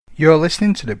You're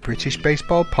listening to the British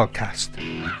Baseball Podcast.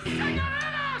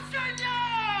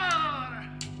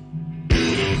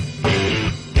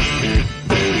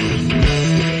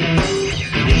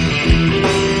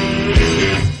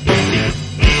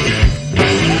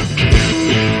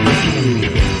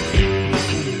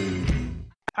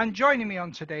 And joining me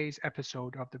on today's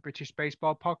episode of the British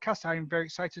Baseball Podcast, I am very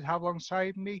excited to have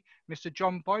alongside me Mr.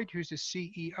 John Boyd, who's the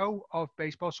CEO of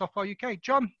Baseball Softball UK.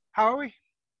 John, how are we?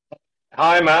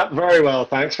 Hi, Matt. Very well,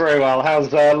 thanks. Very well. How's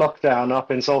lockdown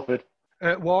up in Salford?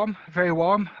 Warm, very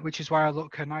warm, which is why I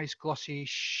look a nice, glossy,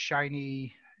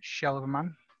 shiny shell of a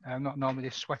man. I'm not normally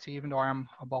this sweaty, even though I am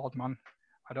a bald man.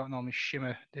 I don't normally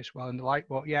shimmer this well in the light,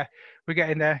 but yeah, we're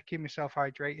getting there. Keep myself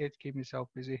hydrated, keep myself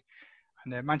busy.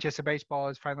 And Manchester Baseball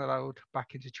is finally allowed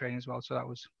back into training as well, so that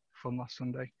was fun last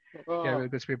Sunday. Yeah, really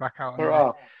good to be back out.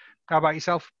 How about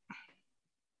yourself?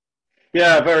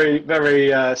 Yeah, very,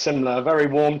 very similar. Very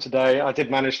warm today. I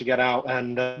did manage to get out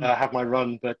and have my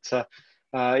run, but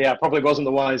yeah, probably wasn't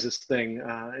the wisest thing.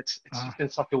 It's been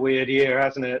such a weird year,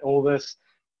 hasn't it? All this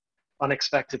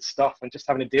unexpected stuff and just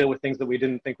having to deal with things that we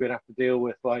didn't think we'd have to deal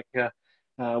with, like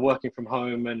working from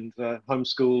home and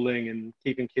homeschooling and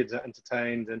keeping kids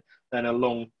entertained, and then a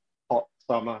long, hot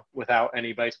summer without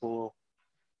any baseball.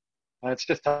 It's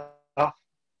just tough.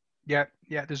 Yeah,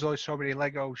 there's always so many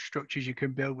Lego structures you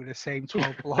can build with the same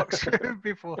 12 blocks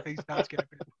before things start to get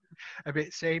a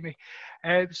bit samey.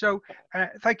 So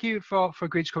thank you for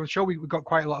agreeing to come on the show. We've got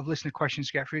quite a lot of listener questions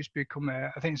to get through. It's become, I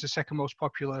think it's the second most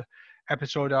popular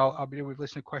episode I'll be doing with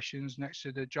listener questions next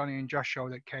to the Johnny and Josh show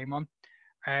that came on.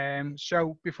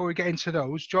 So before we get into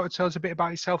those, do you want to tell us a bit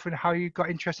about yourself and how you got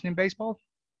interested in baseball?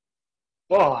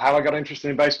 Well, how I got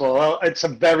interested in baseball? Well, it's a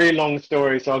very long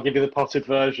story, so I'll give you the potted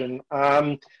version.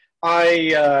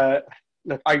 I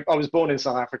was born in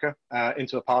South Africa,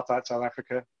 into apartheid South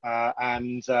Africa,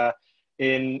 and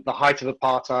in the height of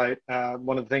apartheid,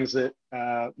 one of the things that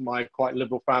my quite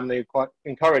liberal family quite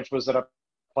encouraged was that I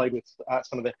played with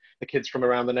some of the kids from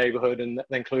around the neighborhood, and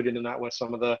included in that were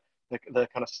some of the kind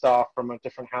of staff from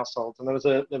different households. And there was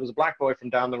a black boy from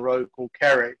down the road called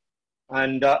Kerry,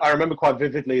 and I remember quite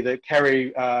vividly that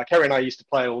Kerry and I used to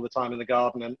play all the time in the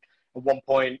garden. And at one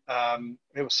point,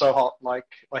 it was so hot, like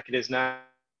it is now.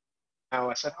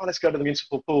 I said, "Oh, let's go to the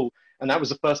municipal pool." And that was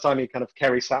the first time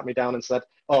Kerry sat me down and said,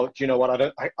 "Oh, do you know what?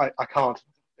 I can't.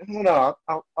 No,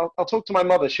 I'll talk to my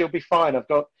mother. She'll be fine. I've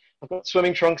got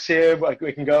swimming trunks here.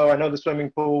 We can go. I know the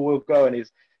swimming pool. We'll go." And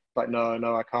he's like, "No,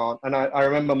 I can't." And I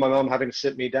remember my mom having to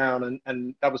sit me down,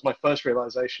 and that was my first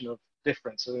realization of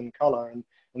difference in color and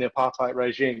the apartheid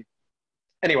regime.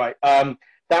 Anyway,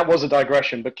 that was a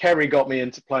digression, but Kerry got me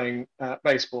into playing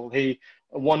baseball.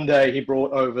 One day he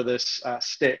brought over this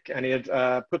stick, and he had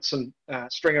put some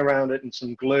string around it and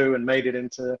some glue and made it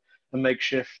into a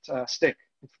makeshift stick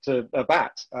to a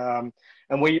bat.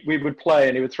 And we would play,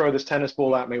 and he would throw this tennis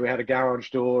ball at me. We had a garage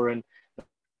door, and there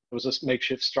was this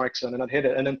makeshift strike zone, and I'd hit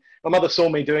it. And then my mother saw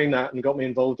me doing that and got me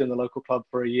involved in the local club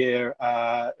for a year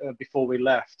before we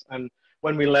left. And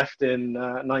when we left in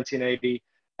 1988,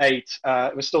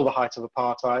 it was still the height of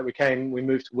apartheid. We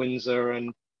moved to Windsor,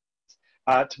 and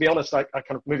to be honest, I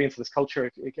kind of moving into this culture,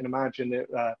 if you can imagine it,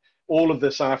 all of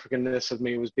the South Africanness of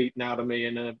me was beaten out of me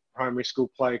in a primary school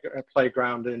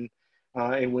playground in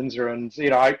Windsor. And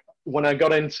when I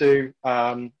got into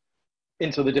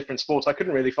the different sports, I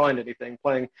couldn't really find anything.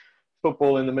 Playing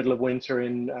football in the middle of winter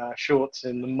in shorts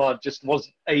in the mud just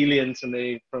was alien to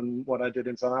me from what I did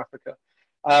in South Africa.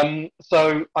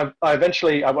 So I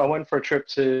eventually went for a trip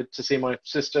to see my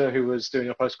sister, who was doing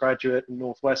a postgraduate in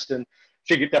Northwestern.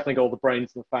 She could definitely got all the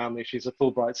brains in the family. She's a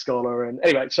Fulbright scholar. And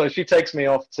anyway, so she takes me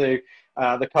off to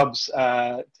the Cubs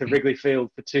to Wrigley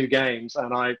Field for 2 games,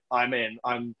 and I'm in.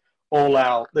 I'm all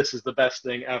out. This is the best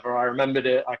thing ever. I remembered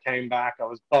it. I came back. I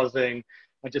was buzzing.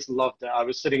 I just loved it. I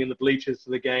was sitting in the bleachers for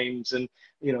the games, and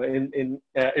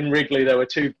in Wrigley there were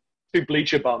two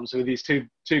bleacher bums with these two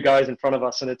guys in front of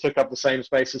us, and it took up the same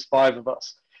space as 5 of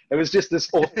us. It was just this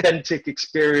authentic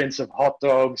experience of hot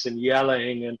dogs and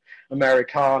yelling and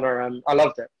Americana, and I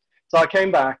loved it. So I came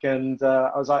back, and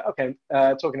I was like, okay,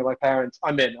 talking to my parents,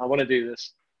 I'm in. I want to do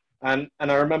this. And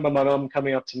I remember my mum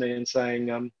coming up to me and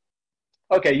saying,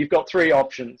 okay, you've got 3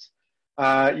 options.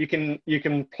 You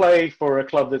can play for a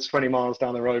club that's 20 miles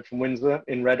down the road from Windsor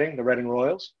in Reading, the Reading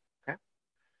Royals.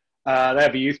 They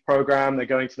have a youth program. They're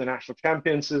going to the national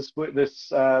championships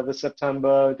this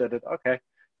September. Okay,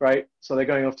 great. So they're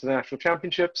going off to the national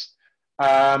championships.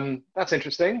 That's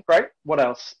interesting. Great. What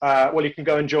else? Well, you can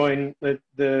go and join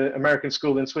the American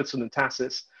school in Switzerland,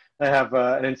 TASIS. They have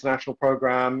an international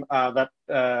program that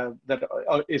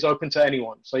is open to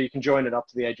anyone. So you can join it up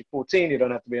to the age of 14. You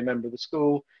don't have to be a member of the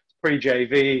school. It's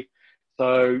pre-JV.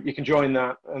 So you can join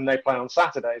that, and they play on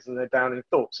Saturdays, and they're down in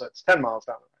Thorpe, so it's 10 miles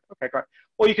down the road. Okay, great.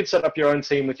 Or you can set up your own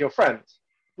team with your friends.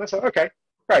 And I said, okay,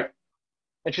 great.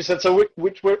 And she said, so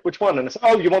which one? And I said,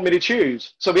 oh, you want me to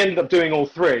choose? So we ended up doing all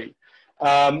three.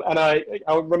 And I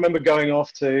remember going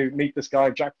off to meet this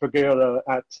guy, Jack Fagula,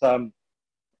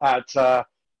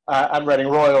 at Reading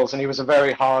Royals, and he was a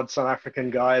very hard South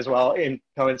African guy as well,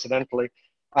 coincidentally.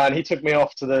 And he took me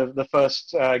off to the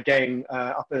first game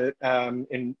up at,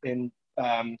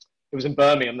 it was in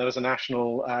Birmingham. There was a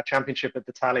national championship at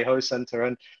the Tally Ho Centre,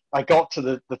 and I got to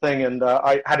the thing, and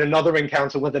I had another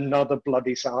encounter with another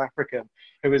bloody South African,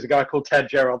 who was a guy called Ted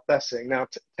Gerald Thessing. Now,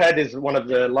 Ted is was one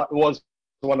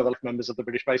of the members of the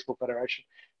British Baseball Federation,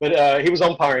 but he was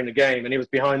umpiring the game, and he was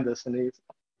behind us, and he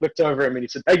looked over him, and he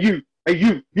said, "Hey, you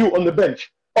on the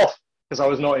bench, off." Because I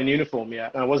was not in uniform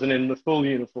yet, and I wasn't in the full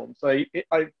uniform. So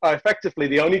I effectively,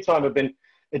 the only time I've been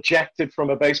ejected from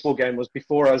a baseball game was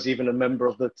before I was even a member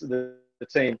of the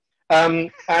team.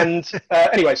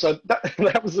 Anyway, so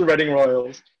that was the Reading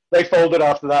Royals. They folded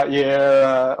after that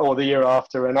year, or the year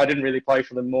after, and I didn't really play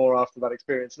for them more after that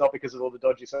experience, not because of all the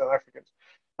dodgy South Africans.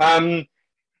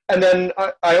 And then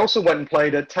I also went and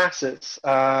played at Tassis,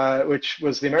 which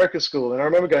was the American school. And I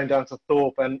remember going down to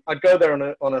Thorpe, and I'd go there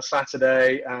on a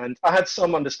Saturday, and I had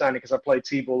some understanding because I played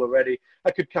T-ball already.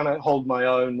 I could kind of hold my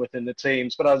own within the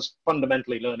teams, but I was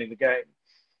fundamentally learning the game.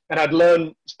 And I'd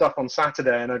learn stuff on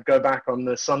Saturday, and I'd go back on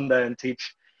the Sunday and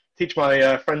teach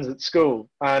my friends at school.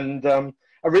 And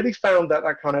I really found that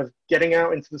kind of getting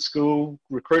out into the school,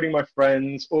 recruiting my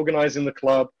friends, organizing the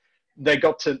club, I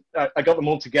got them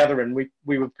all together, and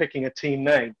we were picking a team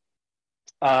name.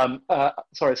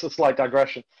 Sorry, it's a slight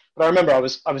digression, but I remember I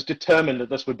was determined that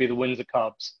this would be the Windsor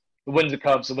Cubs, the Windsor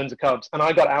Cubs, the Windsor Cubs, and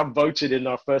I got outvoted in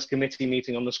our first committee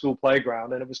meeting on the school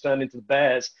playground, and it was turned into the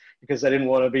Bears because they didn't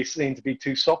want to be seen to be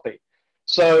too soppy.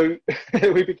 So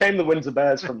we became the Windsor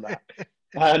Bears from that,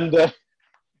 and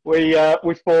we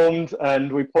formed,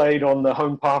 and we played on the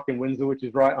home park in Windsor, which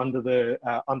is right under the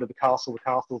castle. The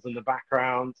castle's in the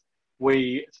background.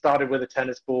 We started with a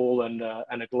tennis ball and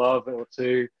a glove or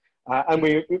two, and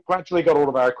we gradually got all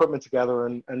of our equipment together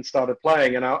and started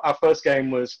playing. And our first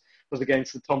game was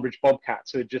against the Tonbridge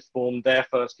Bobcats, who had just formed their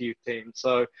first youth team.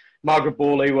 So Margaret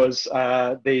Borley was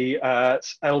the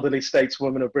elderly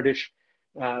stateswoman of British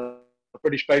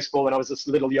baseball, and I was this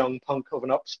little young punk of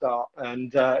an upstart.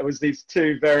 And it was these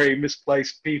two very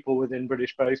misplaced people within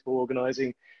British baseball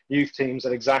organising youth teams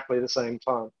at exactly the same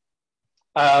time.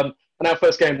 And our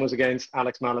first game was against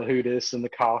Alex Malahudis and the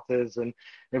Carters, and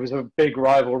it was a big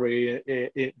rivalry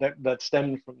that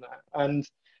stemmed from that. And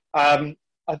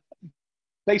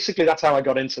basically, that's how I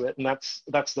got into it, and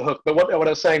that's the hook. But what I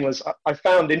was saying was, I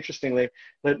found, interestingly,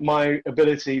 that my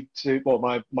ability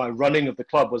my running of the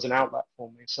club was an outlet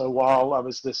for me. So while I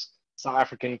was this South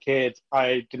African kid,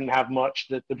 I didn't have much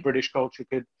that the British culture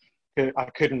I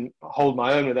couldn't hold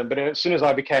my own with them. But as soon as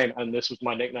I became, and this was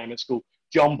my nickname at school,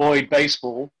 John Boyd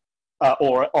Baseball,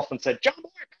 or often said John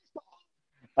Boyd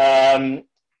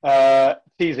Baseball,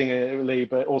 teasingly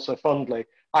but also fondly,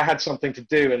 I had something to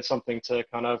do and something to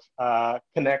kind of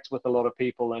connect with a lot of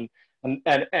people and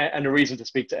a reason to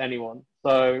speak to anyone.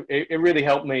 So it really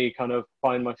helped me kind of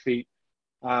find my feet.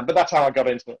 But that's how I got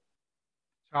into it.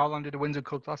 So how long did the Windsor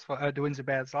Cubs last for? The Windsor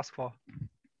Bears last for?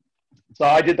 So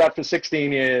I did that for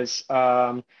 16 years,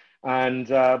 and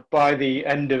by the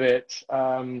end of it,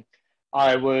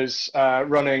 I was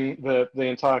running the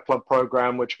entire club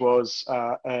program, which was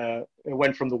it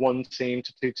went from the one team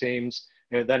to two teams.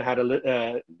 Then had a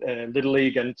little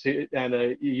league and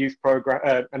a youth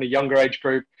program and a younger age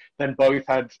group. Then both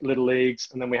had little leagues,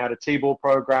 and then we had a T-ball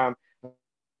program.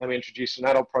 Then we introduced an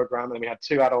adult program, and then we had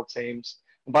two adult teams.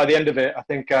 And by the end of it, I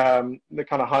think the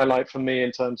kind of highlight for me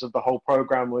in terms of the whole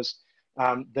program was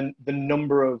the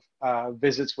number of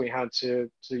visits we had to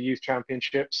youth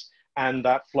championships, and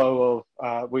that flow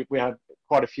of we had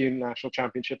quite a few national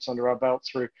championships under our belts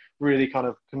through really kind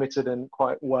of committed and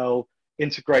quite well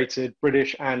integrated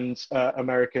British and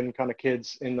American kind of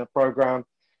kids in the program.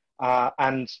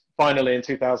 And finally in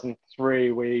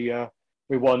 2003, we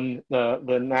won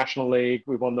the National League,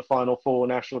 we won the Final Four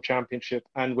National Championship,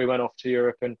 and we went off to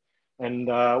Europe and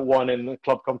won in the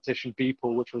club competition B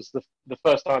pool, which was the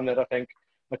first time that I think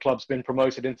the club's been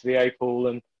promoted into the A pool.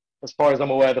 And as far as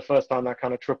I'm aware, the first time that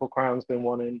kind of triple crown's been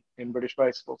won in British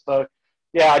baseball. So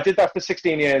yeah, I did that for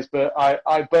 16 years, but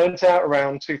I burnt out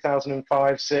around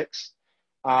 2005-06.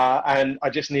 And I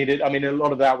just needed, I mean, a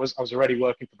lot of that was, I was already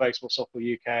working for Baseball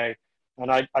Softball UK,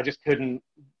 and I just couldn't,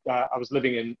 I was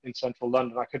living in central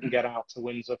London. I couldn't get out to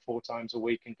Windsor 4 times a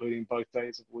week, including both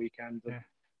days of the weekend.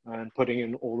 and putting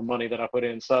in all the money that I put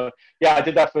in. So yeah, I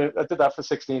did that for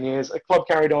 16 years. A club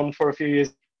carried on for a few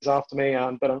years after me,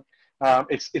 but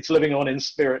it's living on in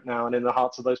spirit now and in the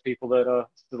hearts of those people that are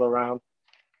still around.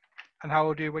 And how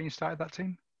old were you when you started that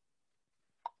team?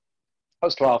 I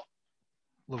was 12.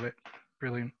 Love it.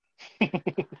 Brilliant.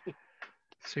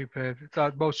 Superb.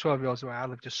 Most 12-year-olds where I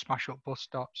live just smash up bus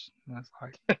stops. And that's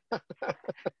like,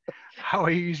 how I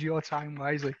use your time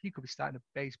wisely. You could be starting a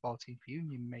baseball team for you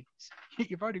and your mates.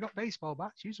 You've already got baseball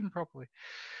bats. Use them properly.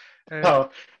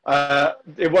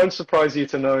 It won't surprise you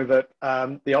to know that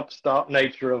the upstart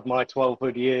nature of my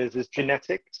 12-hood years is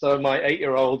genetic. So my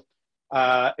 8-year-old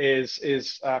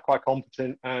is quite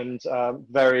competent and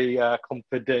very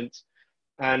confident.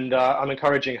 And I'm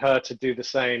encouraging her to do the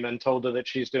same, and told her that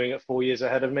she's doing it 4 years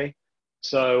ahead of me.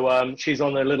 So she's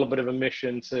on a little bit of a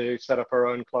mission to set up her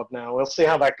own club now. We'll see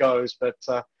how that goes, but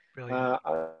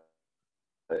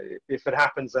if it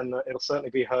happens, then it'll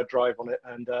certainly be her drive on it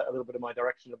and a little bit of my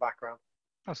direction in the background.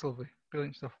 That's lovely.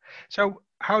 Brilliant stuff. So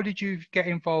how did you get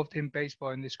involved in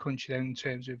baseball in this country then, in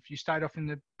terms of, you started off in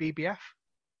the BBF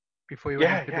before you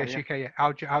went to the UK?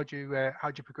 How'd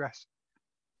you progress?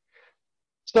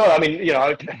 So, I mean, there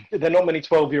are not many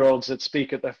 12-year-olds that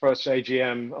speak at their first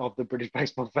AGM of the British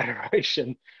Baseball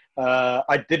Federation.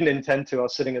 I didn't intend to. I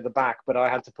was sitting at the back, but I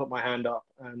had to put my hand up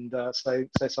and say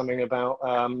something about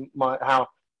how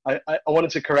I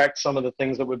wanted to correct some of the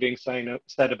things that were being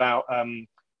said about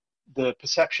the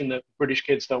perception that British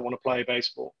kids don't want to play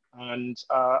baseball. And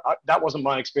that wasn't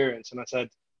my experience. And I said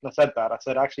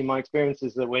actually, my experience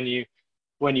is that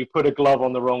when you put a glove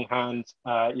on the wrong hand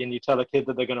and you tell a kid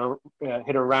that they're going to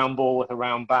hit a round ball with a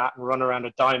round bat and run around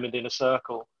a diamond in a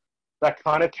circle, they're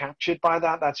kind of captured by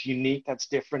that. That's unique, that's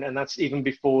different. And that's even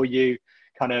before you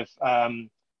kind of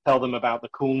tell them about the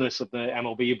coolness of the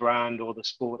MLB brand or the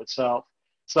sport itself.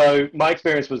 So my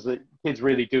experience was that kids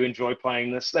really do enjoy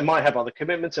playing this. They might have other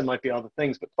commitments, it might be other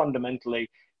things, but fundamentally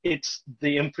it's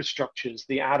the infrastructures,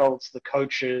 the adults, the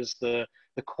coaches, the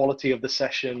quality of the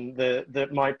session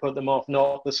that might put them off,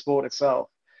 not the sport itself.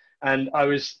 And I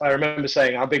remember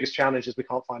saying our biggest challenge is we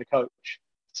can't find a coach.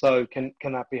 So can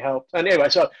that be helped? And anyway,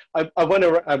 so I went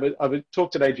around, I would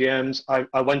talk to AGMs.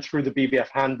 I went through the BBF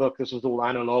handbook. This was all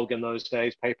analog in those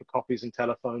days, paper copies and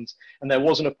telephones. And there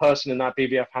wasn't a person in that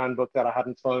BBF handbook that I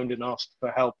hadn't phoned and asked for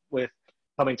help with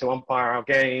coming to umpire our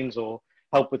games or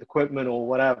help with equipment or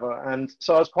whatever. And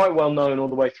so I was quite well known all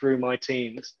the way through my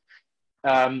teens.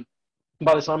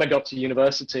 By the time I got to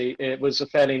university, it was a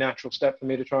fairly natural step for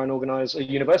me to try and organize a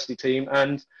university team.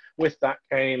 And with that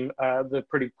came the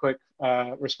pretty quick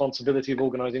responsibility of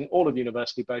organizing all of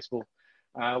university baseball,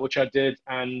 which I did,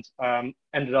 and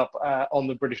ended up on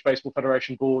the British Baseball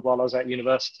Federation board while I was at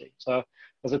university. So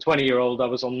as a 20-year-old, I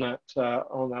was on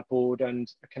that board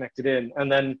and connected in.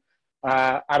 And then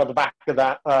out of the back of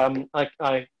that,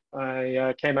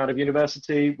 I came out of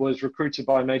university, was recruited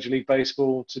by Major League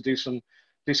Baseball to do some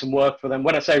work for them.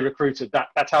 When I say recruited,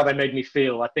 that's how they made me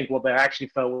feel. I think what they actually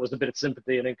felt was a bit of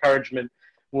sympathy and encouragement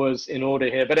was in order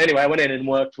here. But anyway, I went in and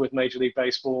worked with Major League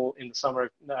Baseball in the summer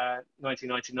of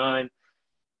 1999.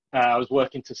 I was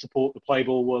working to support the Play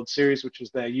Ball World Series, which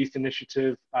was their youth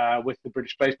initiative with the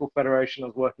British Baseball Federation. I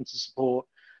was working to support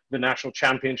the national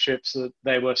championships that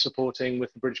they were supporting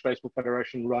with the British Baseball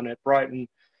Federation run at Brighton.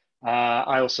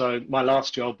 My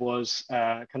last job was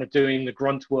kind of doing the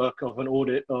grunt work of an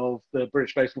audit of the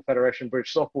British Baseball Federation,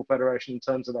 British Softball Federation in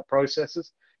terms of their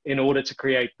processes in order to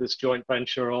create this joint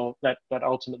venture that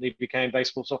ultimately became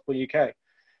Baseball Softball UK.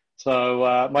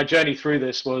 So my journey through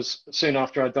this was soon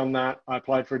after I'd done that, I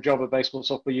applied for a job at Baseball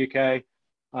Softball UK,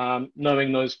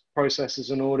 knowing those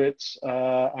processes and audits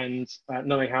and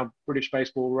knowing how British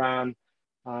baseball ran.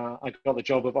 I got the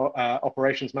job of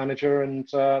operations manager, and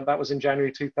that was in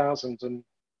January 2000, and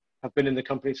I've been in the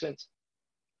company since.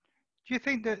 Do you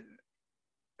think that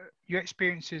your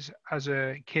experiences as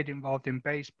a kid involved in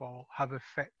baseball have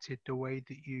affected the way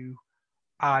that you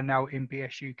are now in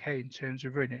BS UK in terms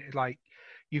of running it? Like,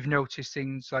 you've noticed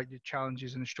things like the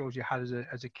challenges and the struggles you had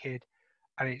as a kid,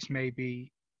 and it's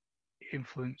maybe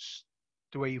influenced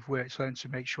the way you've worked to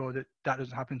make sure that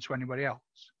doesn't happen to anybody else?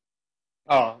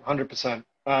 Oh, 100%.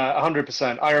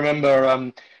 100%. I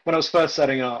remember when I was first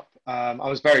setting up, I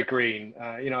was very green,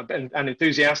 and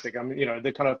enthusiastic. I mean,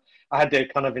 I had the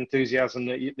kind of enthusiasm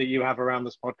that you have around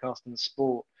this podcast and the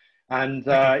sport. And,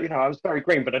 I was very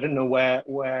green, but I didn't know where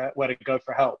to go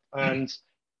for help. And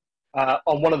I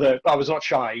was not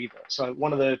shy either. So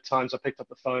one of the times I picked up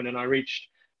the phone and I reached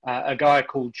a guy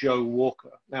called Joe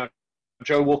Walker. Now,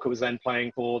 Joe Walker was then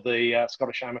playing for the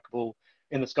Scottish Amicable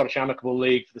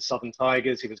League for the Southern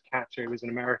Tigers. He was a catcher. He was an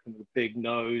American with a big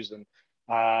nose and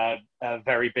a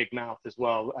very big mouth as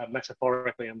well,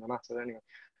 metaphorically and the latter anyway.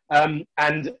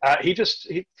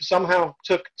 He somehow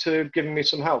took to giving me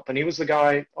some help, and he was the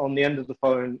guy on the end of the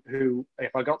phone who,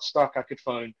 if I got stuck, I could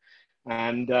phone,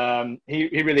 and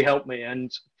he really helped me.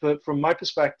 And from my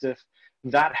perspective,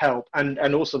 that help,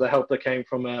 and also the help that came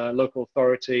from a local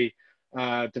authority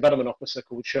development officer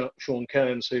called Sean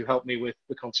Kearns, who helped me with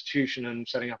the constitution and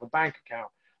setting up a bank account.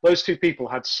 Those two people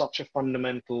had such a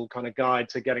fundamental kind of guide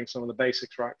to getting some of the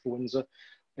basics right for Windsor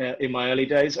in my early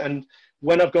days. And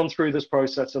when I've gone through this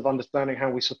process of understanding how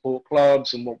we support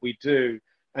clubs and what we do,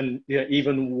 and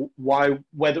even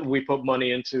whether we put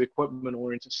money into equipment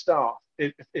or into staff,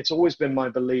 it's always been my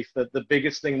belief that the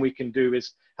biggest thing we can do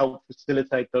is help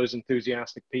facilitate those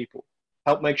enthusiastic people,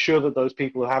 help make sure that those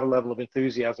people have a level of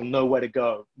enthusiasm, know where to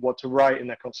go, what to write in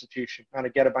their constitution, how to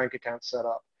get a bank account set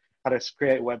up, how to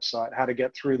create a website, how to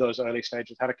get through those early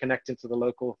stages, how to connect into the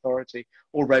local authority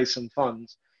or raise some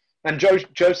funds. And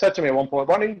Joe said to me at one point,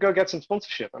 why don't you go get some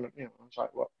sponsorship? And I was like,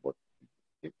 what?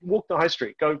 Walk the high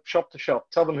street, go shop to shop,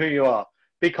 tell them who you are,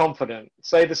 be confident,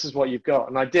 say this is what you've got.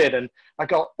 And I did, and I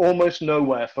got almost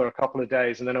nowhere for a couple of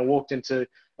days. And then I walked into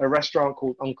a restaurant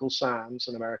called Uncle Sam's,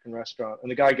 an American restaurant,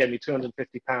 and the guy gave me £250,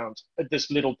 this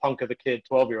little punk of a kid,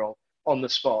 12-year-old, on the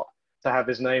spot to have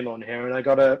his name on here. And I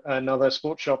got another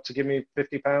sports shop to give me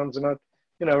 £50, and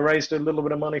I raised a little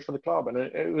bit of money for the club. And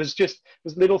it was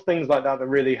little things like that that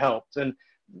really helped. And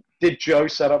did Joe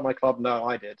set up my club? No,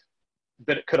 I did.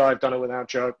 But could I have done it without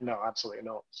Joe? No, absolutely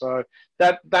not. So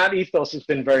that ethos has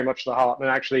been very much the heart. And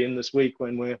actually in this week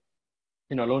when we're,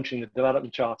 launching the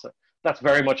development charter, that's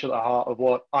very much at the heart of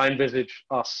what I envisage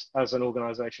us as an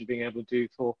organization being able to do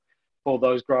for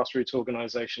those grassroots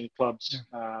organization clubs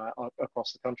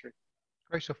across the country.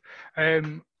 Great stuff.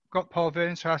 Got Paul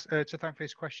Vernon to thank for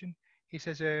his question. He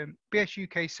says, BS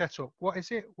UK setup, what is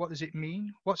it? What does it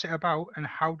mean? What's it about? And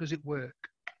how does it work?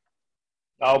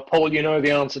 Oh, Paul, you know the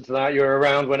answer to that. You were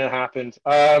around when it happened.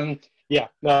 So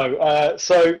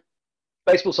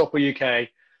Baseball Softball UK,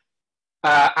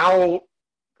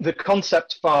 the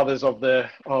concept fathers of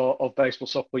Baseball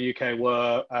Softball UK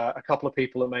were a couple of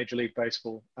people at Major League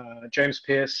Baseball. James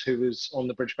Pearce, who was on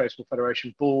the British Baseball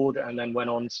Federation board and then went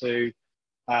on to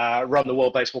run the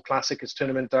World Baseball Classic as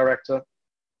tournament director,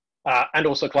 and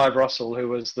also Clive Russell, who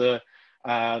was the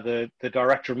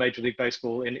director of Major League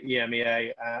Baseball in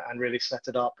EMEA and really set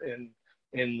it up in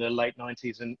the late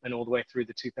 90s and all the way through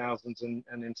the 2000s and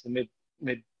into the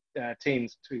mid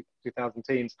teens, 2000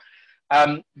 teens.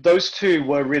 Those two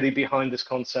were really behind this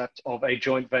concept of a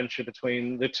joint venture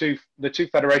between the two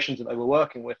federations that they were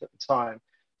working with at the time.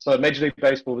 So Major League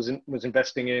Baseball was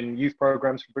investing in youth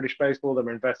programs for British baseball. They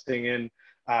were investing in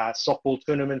softball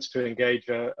tournaments to engage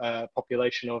a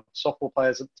population of softball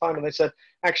players at the time. And they said,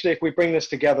 actually, if we bring this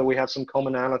together, we have some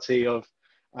commonality of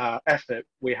effort.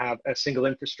 We have a single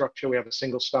infrastructure. We have a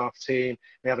single staff team.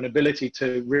 We have an ability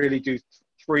to really do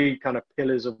three kind of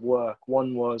pillars of work.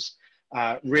 One was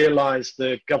realize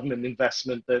the government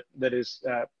investment that is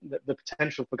the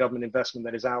potential for government investment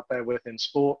that is out there within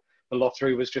sport. The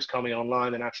lottery was just coming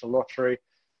online, the national lottery.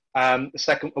 The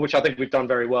second, which I think we've done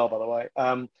very well, by the way.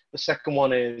 The second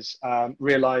one is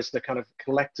realize the kind of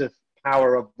collective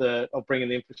power of bringing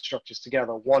the infrastructures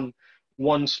together.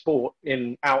 One sport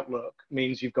in Outlook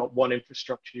means you've got one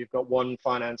infrastructure, you've got one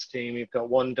finance team, you've got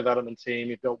one development team,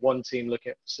 you've got one team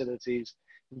looking at facilities,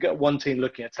 you've got one team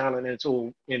looking at talent, and it's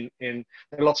all in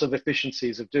lots of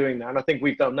efficiencies of doing that. And I think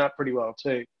we've done that pretty well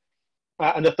too.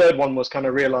 And the third one was kind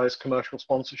of realize commercial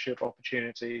sponsorship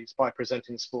opportunities by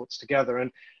presenting sports together.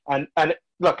 And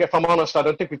look, if I'm honest, I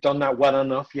don't think we've done that well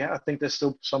enough yet. I think there's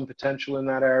still some potential in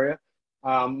that area.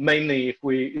 Mainly if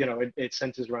it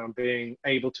centers around being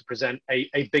able to present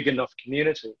a big enough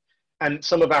community. And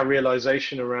some of our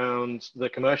realization around the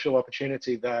commercial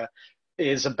opportunity there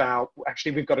is about,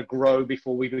 actually, we've got to grow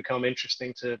before we become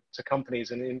interesting to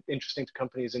companies and interesting to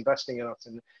companies investing in us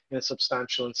in a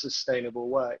substantial and sustainable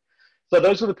way. So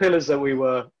those were the pillars that we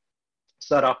were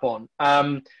set up on.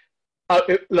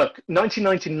 Look,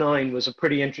 1999 was a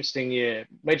pretty interesting year.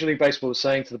 Major League Baseball was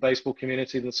saying to the baseball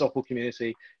community, the softball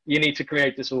community, you need to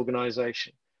create this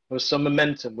organization. There was some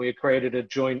momentum. We had created a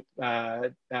joint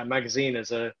magazine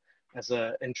as a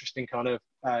interesting kind of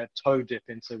toe dip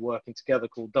into working together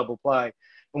called Double Play.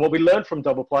 And what we learned from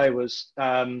Double Play was,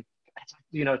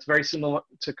 it's very similar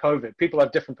to COVID. People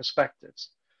have different perspectives.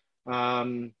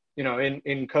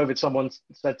 In COVID, someone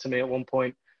said to me at one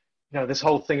point, this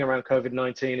whole thing around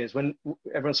COVID-19 is when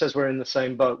everyone says we're in the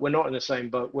same boat. We're not in the same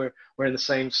boat. We're in the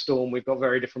same storm. We've got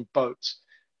very different boats.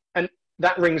 And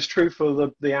that rings true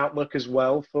for the outlook as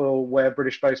well, for where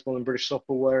British baseball and British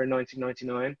softball were in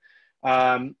 1999.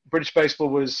 British baseball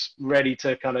was ready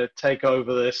to kind of take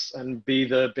over this and be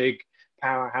the big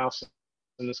powerhouse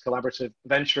in this collaborative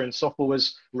venture, and softball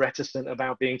was reticent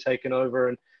about being taken over,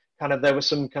 and kind of there were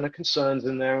some kind of concerns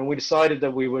in there, and we decided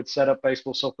that we would set up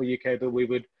Baseball Softball UK, but we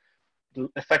would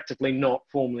effectively not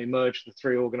formally merge the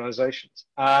three organizations.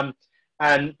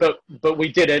 But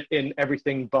we did it in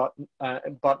everything but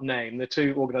name. The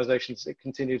two organizations that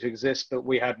continue to exist, but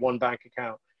we had one bank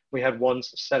account, we had one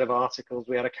set of articles,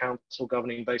 we had a council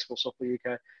governing Baseball Softball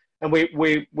UK, and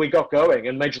we got going.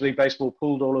 And Major League Baseball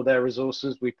pooled all of their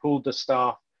resources. We pooled the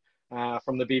staff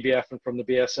from the BBF and from the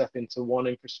BSF into one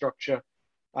infrastructure.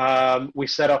 We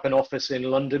set up an office in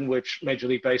London, which Major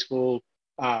League Baseball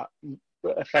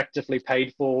effectively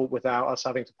paid for without us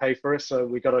having to pay for it. So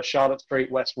we got a Charlotte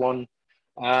Street West 1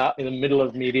 in the middle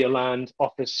of Media Land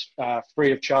office,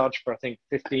 free of charge for I think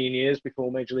 15 years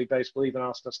before Major League Baseball even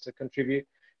asked us to contribute.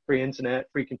 Free internet,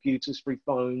 free computers, free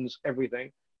phones,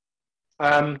 everything.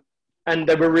 And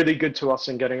they were really good to us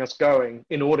in getting us going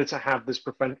in order to have this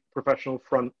professional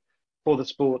front for the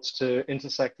sports to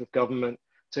intersect with government,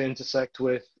 to intersect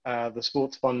with the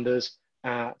sports funders,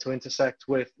 to intersect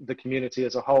with the community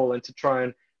as a whole, and to try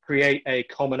and create a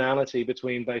commonality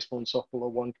between baseball and softball or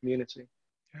one community.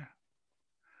 Yeah,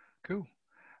 cool.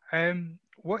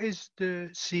 What is the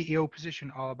CEO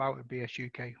position all about at BS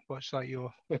UK? What's like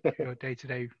your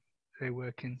day-to-day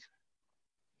workings?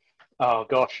 Oh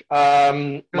gosh,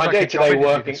 my like day-to-day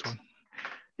working.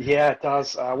 Yeah, it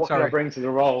does. What can I bring to the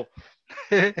role?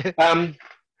 Look,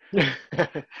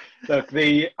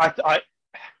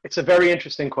 it's a very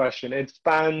interesting question. It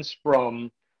spans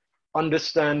from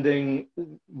understanding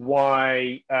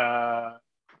why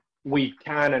we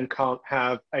can and can't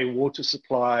have a water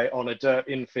supply on a dirt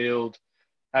infield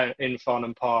in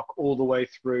Farnham Park, all the way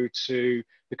through to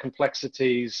the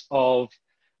complexities of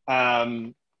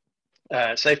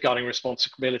safeguarding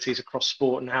responsibilities across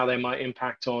sport and how they might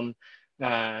impact on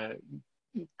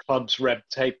clubs' red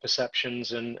tape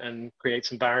perceptions and create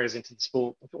some barriers into the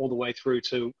sport, all the way through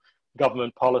to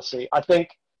government policy. I think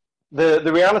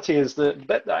the reality is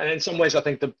that in some ways, I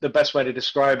think the best way to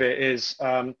describe it is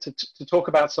to talk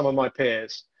about some of my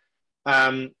peers.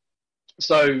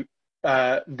 So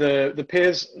the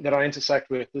peers that I intersect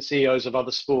with, the CEOs of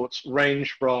other sports,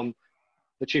 range from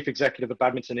the chief executive of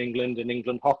Badminton England and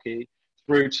England Hockey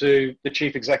through to the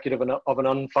chief executive of an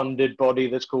unfunded body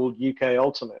that's called UK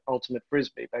Ultimate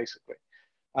Frisbee, basically.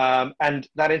 And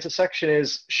that intersection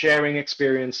is sharing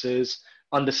experiences,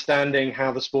 understanding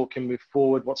how the sport can move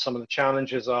forward, what some of the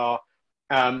challenges are,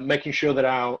 making sure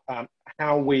that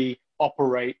how we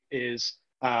operate is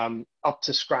up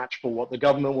to scratch for what the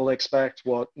government will expect,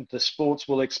 what the sports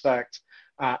will expect,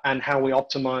 and how we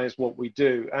optimize what we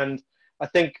do. And I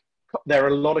think there are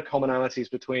a lot of commonalities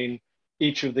between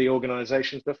each of the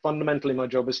organizations, but fundamentally my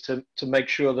job is to make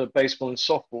sure that baseball and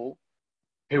softball,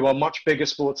 who are much bigger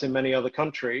sports in many other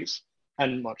countries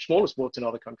and much smaller sports in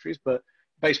other countries, but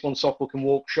baseball and softball can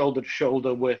walk shoulder to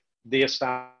shoulder with the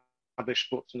established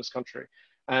sports in this country.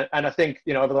 And I think,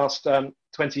 over the last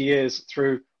 20 years,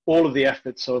 through all of the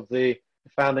efforts of the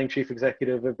founding chief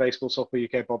executive of Baseball Softball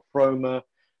UK, Bob Fromer,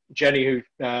 Jenny, who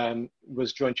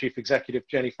was joint chief executive,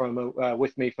 Jenny Fromer,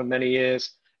 with me for many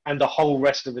years, and the whole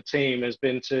rest of the team has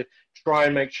been to try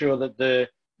and make sure that the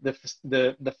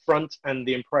front and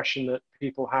the impression that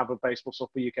people have of Baseball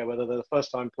Softball UK, whether they're the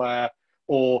first-time player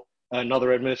or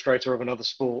another administrator of another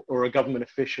sport or a government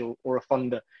official or a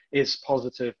funder, is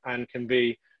positive and can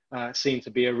be seen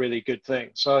to be a really good thing.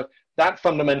 So that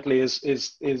fundamentally is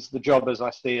the job as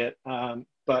I see it.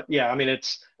 But yeah, I mean,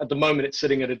 at the moment it's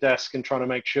sitting at a desk and trying to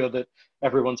make sure that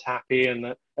everyone's happy and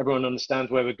that everyone understands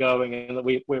where we're going and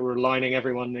that we're aligning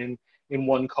everyone in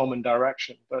one common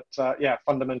direction. But yeah,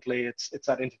 fundamentally it's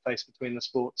that interface between the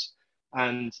sports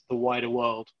and the wider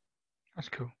world. That's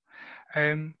cool.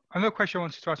 Another question I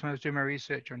wanted to ask when I was doing my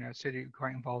research on it, I said you're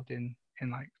quite involved in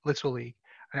like Little League,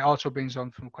 and it also brings on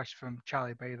from a question from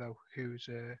Charlie Balo, who's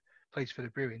plays for the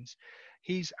Bruins.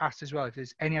 He's asked as well if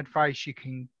there's any advice you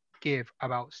can give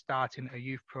about starting a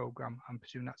youth program. I'm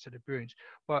presuming that's at the Bruins.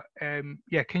 But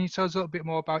yeah, can you tell us a little bit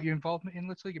more about your involvement in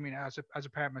Little League? I mean, as a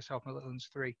parent myself, my little one's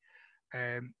 3,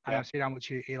 and I've seen how much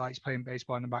he likes playing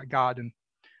baseball in the back garden.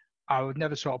 I would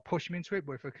never sort of push him into it,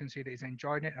 but if I can see that he's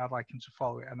enjoying it, I'd like him to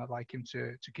follow it, and I'd like him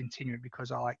to continue it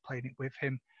because I like playing it with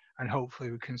him, and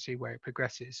hopefully we can see where it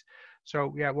progresses.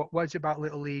 So yeah, what is it about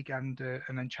Little League, and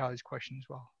then Charlie's question as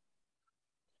well?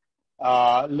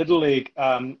 Little League,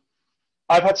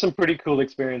 I've had some pretty cool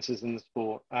experiences in the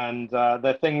sport, and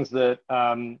they're things that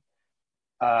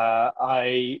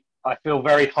I feel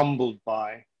very humbled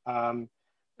by.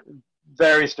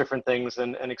 various different things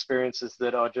and experiences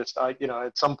that are just,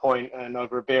 at some point and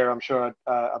over a beer, I'm sure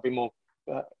I'd be more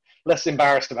less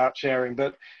embarrassed about sharing.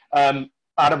 But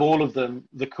out of all of them,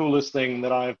 the coolest thing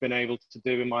that I've been able to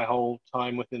do in my whole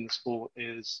time within the sport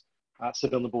is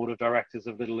sit on the board of directors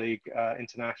of Little League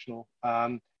International.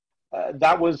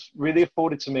 That was really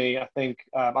afforded to me. I think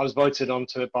I was voted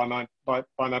onto it by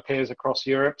my peers across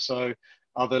Europe, so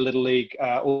other Little League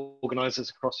organizers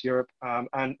across Europe,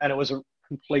 and it was a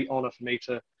complete honor for me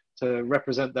to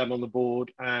represent them on the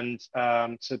board and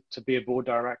to be a board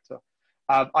director.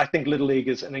 I think Little League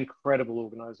is an incredible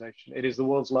organization. It is the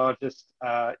world's largest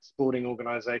sporting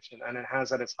organization, and it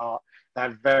has at its heart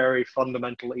that very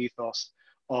fundamental ethos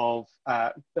of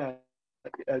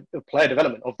player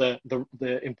development, of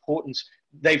the importance.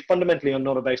 They fundamentally are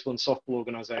not a baseball and softball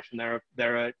organization.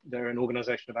 They're an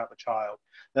organization about the child.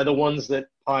 They're the ones that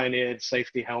pioneered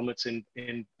safety helmets in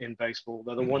baseball.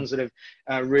 They're the ones that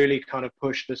have really kind of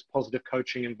pushed this positive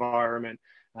coaching environment,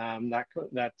 that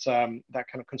kind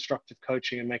of constructive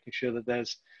coaching, and making sure that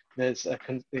there's a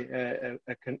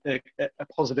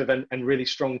positive and really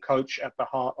strong coach at the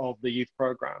heart of the youth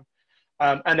program.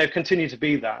 And they've continued to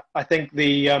be that. I think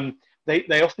they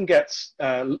often get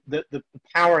the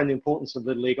power and the importance of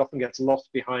Little League often gets lost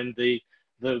behind the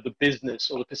business,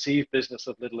 or the perceived business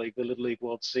of Little League, the Little League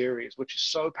World Series, which is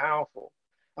so powerful.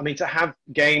 I mean, to have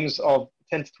games of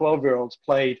 10 to 12-year-olds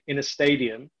played in a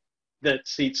stadium that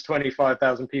seats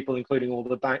 25,000 people, including all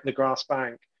the grass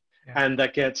bank, and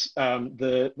that gets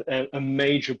a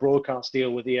major broadcast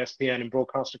deal with ESPN and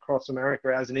broadcast across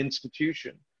America as an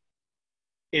institution,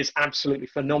 is absolutely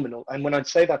phenomenal. And when I'd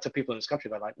say that to people in this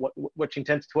country, they're like, watching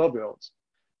 10 to 12-year-olds,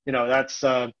 that's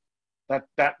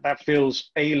that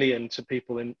feels alien to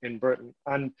people in Britain.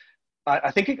 And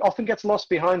I think it often gets lost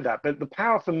behind that. But the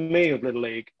power for me of Little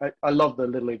League, I love the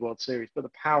Little League World Series, but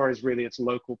the power is really its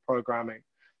local programming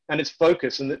and its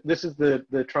focus. And this is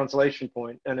the translation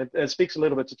point. And it speaks a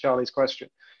little bit to Charlie's question.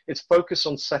 It's focus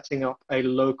on setting up a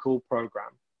local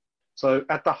program. So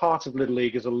at the heart of Little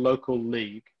League is a local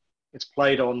league. It's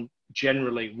played on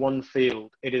generally one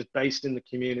field. It is based in the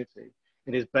community.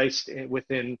 It is based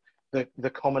within the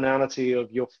commonality of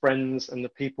your friends and the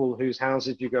people whose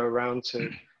houses you go around to.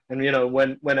 And,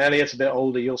 when Elliot's a bit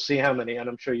older, you'll see how many, and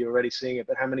I'm sure you're already seeing it,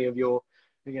 but how many of your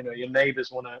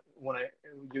neighbors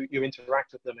you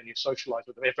interact with them and you socialize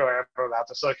with them, if they're ever allowed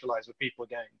to socialize with people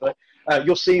again. But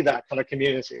you'll see that kind of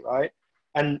community, right?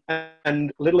 And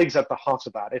Little League's at the heart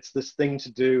of that. It's this thing to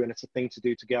do, and it's a thing to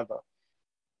do together.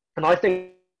 And I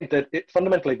think that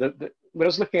fundamentally, when I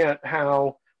was looking at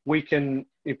how we can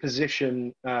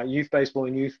position youth baseball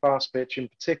and youth fast pitch in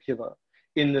particular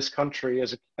in this country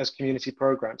as community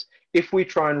programs, if we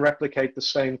try and replicate the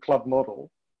same club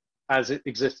model as it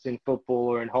exists in football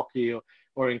or in hockey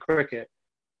or in cricket,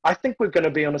 I think we're going to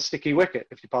be on a sticky wicket,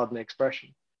 if you pardon the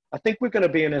expression. I think we're going to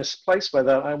be in a place where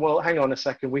hang on a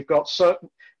second, we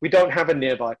don't have a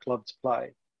nearby club to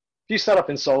play. If you set up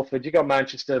in Salford, you've got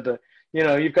Manchester, but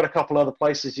you've got a couple other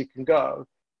places you can go.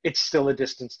 It's still a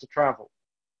distance to travel.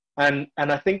 And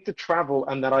I think the travel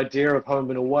and that idea of home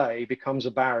and away becomes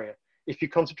a barrier. If you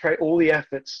concentrate all the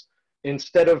efforts,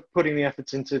 instead of putting the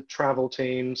efforts into travel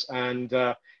teams and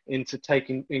into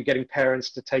getting parents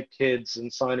to take kids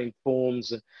and signing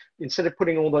forms, and instead of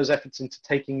putting all those efforts into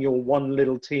taking your one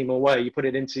little team away, you put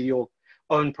it into your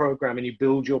own program, and you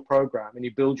build your program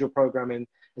in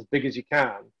as big as you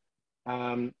can.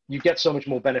 You get so much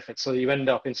more benefit. So you end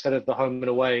up, instead of the home and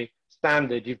away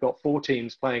standard, you've got 4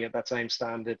 teams playing at that same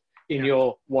standard in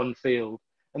your one field.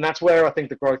 And that's where I think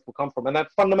the growth will come from. And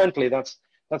that fundamentally, that's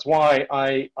why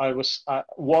I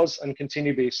was and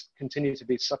continue to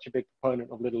be such a big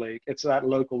proponent of Little League. It's that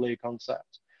local league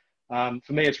concept.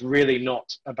 For me, it's really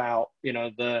not about,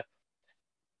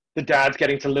 the dads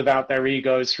getting to live out their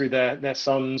egos through their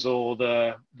sons, or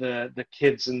the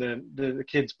kids and the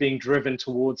kids being driven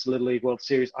towards the Little League World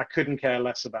Series. I couldn't care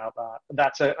less about that.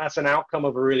 That's an outcome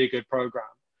of a really good program.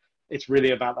 It's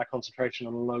really about that concentration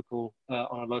on a local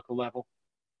level.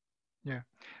 Yeah.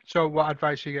 So what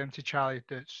advice are you giving to Charlie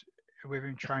that's with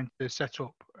him trying to set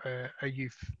up a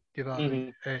youth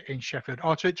development in Sheffield,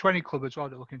 or to 20 club as well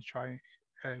that are looking to try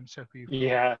set up a youth club?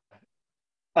 Yeah.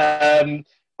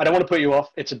 I don't want to put you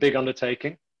off. It's a big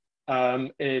undertaking.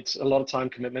 It's a lot of time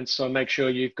commitment. So make sure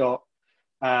you've got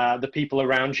the people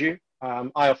around you.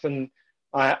 I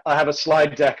have a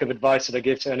slide deck of advice that I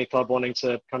give to any club wanting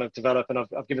to kind of develop, and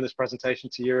I've given this presentation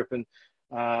to Europe and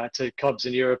to clubs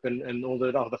in Europe and all the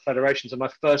other federations. And my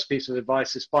first piece of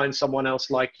advice is find someone else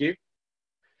like you.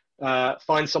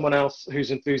 find someone else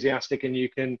who's enthusiastic and you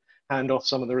can hand off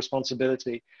some of the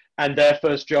responsibility. And their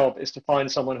first job is to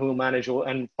find someone who will manage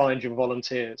and find your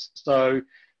volunteers. So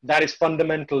that is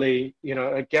fundamentally,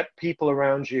 get people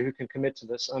around you who can commit to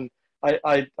this. And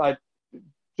I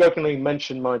jokingly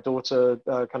mentioned my daughter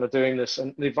kind of doing this,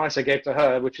 and the advice I gave to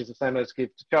her, which is the same as I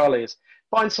give to Charlie, is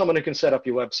find someone who can set up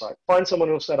your website. Find someone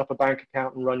who will set up a bank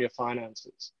account and run your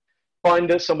finances.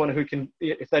 Find someone who can,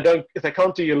 if they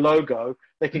can't do your logo,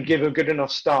 they can give a good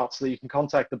enough start so that you can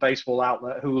contact the baseball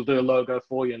outlet who will do a logo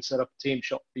for you and set up a team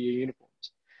shop for your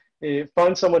uniforms.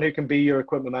 Find someone who can be your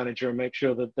equipment manager and make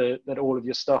sure that all of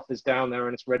your stuff is down there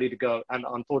and it's ready to go. And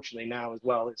unfortunately now as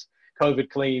well, it's COVID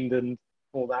cleaned and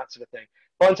all that sort of thing.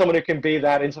 Find someone who can be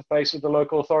that interface with the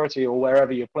local authority or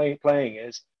wherever you're playing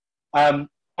is, and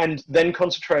then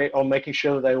concentrate on making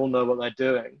sure that they all know what they're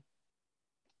doing.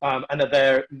 And that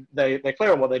they're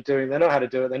clear on what they're doing, they know how to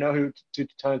do it, they know who to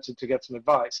turn to get some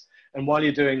advice. And while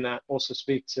you're doing that, also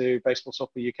speak to Baseball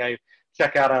Softball UK,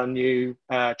 check out our new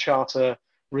charter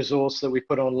resource that we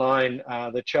put online.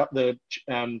 The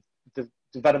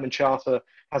development charter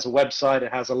has a website,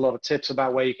 it has a lot of tips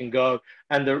about where you can go,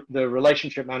 and the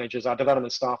relationship managers, our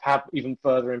development staff, have even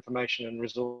further information and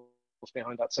resource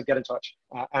behind that. So get in touch,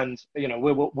 and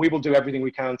we will do everything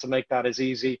we can to make that as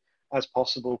easy as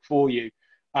possible for you.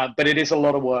 But it is a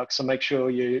lot of work, so make sure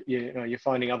you're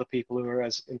finding other people who are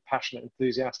as passionate,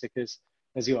 enthusiastic as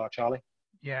you are, Charlie.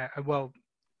 Yeah, well,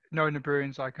 knowing the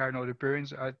Bruins like I know the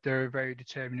Bruins, they're a very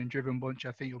determined and driven bunch.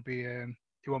 I think it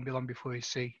won't be long before you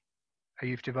see a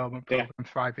youth development program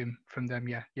thriving from them.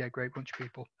 Yeah, great bunch of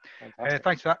people.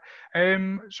 Thanks for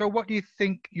that. So what do you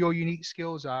think your unique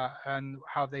skills are, and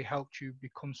how they helped you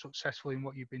become successful in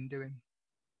what you've been doing?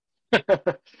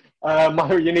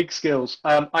 My unique skills.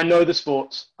 I know the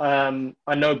sports. I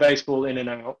know baseball in and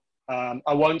out.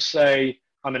 I won't say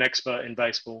I'm an expert in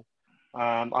baseball.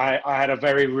 I had a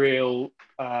very real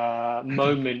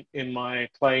moment in my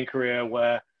playing career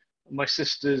where my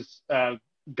sister's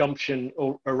gumption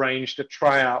arranged a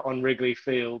tryout on Wrigley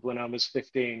Field when I was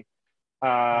 15.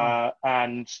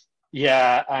 And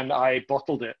I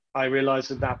bottled it. I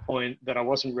realized at that point that I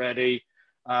wasn't ready.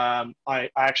 I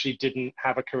actually didn't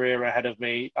have a career ahead of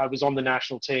me. I was on the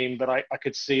national team, but I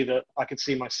could see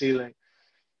my ceiling.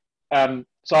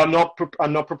 So I'm not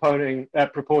purporting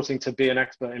to be an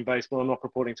expert in baseball. I'm not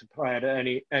purporting to play at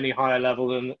any higher level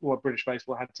than what British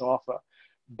baseball had to offer.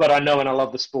 But I know and I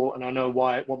love the sport, and I know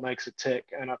what makes it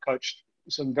tick. And I've coached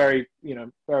some very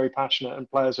passionate and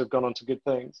players who have gone on to good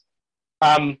things.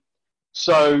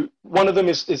 So one of them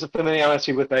is a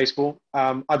familiarity with baseball.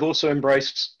 I've also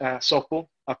embraced softball.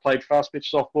 I've played fast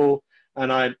pitch softball,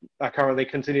 and I currently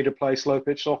continue to play slow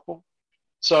pitch softball.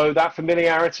 So that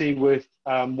familiarity with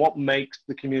what makes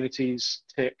the communities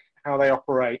tick, how they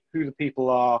operate, who the people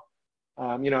are.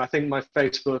 I think my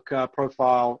Facebook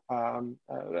profile,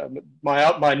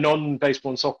 my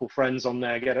non-baseball and softball friends on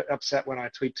there get upset when I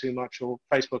tweet too much or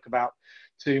Facebook about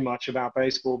too much about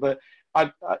baseball. But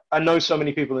I know so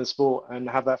many people in sport and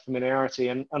have that familiarity,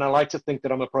 and I like to think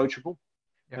that I'm approachable.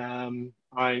 Yeah.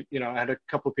 I had a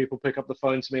couple of people pick up the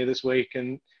phone to me this week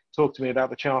and talk to me about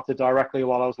the charter directly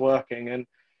while I was working. And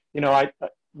Baseball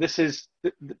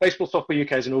Softball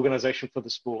UK is an organization for the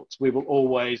sports. We will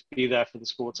always be there for the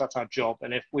sports. That's our job.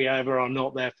 And if we ever are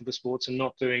not there for the sports and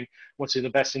not doing what's in the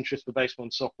best interest for baseball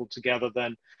and softball together,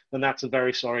 then that's a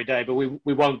very sorry day. But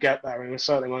we won't get there, and we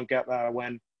certainly won't get there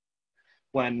when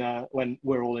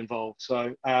we're all involved.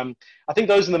 So I think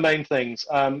those are the main things.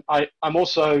 I'm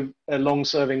also a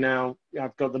long-serving now.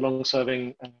 I've got the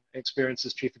long-serving experience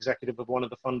as chief executive of one of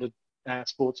the funded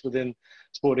sports within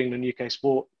Sporting and UK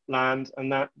Sport land,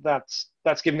 and that's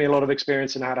given me a lot of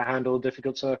experience in how to handle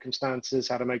difficult circumstances,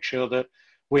 how to make sure that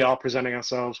we are presenting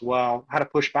ourselves well, how to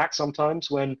push back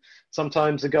sometimes when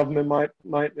sometimes the government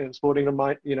might Sporting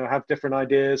might have different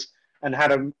ideas, and how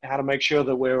to make sure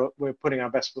that we're putting our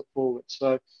best foot forward.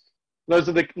 So those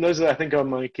are I think are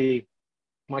my key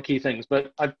things.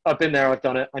 But I've been there, I've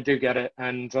done it, I do get it,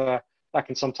 and that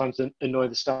can sometimes annoy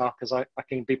the staff because I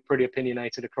can be pretty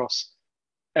opinionated across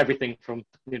everything from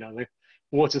the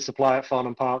water supply at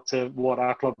Farnham Park to what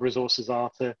our club resources are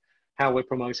to how we're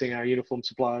promoting our uniform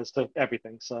suppliers to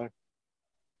everything. So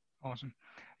awesome.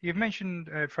 You've mentioned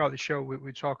throughout the show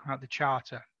we're talking about the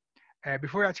charter.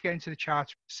 Before we actually get into the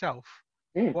charter itself,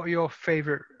 what are your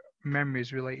favourite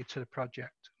memories related to the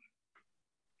project?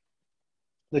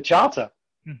 The charter?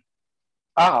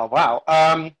 Oh,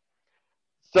 wow.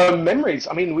 So memories,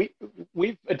 I mean,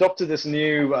 we've adopted this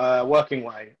new working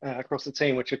way across the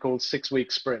team, which are called 6-week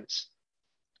sprints.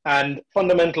 And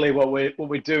fundamentally what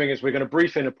we're doing is we're going to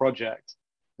brief in a project.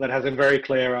 that has a very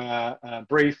clear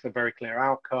brief, a very clear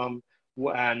outcome,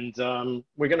 and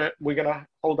we're gonna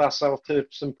hold ourselves to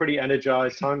some pretty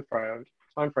energized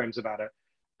timeframes about it.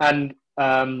 And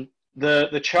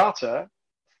the charter,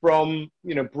 from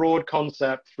broad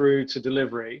concept through to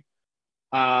delivery,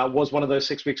 was one of those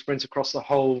 6-week sprints across the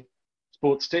whole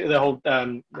the whole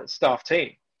staff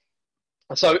team.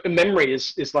 So memory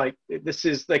is like,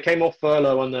 they came off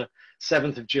furlough on the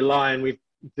 7th of July, and we've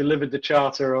delivered the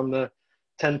charter on the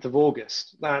 10th of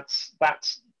August. That's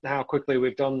how quickly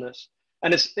we've done this.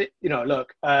 And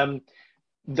look,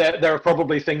 there are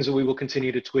probably things that we will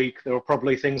continue to tweak. There are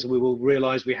probably things that we will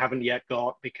realize we haven't yet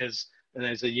got because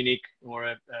there's a unique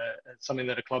or something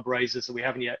that a club raises that we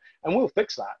haven't yet, and we'll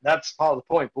fix that. That's part of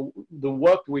the point. But the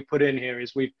work that we put in here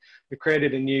is we've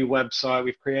created a new website.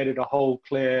 We've created a whole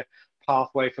clear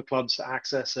pathway for clubs to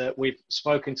access it. We've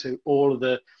spoken to all of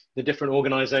the different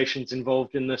organizations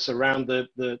involved in this around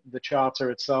the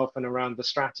charter itself and around the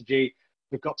strategy.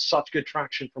 We've got such good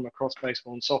traction from across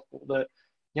baseball and softball that,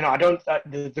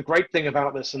 the great thing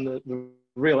about this, and the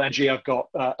real energy I've got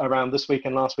around this week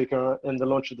and last week and the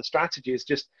launch of the strategy, is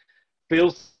just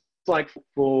feels like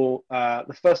for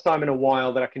the first time in a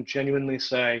while that I can genuinely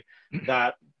say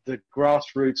that the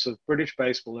grassroots of British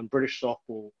baseball and British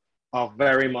softball are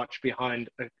very much behind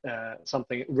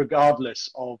something, regardless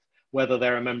of whether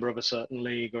they're a member of a certain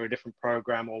league or a different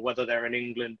program, or whether they're in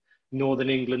England, Northern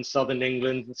England, Southern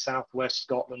England, Southwest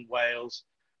Scotland, Wales,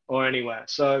 or anywhere.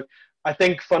 So I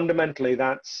think fundamentally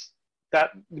that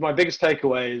my biggest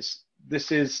takeaway is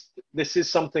this is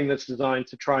something that's designed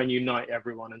to try and unite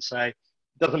everyone and say, it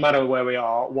doesn't matter where we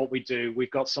are, what we do,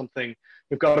 we've got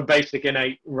a basic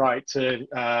innate right to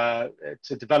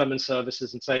development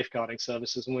services and safeguarding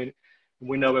services, and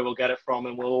we know where we'll get it from,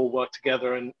 and we'll all work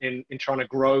together in trying to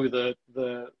grow the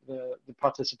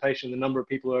participation, the number of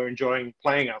people who are enjoying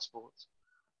playing our sports.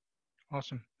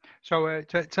 Awesome. So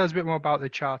tell us a bit more about the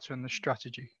charter and the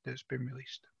strategy that's been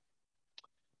released.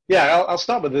 Yeah, I'll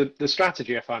start with the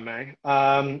strategy, if I may.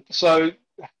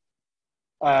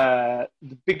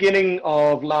 The beginning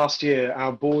of last year,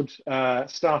 our board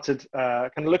started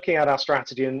kind of looking at our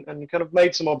strategy and kind of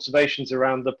made some observations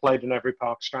around the Played in Every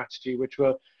Park strategy, which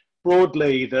were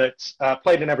broadly that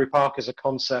Played in Every Park as a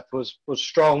concept was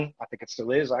strong. I think it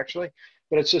still is, actually,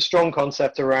 but it's a strong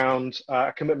concept around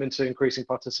a commitment to increasing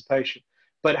participation.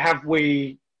 But have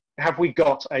we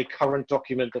got a current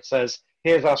document that says,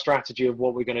 here's our strategy of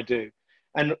what we're going to do?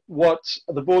 And what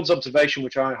the board's observation,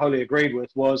 which I wholly agreed with,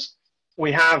 was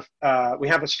we have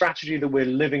a strategy that we're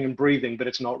living and breathing, but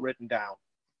it's not written down.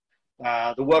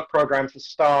 The work program for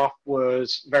staff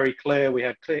was very clear. We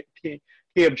had key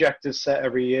objectives set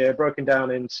every year, broken down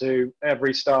into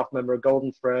every staff member, a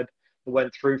golden thread that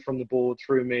went through from the board,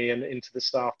 through me, and into the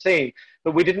staff team.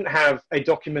 But we didn't have a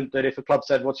document that if a club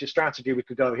said, what's your strategy, we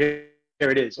could go, here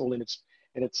it is, all in its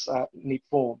neat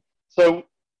form. So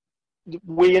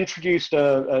we introduced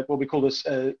what we call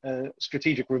a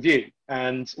strategic review,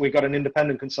 and we got an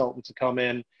independent consultant to come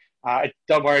in.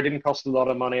 Don't worry, it didn't cost a lot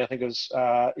of money. I think it was,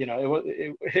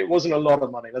 it wasn't a lot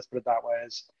of money, let's put it that way,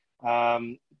 as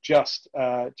just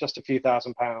a few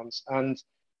 £1,000s.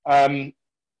 And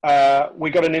we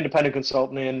got an independent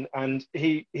consultant in, and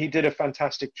he did a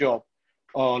fantastic job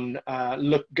on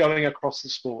going across the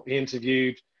sport. He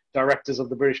interviewed directors of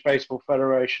the British Baseball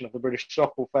Federation, of the British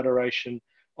Softball Federation,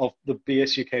 of the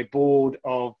BSUK board,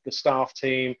 of the staff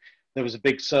team. There was a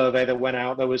big survey that went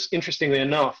out. There was, interestingly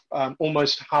enough,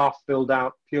 almost half filled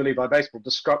out purely by baseball,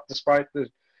 despite the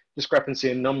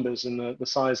discrepancy in numbers and the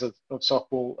size of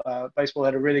softball. Baseball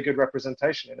had a really good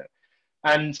representation in it.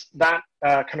 And that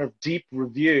kind of deep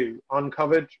review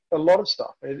uncovered a lot of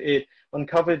stuff. It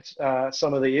uncovered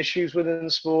some of the issues within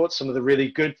the sport, some of the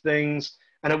really good things,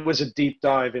 and it was a deep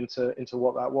dive into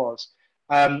what that was.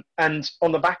 And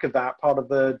on the back of that, part of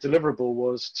the deliverable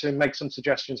was to make some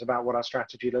suggestions about what our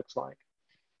strategy looks like.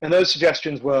 And those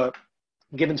suggestions were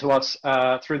given to us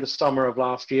through the summer of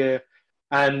last year.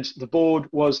 And the board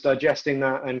was digesting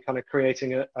that and kind of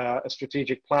creating a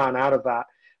strategic plan out of that.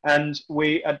 And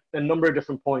we, at a number of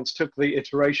different points, took the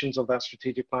iterations of that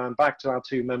strategic plan back to our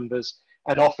two members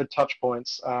and offered touch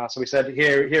points. So we said,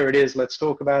 here it is, let's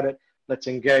talk about it, let's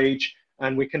engage.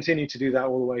 And we continued to do that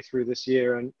all the way through this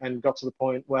year, and got to the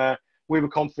point where we were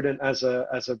confident as a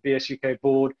BSUK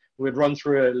board, we'd run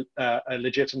through a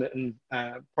legitimate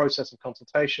process of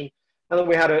consultation, and then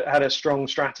we had a strong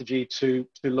strategy to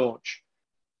launch.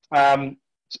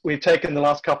 We've taken the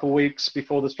last couple of weeks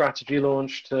before the strategy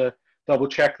launch to double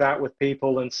check that with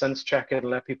people and sense check it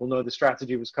and let people know the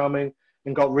strategy was coming,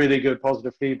 and got really good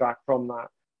positive feedback from that.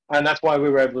 And that's why we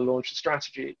were able to launch the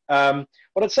strategy.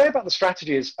 What I'd say about the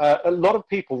strategy is a lot of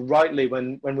people rightly,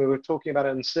 when we were talking about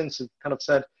it and since, have kind of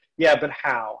said, yeah, but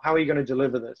how? How are you going to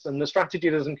deliver this? And the strategy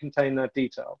doesn't contain that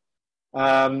detail.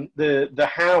 The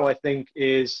how, I think,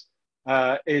 is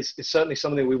certainly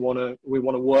something we want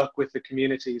to work with the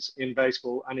communities in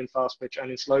baseball and in fast pitch and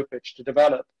in slow pitch to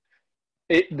develop.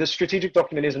 The strategic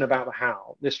document isn't about the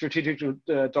how. The strategic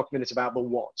document is about the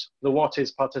what. The what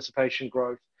is participation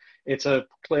growth. It's a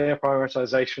clear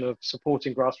prioritization of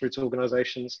supporting grassroots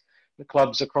organizations, the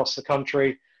clubs across the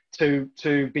country,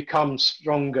 to become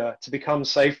stronger, to become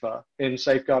safer in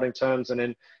safeguarding terms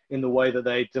and in the way that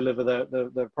they deliver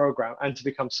the program, and to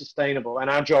become sustainable. And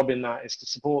our job in that is to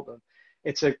support them.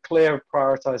 It's a clear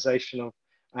prioritization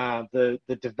of the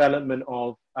development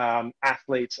of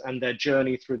athletes and their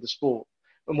journey through the sport.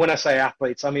 And when I say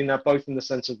athletes, I mean they're both in the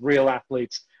sense of real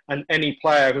athletes and any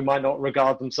player who might not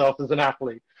regard themselves as an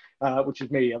athlete, which is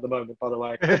me at the moment, by the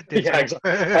way. Yeah,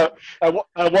 exactly.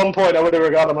 At one point, I would have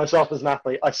regarded myself as an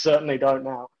athlete. I certainly don't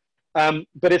now.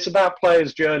 But it's about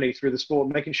players' journey through the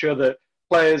sport, making sure that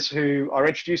players who are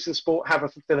introduced to the sport have a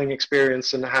fulfilling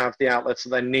experience and have the outlets that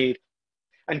they need.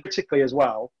 And particularly as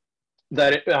well,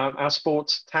 that our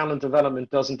sports talent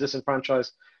development doesn't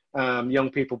disenfranchise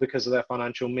young people because of their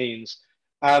financial means.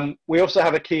 We also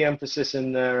have a key emphasis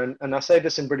in there, and I say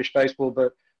this in British baseball,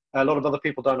 but a lot of other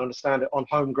people don't understand it, on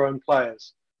homegrown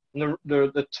players. And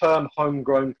the term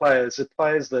homegrown players are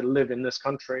players that live in this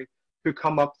country who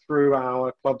come up through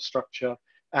our club structure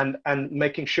and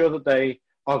making sure that they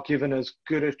are given as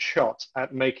good a shot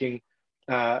at making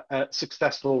a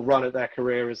successful run at their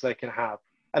career as they can have.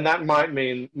 And that might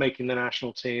mean making the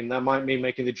national team. That might mean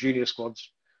making the junior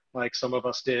squads, like some of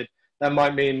us did. That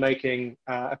might mean making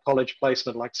a college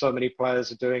placement, like so many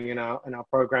players are doing in our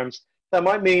programs. That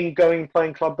might mean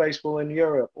playing club baseball in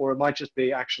Europe, or it might just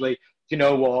be actually, you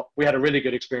know what, we had a really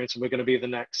good experience and we're going to be the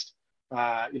next,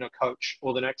 coach,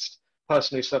 or the next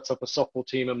person who sets up a softball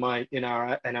team in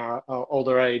our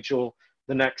older age, or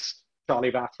the next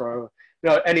Charlie Bathrow.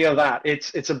 Any of that.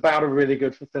 It's about a really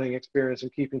good, fulfilling experience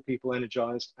and keeping people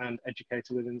energized and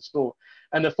educated within the sport.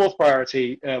 And the fourth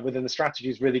priority within the strategy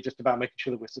is really just about making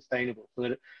sure that we're sustainable, so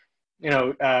that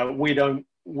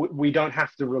we don't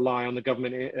have to rely on the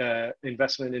government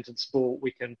investment into the sport.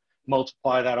 We can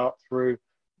multiply that up through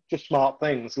just smart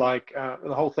things like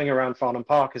the whole thing around Farnham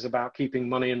Park is about keeping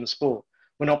money in the sport.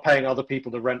 We're not paying other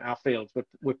people to rent our fields, but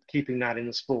we're keeping that in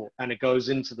the sport, and it goes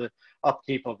into the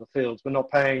upkeep of the fields. We're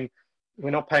not paying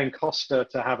Costa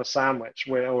to have a sandwich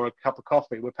or a cup of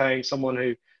coffee. We're paying someone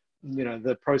who,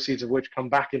 the proceeds of which come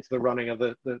back into the running of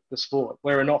the sport.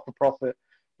 We're a not-for-profit.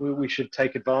 We should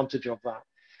take advantage of that.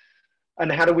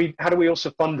 And how do we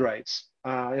also fundraise?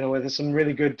 There's some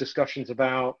really good discussions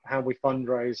about how we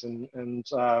fundraise, and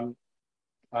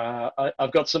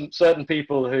I've got some certain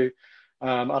people who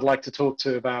I'd like to talk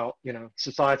to about,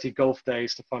 society golf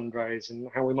days to fundraise, and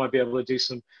how we might be able to do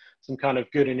some kind of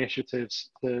good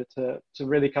initiatives to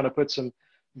really kind of put some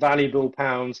valuable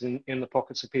pounds in the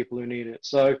pockets of people who need it.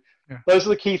 So those are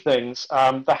the key things.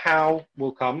 The how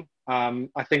will come.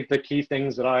 I think the key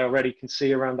things that I already can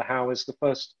see around the how is the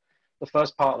first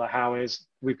part of the how is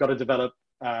we've got to develop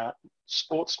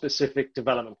sport-specific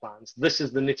development plans. This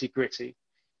is the nitty-gritty.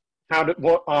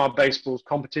 What are baseball's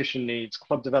competition needs,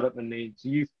 club development needs,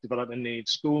 youth development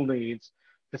needs, school needs,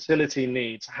 facility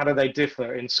needs? How do they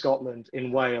differ in Scotland,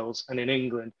 in Wales, and in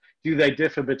England? Do they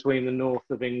differ between the north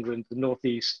of England, the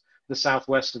northeast, the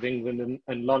southwest of England,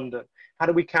 and London? How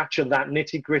do we capture that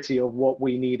nitty-gritty of what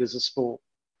we need as a sport?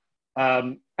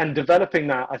 And developing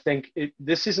that, I think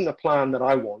this isn't a plan that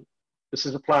I want. This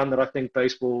is a plan that I think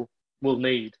baseball will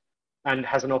need and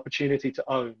has an opportunity to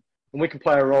own. And we can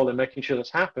play a role in making sure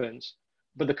this happens,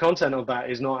 but the content of that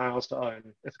is not ours to own.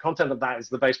 If the content of that is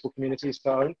the baseball community's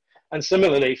to own. And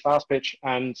similarly, fast pitch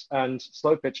and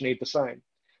slow pitch need the same.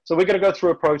 So we're going to go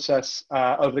through a process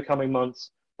over the coming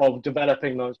months of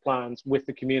developing those plans with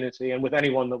the community and with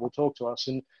anyone that will talk to us.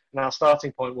 And our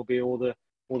starting point will be all the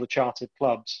chartered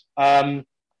clubs. The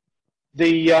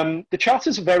charter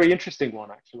is a very interesting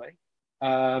one, actually.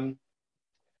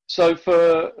 So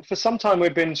for some time,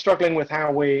 we've been struggling with how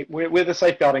we're the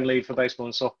safeguarding lead for baseball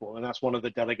and softball, and that's one of the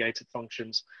delegated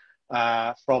functions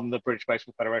from the British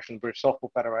Baseball Federation, the British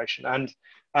Softball Federation. And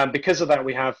because of that,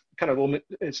 we have kind of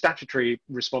statutory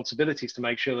responsibilities to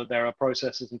make sure that there are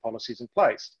processes and policies in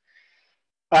place.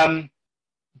 But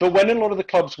when a lot of the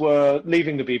clubs were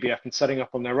leaving the BBF and setting up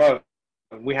on their own,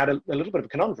 we had a little bit of a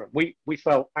conundrum. We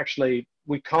felt actually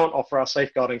we can't offer our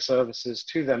safeguarding services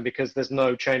to them because there's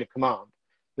no chain of command.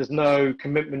 There's no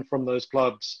commitment from those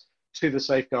clubs to the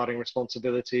safeguarding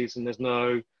responsibilities, and there's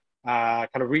no kind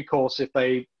of recourse if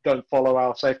they don't follow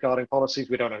our safeguarding policies.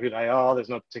 We don't know who they are. There's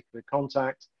no particular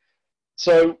contact.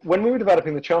 So when we were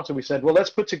developing the charter, we said, well, let's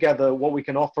put together what we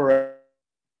can offer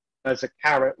as a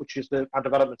carrot, which is our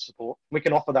development support. We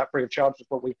can offer that free of charge.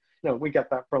 But we get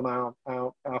that from our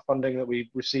funding that we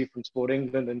receive from Sport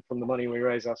England and from the money we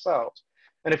raise ourselves.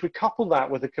 And if we couple that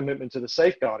with a commitment to the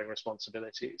safeguarding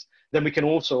responsibilities, then we can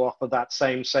also offer that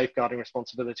same safeguarding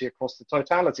responsibility across the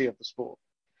totality of the sport.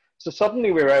 So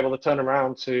suddenly we were able to turn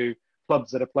around to clubs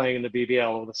that are playing in the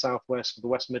BBL or the Southwest or the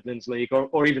West Midlands League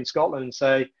or even Scotland and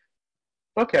say,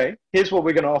 okay, here's what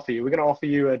we're going to offer you. We're going to offer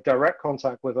you a direct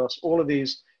contact with us, all of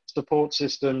these support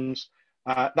systems.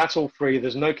 That's all free.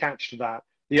 There's no catch to that.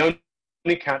 The only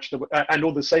catch, and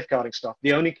all the safeguarding stuff,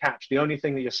 the only catch, the only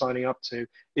thing that you're signing up to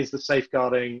is the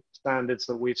safeguarding standards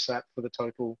that we've set for the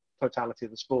totality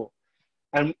of the sport.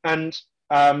 And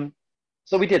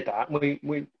so we did that.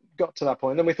 We got to that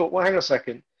point. Then we thought, well, hang on a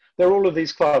second. There are all of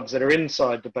these clubs that are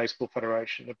inside the Baseball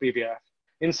Federation, the BBF,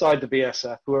 inside the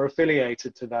BSF, who are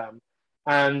affiliated to them.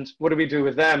 And what do we do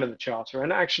with them in the charter?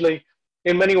 And actually,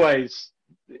 in many ways,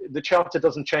 the charter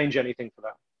doesn't change anything for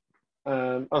them.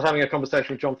 I was having a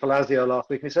conversation with John Falazio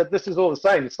last week, and he said, this is all the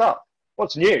same stuff.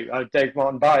 What's new? Dave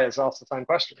Martin Byers asked the same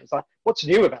question. It's like, what's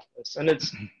new about this? And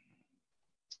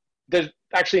there's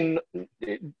actually,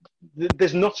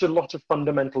 there's not a lot of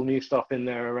fundamental new stuff in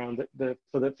there around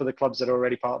for the clubs that are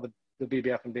already part of the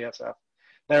BBF and BSF.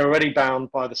 They're already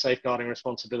bound by the safeguarding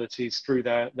responsibilities through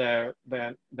their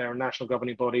national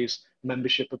governing bodies,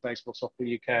 membership of Baseball Software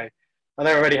UK, and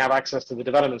they already have access to the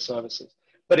development services.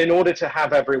 But in order to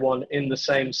have everyone in the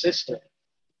same system,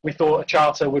 we thought a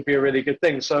charter would be a really good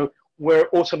thing. So we're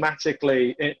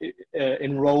automatically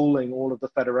enrolling all of the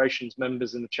federations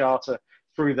members in the charter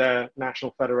through their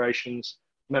national federations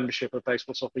membership of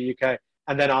Baseball Software UK,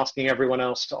 and then asking everyone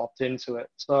else to opt into it.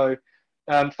 So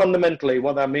fundamentally,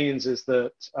 what that means is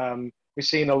that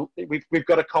we've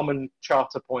got a common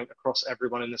charter point across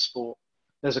everyone in the sport.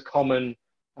 There's a common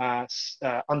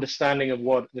understanding of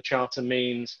what the charter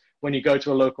means. When you go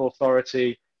to a local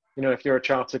authority, if you're a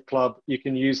chartered club, you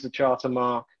can use the charter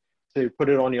mark to put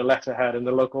it on your letterhead, and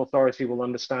the local authority will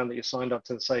understand that you're signed up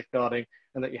to the safeguarding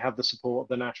and that you have the support of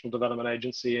the National Development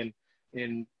Agency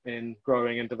in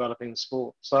growing and developing the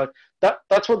sport. So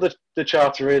that's what the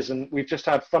charter is, and we've just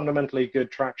had fundamentally good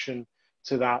traction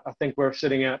to that. I think we're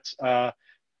sitting at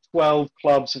 12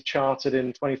 clubs have chartered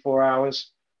in 24 hours.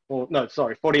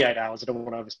 48 hours. I don't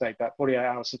want to overstate that. 48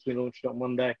 hours since we launched it on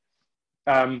Monday.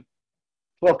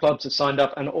 12 clubs have signed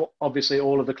up, and obviously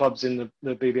all of the clubs in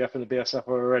the BBF and the BSF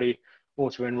are already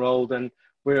auto-enrolled, and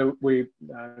we're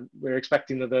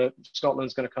expecting that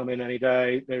Scotland's going to come in any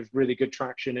day. There's really good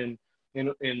traction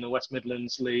in the West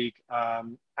Midlands League,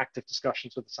 active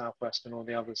discussions with the Southwest and all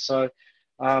the others. So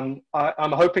I'm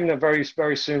hoping that very,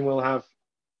 very soon we'll have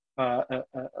a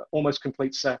almost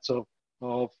complete set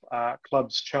of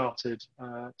clubs chartered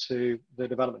to the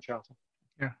development charter.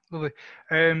 Yeah, lovely.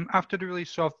 After the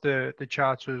release of the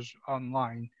charters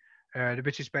online, the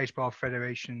British Baseball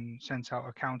Federation sent out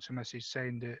a counter message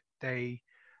saying that they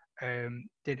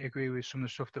didn't agree with some of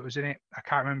the stuff that was in it. I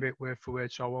can't remember it word for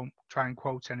word, so I won't try and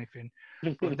quote anything.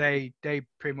 But they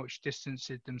pretty much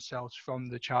distanced themselves from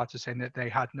the charter, saying that they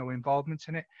had no involvement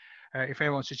in it. If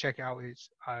anyone wants to check it out, it's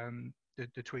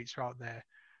the tweets are out there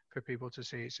for people to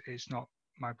see. It's not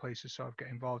my place to sort of get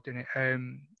involved in it.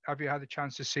 Have you had a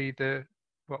chance to see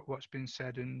what's been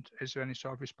said, and is there any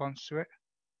sort of response to it?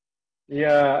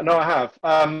 Yeah, no, I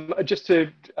have. Just to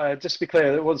be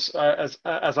clear, it was, as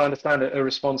I understand it, a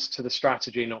response to the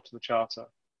strategy, not to the charter.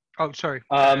 Oh, sorry.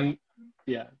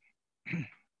 Yeah,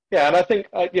 and I think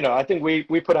I think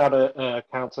we put out a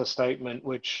counter statement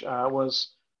which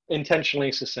was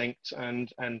intentionally succinct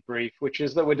and brief, which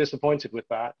is that we're disappointed with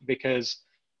that because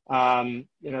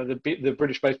the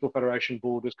British Baseball Federation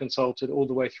board was consulted all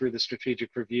the way through the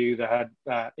strategic review. They had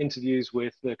interviews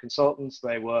with the consultants.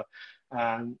 They were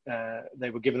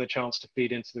given the chance to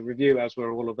feed into the review, as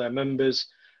were all of their members.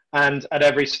 And at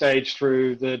every stage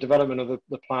through the development of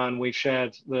the plan, we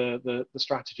shared the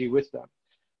strategy with them.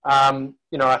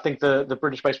 I think the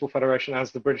British Baseball Federation,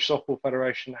 as the British Softball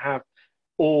Federation, have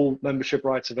all membership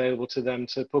rights available to them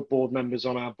to put board members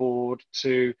on our board,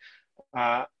 to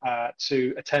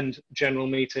attend general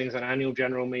meetings and annual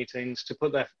general meetings, to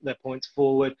put their points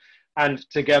forward, and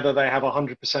together they have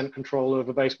 100% control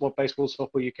over what Baseball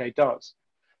Softball UK does.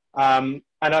 And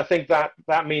I think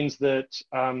that means that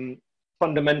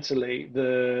fundamentally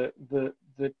their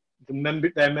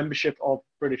membership of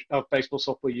Baseball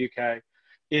Softball UK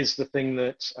is the thing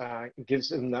that gives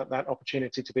them that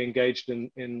opportunity to be engaged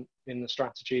in the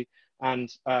strategy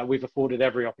And we've afforded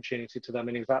every opportunity to them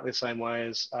in exactly the same way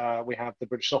as we have the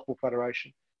British Softball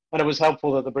Federation. And it was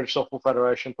helpful that the British Softball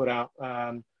Federation put out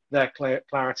their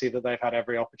clarity that they've had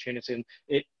every opportunity.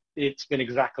 And it's been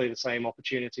exactly the same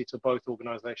opportunity to both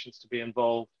organizations to be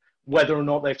involved. Whether or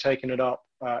not they've taken it up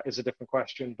is a different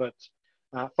question. But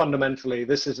fundamentally,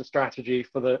 this is a strategy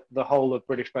for the whole of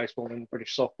British baseball and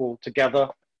British softball together.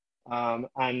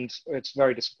 And it's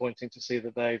very disappointing to see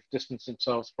that they've distanced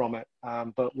themselves from it.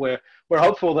 But we're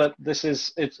hopeful that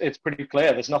it's pretty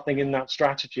clear. There's nothing in that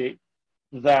strategy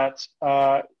that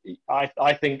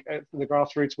I think the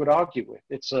grassroots would argue with.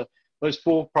 It's those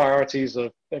four priorities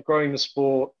of growing the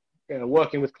sport,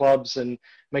 working with clubs, and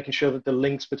making sure that the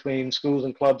links between schools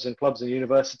and clubs and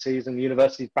universities and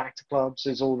universities back to clubs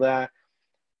is all there.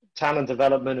 Talent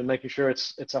development and making sure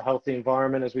it's a healthy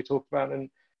environment, as we talked about, and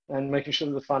making sure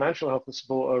that the financial health and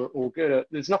support are all good.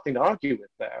 There's nothing to argue with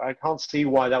there. I can't see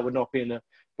why that would not be in the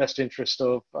best interest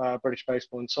of British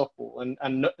baseball and softball.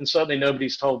 And certainly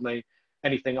nobody's told me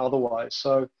anything otherwise.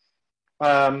 So,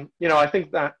 I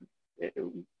think that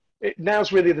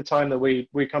now's really the time that we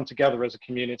come together as a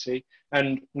community,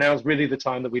 and now's really the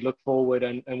time that we look forward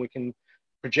and we can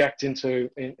project into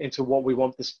what we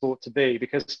want the sport to be,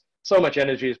 because so much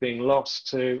energy is being lost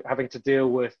to having to deal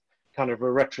with kind of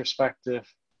a retrospective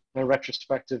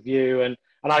view. And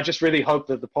I just really hope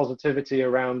that the positivity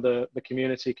around the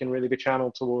community can really be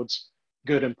channeled towards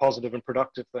good and positive and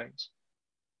productive things.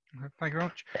 Thank you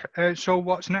very much. So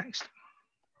what's next?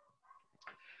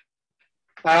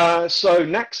 So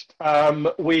next,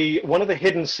 one of the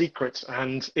hidden secrets,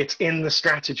 and it's in the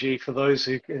strategy for those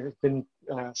who have been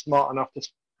smart enough to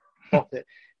spot it,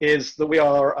 is that we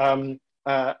are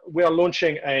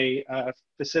launching a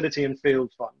facility and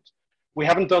field fund. We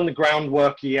haven't done the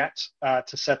groundwork yet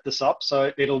to set this up,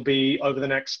 so it'll be over the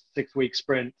next 6-week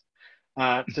sprint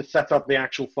to set up the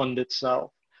actual fund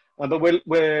itself. But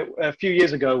we're a few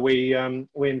years ago, we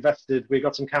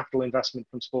got some capital investment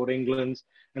from Sport England,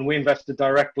 and we invested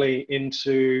directly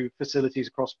into facilities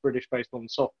across British baseball and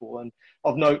softball. And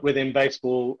of note, within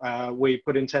baseball, we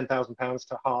put in £10,000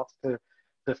 to Hearts to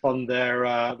fund their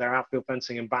outfield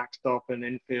fencing and backstop and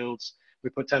infields. We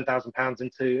put £10,000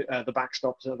 into the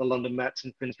backstops at the London Mets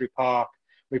in Finsbury Park.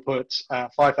 We put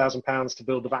 £5,000 to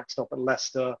build the backstop at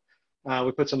Leicester.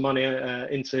 We put some money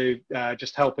into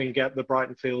just helping get the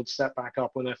Brighton field set back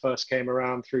up when they first came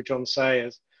around through John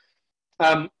Sayers.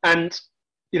 And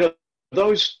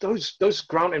those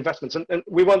grant investments, and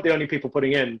we weren't the only people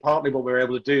putting in. Partly what we were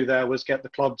able to do there was get the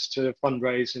clubs to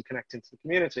fundraise and connect into the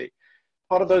community.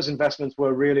 Part of those investments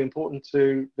were really important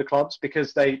to the clubs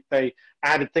because they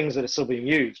added things that are still being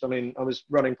used. I mean, I was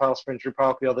running past Finsbury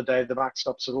Park the other day. The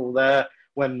backstops are all there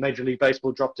when Major League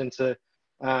Baseball dropped into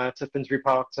to Finsbury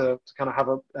Park to kind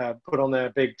of have put on their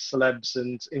big celebs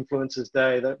and influencers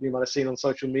day that you might have seen on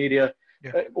social media.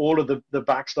 Yeah. All of the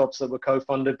backstops that were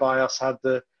co-funded by us had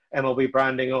the MLB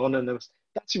branding on, and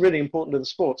that's really important to the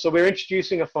sport. So we're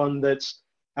introducing a fund that's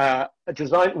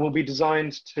will be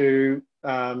designed to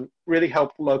really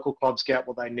help local clubs get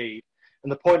what they need.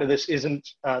 And the point of this isn't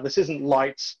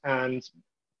lights and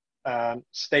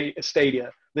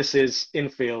stadia. This is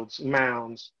infields,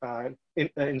 mounds,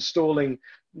 installing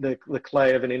the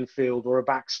clay of an infield or a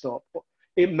backstop.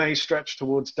 It may stretch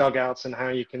towards dugouts and how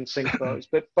you can sync those,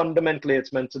 but fundamentally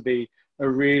it's meant to be a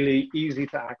really easy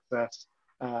to access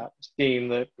scheme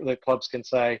that clubs can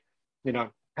say,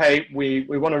 hey, we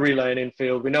want to relay an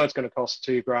infield. We know it's going to cost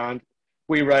 £2,000.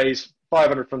 We raise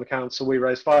 500 from the council. We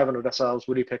raise 500 ourselves.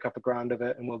 Will you pick up £1,000 of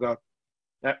it? And we'll go,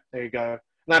 yeah, there you go. And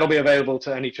that'll be available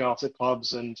to any chartered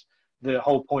clubs. And the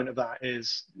whole point of that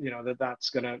is, that's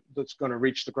going to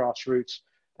reach the grassroots.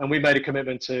 And we made a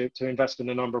commitment to invest in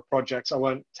a number of projects. I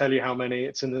won't tell you how many.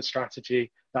 It's in the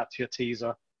strategy. That's your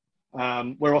teaser.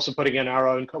 We're also putting in our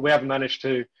own. We haven't managed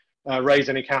to raise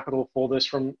any capital for this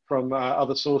from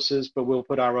other sources, but we'll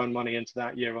put our own money into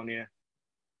that year on year.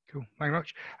 Cool, thank you very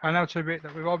much. And now to a bit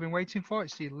that we've all been waiting for.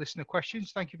 It's the listener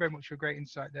questions. Thank you very much for a great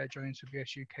insight there, John, into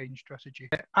BS UK and strategy.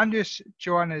 Andreas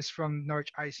Johannes from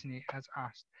Norwich Iceni has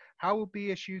asked, how will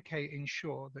BS UK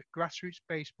ensure that grassroots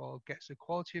baseball gets the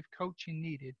quality of coaching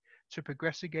needed to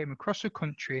progress the game across the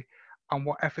country, and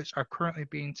what efforts are currently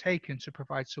being taken to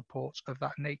provide support of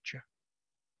that nature?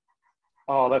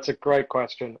 Oh, that's a great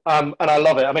question. And I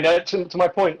love it. I mean, to my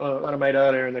point that I made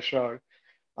earlier in the show,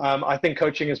 I think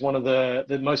coaching is one of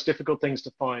the most difficult things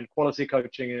to find. Quality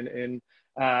coaching in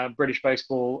British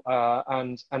baseball,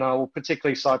 and I will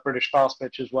particularly cite British fast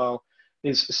pitch as well,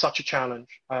 is such a challenge.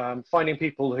 Finding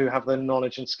people who have the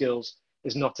knowledge and skills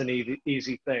is not an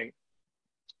easy thing.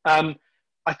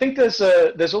 I think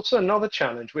there's also another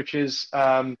challenge, which is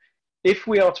if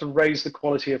we are to raise the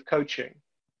quality of coaching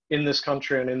in this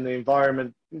country and in the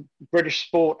environment, British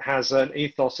sport has an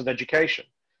ethos of education,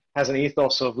 has an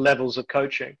ethos of levels of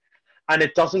coaching, and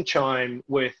it doesn't chime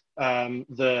with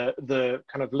the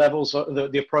kind of levels,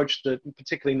 the approach that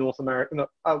particularly North America, no,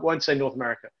 I won't say North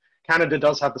America, Canada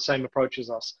does have the same approach as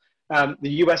us. The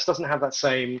US doesn't have that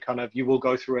same kind of, you will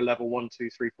go through a level 1, 2,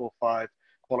 3, 4, 5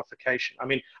 qualification. I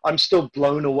mean, I'm still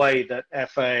blown away that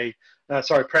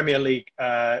Premier League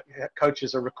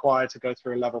coaches are required to go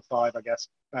through a level 5, I guess,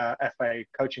 FA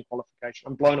coaching qualification.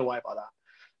 I'm blown away by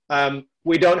that.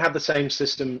 We don't have the same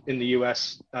system in the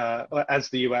US as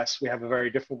the US. We have a very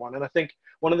different one. And I think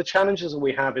one of the challenges that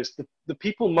we have is the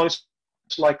people most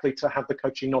likely to have the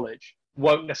coaching knowledge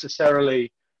won't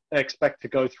necessarily expect to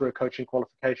go through a coaching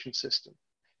qualification system.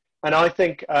 And I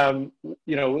think,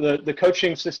 the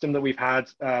coaching system that we've had,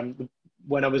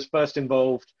 when I was first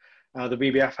involved, the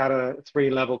BBF had a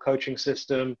 3-level coaching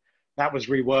system that was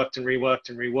reworked and reworked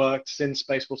and reworked. Since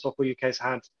Baseball Softball UK has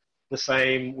had the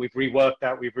same, we've reworked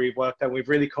that, we've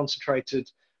really concentrated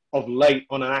of late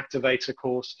on an activator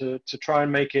course to try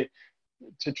and make it,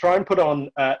 to try and put on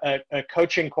a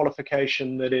coaching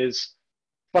qualification that is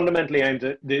fundamentally aimed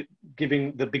at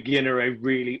giving the beginner a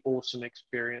really awesome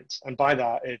experience. And by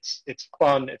that, it's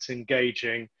fun, it's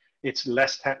engaging, it's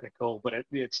less technical, but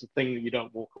it's the thing that you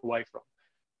don't walk away from.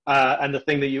 And the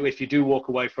thing that if you do walk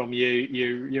away from,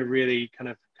 you're really kind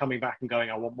of coming back and going,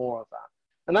 I want more of that.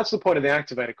 And that's the point of the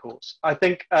activator course. I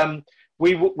think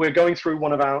we're going through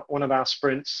one of our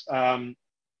sprints, and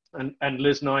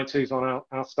Liz Knight, who's on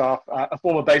our staff, a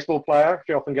former baseball player.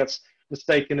 She often gets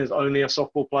mistaken as only a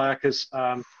softball player because,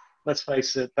 let's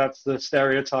face it, that's the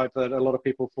stereotype that a lot of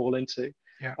people fall into.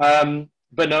 Yeah.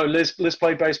 But no, Liz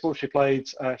played baseball. She played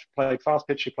fast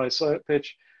pitch. She played slow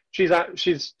pitch.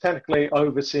 She's technically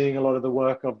overseeing a lot of the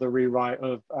work of the rewrite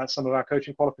of some of our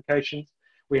coaching qualifications.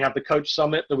 We have the Coach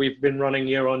Summit that we've been running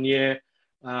year on year,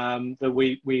 that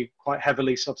we quite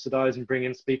heavily subsidize and bring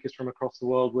in speakers from across the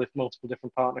world with multiple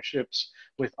different partnerships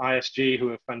with ISG,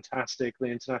 who are fantastic, the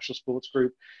International Sports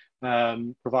Group,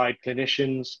 provide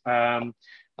clinicians.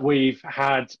 We've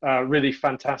had really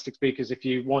fantastic speakers. If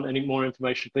you want any more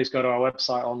information, please go to our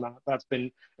website on that. That's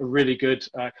been a really good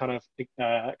kind of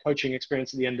coaching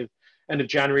experience at the end of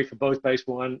January for both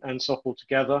baseball and softball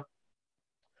together.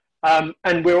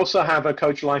 And we also have a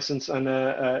coach license and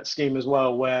a scheme as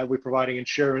well, where we're providing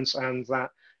insurance and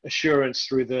that assurance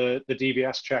through the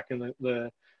DBS check and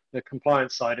the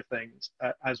compliance side of things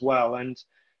as well. And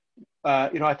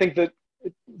I think that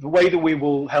the way that we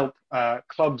will help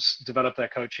clubs develop their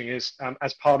coaching is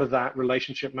as part of that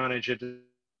relationship manager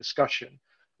discussion.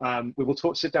 We will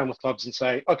sit down with clubs and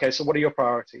say, okay, so what are your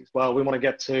priorities? Well, we want to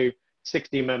get to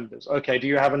 60 members. Okay, do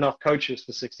you have enough coaches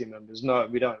for 60 members? No,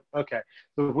 we don't. Okay,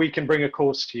 so if we can bring a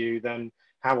course to you, then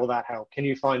how will that help? Can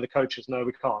you find the coaches? No,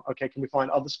 we can't. Okay, can we find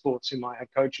other sports who might have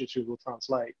coaches who will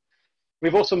translate?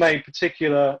 We've also made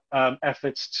particular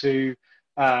efforts to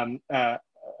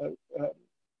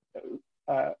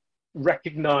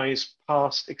recognize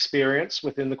past experience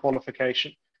within the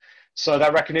qualification. So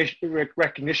that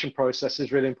recognition process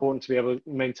is really important to be able to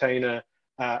maintain a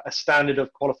standard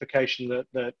of qualification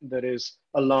that is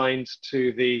aligned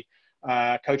to the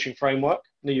coaching framework,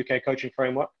 the UK coaching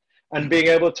framework, and being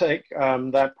able to take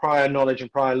that prior knowledge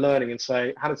and prior learning and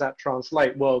say, how does that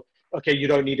translate? Well, okay, you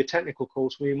don't need a technical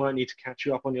course. We might need to catch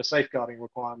you up on your safeguarding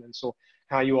requirements or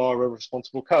how you are a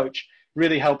responsible coach.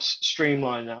 Really helps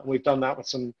streamline that. We've done that with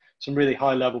some really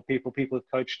high level people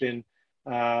who've coached in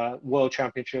world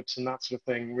championships and that sort of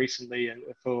thing recently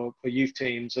for youth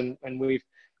teams, and we've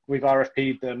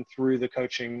RFP'd them through the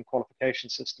coaching qualification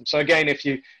system. So again, if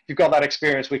you've got that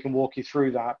experience, we can walk you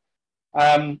through that.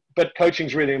 But coaching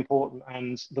is really important,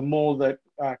 and the more that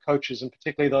coaches, and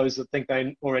particularly those that think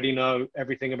they already know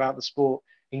everything about the sport,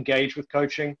 engage with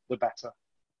coaching, the better.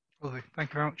 Lovely. Thank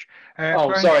you very much.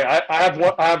 Brian? Sorry, I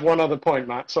have one other point,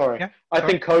 Matt. Sorry. Yeah, I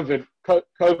think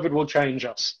COVID will change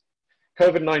us.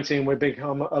 COVID-19, we've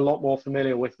become a lot more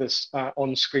familiar with this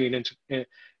on-screen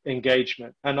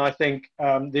engagement. And I think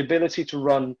the ability to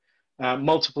run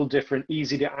multiple different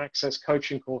easy-to-access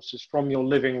coaching courses from your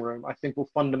living room, I think will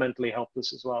fundamentally help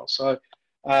this as well. So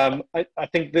I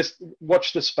think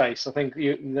watch the space. I think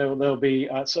there'll be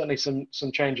certainly some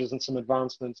changes and some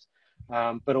advancements,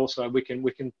 but also we can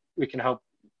help.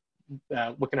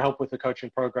 We can help with the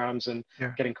coaching programs and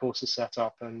getting courses set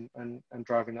up and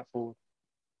driving that forward.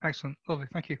 Excellent. Lovely.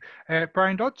 Thank you.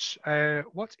 Brian Dodds,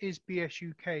 what is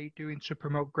BSUK doing to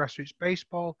promote grassroots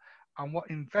baseball, and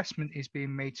what investment is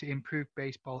being made to improve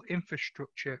baseball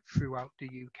infrastructure throughout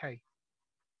the UK?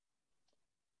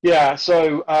 Yeah,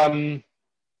 so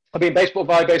I mean,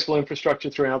 via baseball infrastructure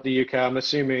throughout the UK. I'm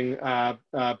assuming,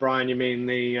 Brian, you mean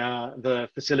the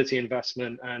facility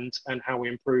investment and how we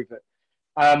improve it.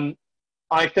 Um,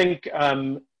 I think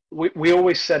we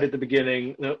always said at the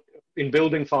beginning that in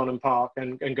building Farnham Park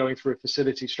and going through a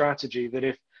facility strategy, that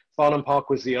if Farnham Park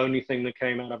was the only thing that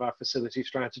came out of our facility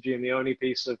strategy and the only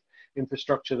piece of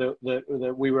infrastructure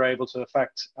that we were able to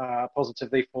affect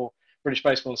positively for British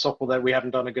baseball and softball, that we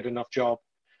haven't done a good enough job.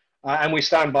 And we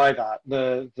stand by that.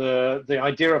 The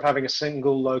idea of having a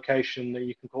single location that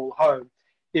you can call home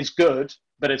is good,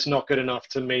 but it's not good enough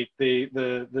to meet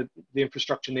the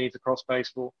infrastructure needs across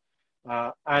baseball.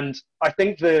 And I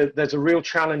think there's a real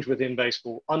challenge within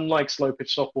baseball. Unlike slow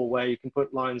pitch softball, where you can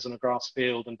put lines on a grass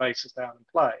field and bases down and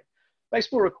play,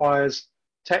 baseball requires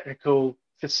technical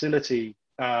facility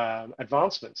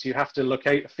advancements. You have to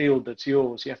locate a field that's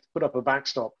yours. You have to put up a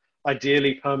backstop,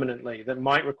 ideally permanently, that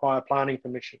might require planning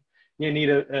permission. You need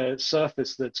a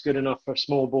surface that's good enough for a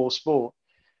small ball sport.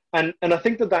 And I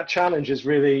think that challenge is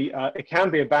really, it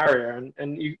can be a barrier.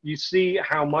 And you see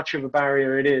how much of a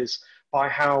barrier it is by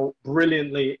how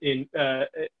brilliantly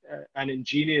and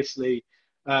ingeniously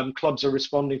clubs are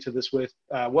responding to this with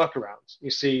workarounds. You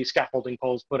see scaffolding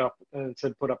poles put up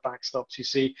to put up backstops. You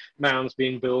see mounds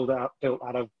being built out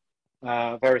of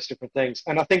various different things.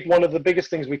 And I think one of the biggest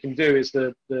things we can do is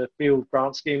the field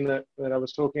grant scheme that I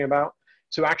was talking about,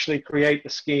 to actually create the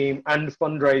scheme and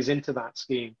fundraise into that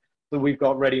scheme. So we've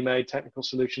got ready-made technical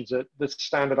solutions that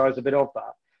standardize a bit of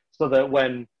that, so that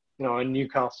when a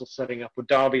Newcastle's setting up or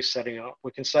Derby's setting up,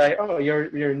 we can say, oh,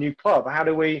 you're a new club.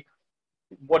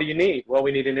 What do you need? Well,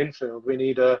 we need an infield. We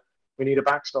need a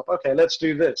backstop. Okay, let's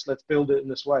do this. Let's build it in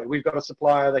this way. We've got a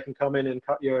supplier that can come in and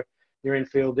cut your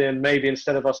infield in. Maybe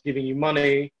instead of us giving you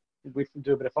money, we can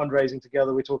do a bit of fundraising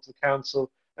together. We talk to the council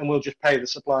and we'll just pay the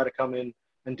supplier to come in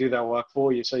and do that work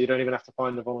for you, so you don't even have to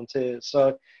find the volunteers.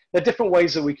 So there are different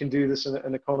ways that we can do this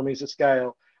in economies of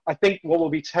scale. I think what will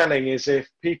be telling is if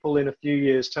people in a few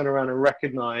years turn around and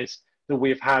recognize that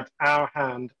we've had our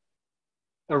hand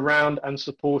around and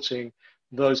supporting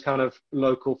those kind of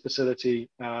local facility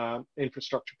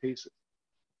infrastructure pieces.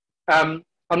 I'm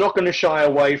not going to shy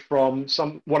away from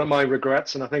one of my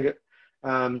regrets, and I think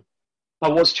I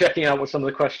was checking out what some of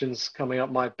the questions coming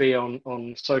up might be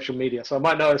on social media, so I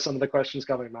might know some of the questions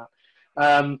coming up.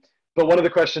 But one of the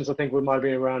questions I think might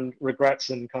be around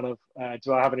regrets and kind of,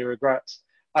 do I have any regrets?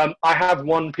 I have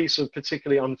one piece of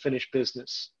particularly unfinished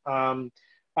business, and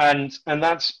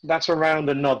that's around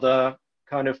another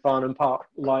kind of Farnham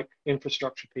Park-like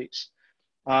infrastructure piece.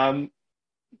 I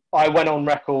went on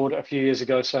record a few years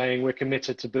ago saying we're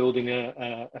committed to building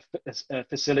a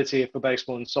facility for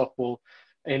baseball and softball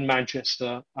in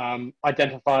Manchester,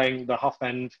 identifying the Hough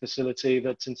End facility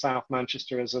that's in South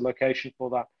Manchester as a location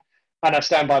for that. And I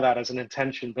stand by that as an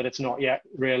intention, but it's not yet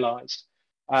realised.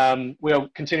 We are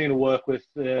continuing to work with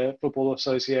the Football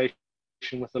Association,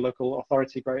 with the local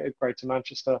authority, Greater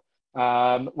Manchester,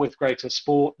 with Greater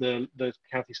Sport, the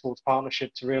County Sports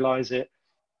Partnership, to realise it.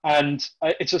 And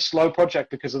it's a slow project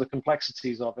because of the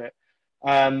complexities of it.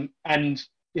 And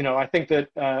I think that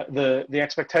the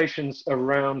expectations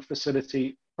around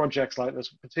facility projects like this,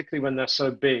 particularly when they're so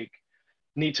big,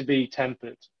 need to be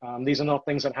tempered. These are not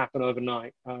things that happen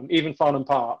overnight. Even Farnham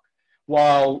Park,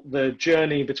 while the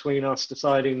journey between us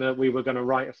deciding that we were going to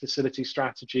write a facility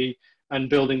strategy and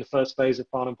building the first phase of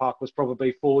Farnham Park was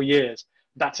probably 4 years,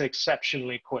 that's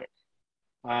exceptionally quick.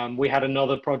 We had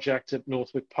another project at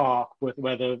Northwick Park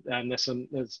this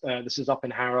is up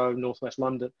in Harrow, northwest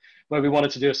London, where we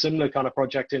wanted to do a similar kind of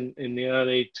project in the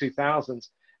early 2000s,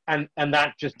 and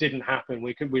that just didn't happen.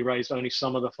 We raised only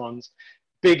some of the funds.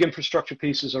 Big infrastructure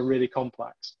pieces are really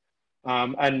complex,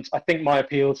 and I think my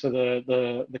appeal to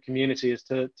the community is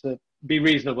to be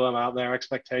reasonable about their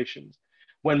expectations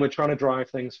when we're trying to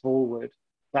drive things forward.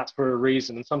 That's for a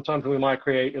reason, and sometimes we might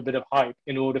create a bit of hype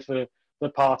in order for the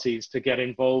parties to get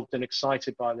involved and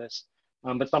excited by this,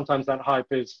 but sometimes that hype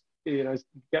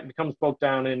becomes bogged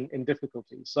down in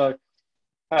difficulties. So,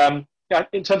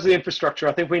 in terms of the infrastructure,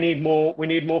 I think we need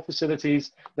more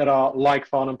facilities that are like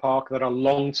Farnham Park, that are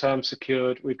long-term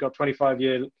secured. We've got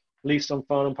 25-year lease on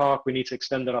Farnham Park. We need to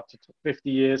extend that up to 50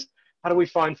 years. How do we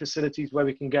find facilities where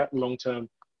we can get long-term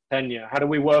tenure? How do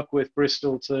we work with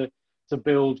Bristol to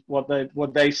build what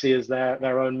they see as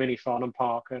their own mini Farnham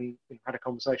Park? And had a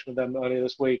conversation with them earlier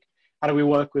this week. How do we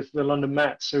work with the London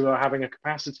Mets, who are having a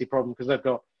capacity problem because they've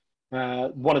got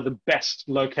one of the best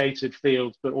located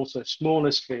fields, but also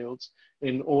smallest fields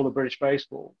in all of British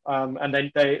baseball, and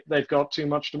then they've got too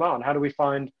much demand. How do we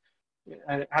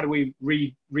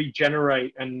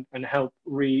regenerate and help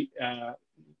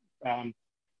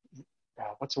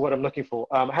what's the word I'm looking for?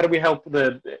 How do we help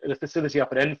the facility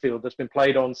up at Enfield that's been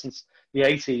played on since the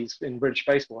 80s in British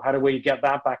baseball? How do we get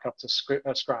that back up to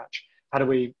scratch? How do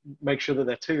we make sure that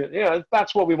they're too?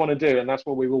 That's what we want to do, and that's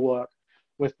what we will work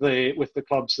with the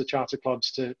clubs, the charter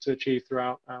clubs, to achieve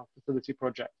throughout our facility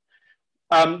project.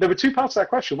 There were two parts to that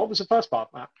question. What was the first part,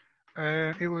 Matt?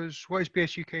 It was, what is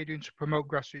BSUK doing to promote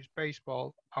grassroots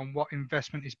baseball, and what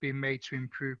investment is being made to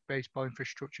improve baseball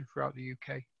infrastructure throughout the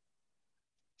UK?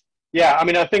 Yeah, I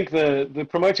mean, I think the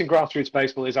promoting grassroots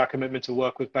baseball is our commitment to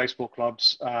work with baseball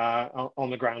clubs on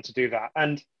the ground to do that.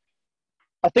 And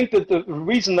I think that the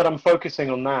reason that I'm focusing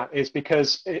on that is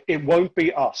because it won't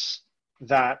be us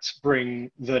that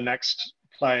bring the next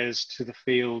players to the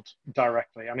field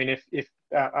directly. I mean, if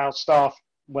our staff,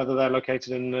 whether they're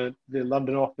located in the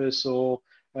London office or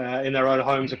in their own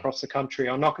homes across the country,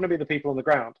 are not going to be the people on the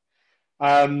ground.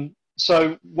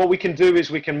 So what we can do is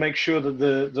we can make sure that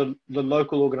the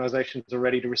local organizations are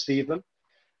ready to receive them.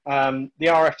 The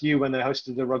RFU, when they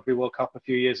hosted the Rugby World Cup a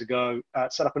few years ago,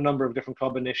 set up a number of different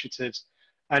club initiatives.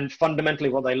 And fundamentally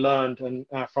what they learned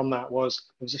from that was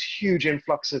there was this huge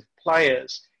influx of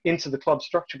players into the club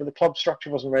structure, but the club structure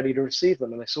wasn't ready to receive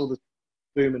them. And they saw the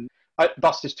boom, and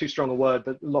bust is too strong a word,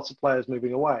 but lots of players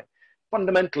moving away.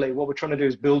 Fundamentally, what we're trying to do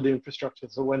is build the infrastructure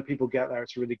so when people get there,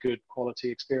 it's a really good quality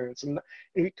experience. And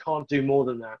we can't do more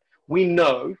than that. We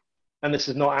know, and this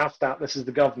is not our stat, this is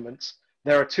the government's,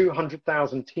 there are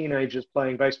 200,000 teenagers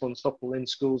playing baseball and softball in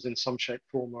schools in some shape,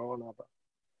 form, or another.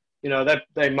 You know,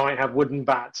 they might have wooden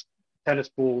bats, tennis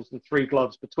balls, and 3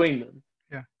 gloves between them.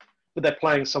 Yeah. But they're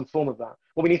playing some form of that.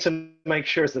 What we need to make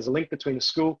sure is there's a link between the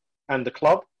school and the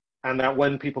club, and that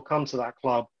when people come to that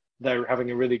club, they're having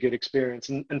a really good experience.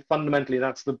 And fundamentally,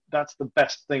 that's the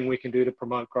best thing we can do to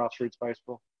promote grassroots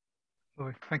baseball.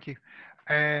 Lovely, thank you.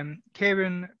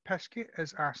 Kieran Peskett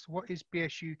has asked, what is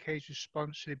BSUK's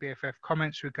response to the BFF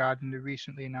comments regarding the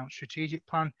recently announced strategic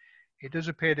plan? It does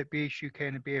appear that BSUK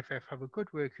and the BFF have a good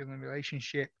working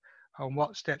relationship. And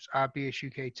what steps are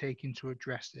BSUK taking to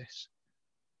address this?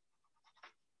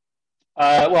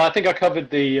 Well, I think I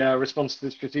covered the response to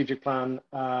the strategic plan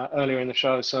earlier in the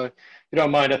show. So if you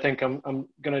don't mind, I think I'm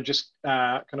going to just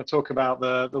kind of talk about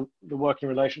the working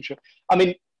relationship. I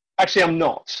mean, actually, I'm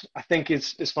not. I think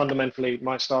it's fundamentally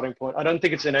my starting point. I don't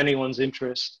think it's in anyone's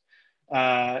interest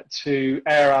to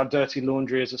air our dirty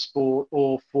laundry as a sport,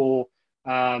 or for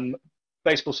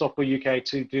Baseball Softball UK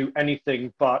to do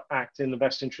anything but act in the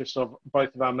best interest of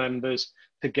both of our members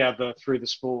together through the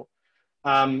sport.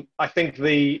 I think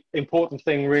the important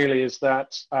thing really is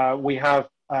that we have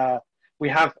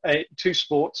 2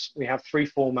 sports, we have 3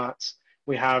 formats,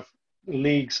 we have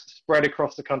leagues spread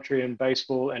across the country in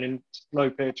baseball and in slow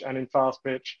pitch and in fast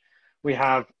pitch. We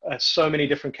have so many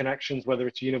different connections, whether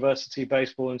it's university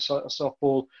baseball and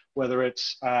softball, whether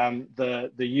it's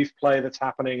the youth play that's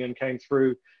happening and came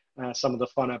through some of the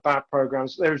fun at bat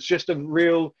programs. There's just a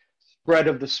real spread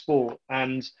of the sport,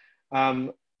 and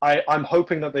I'm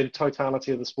hoping that the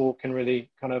totality of the sport can really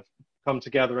kind of come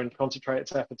together and concentrate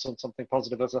its efforts on something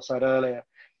positive, as I said earlier.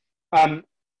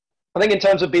 I think in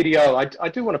terms of BDO, I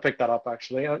do want to pick that up,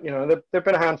 actually. You know, there have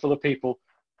been a handful of people,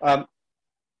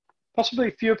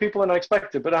 possibly fewer people than I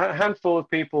expected, but a handful of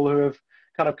people who have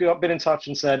kind of been in touch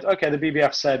and said, okay, the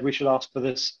BBF said we should ask for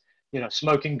this, you know,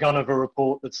 smoking gun of a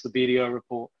report that's the BDO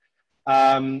report.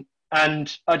 And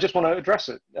I just want to address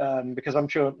it because I'm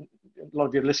sure a lot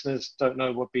of your listeners don't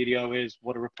know what BDO is,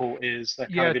 what a report is. They're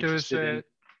kind of interested in...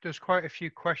 There's quite a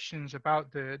few questions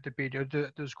about the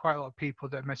BDO. There's quite a lot of people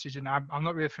that message, and I'm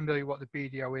not really familiar what the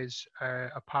BDO is,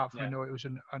 apart from I know it was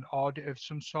an audit of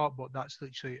some sort, but that's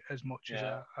literally as much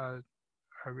as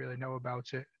I really know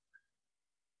about it.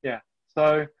 Yeah.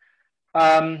 So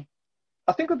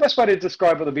I think the best way to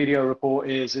describe what the BDO report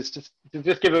is to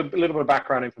just give a little bit of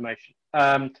background information.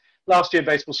 Last year,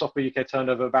 Baseball Softball UK turned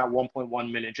over about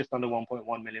 1.1 million, just under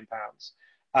 1.1 million pounds.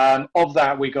 Of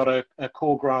that, we got a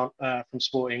core grant from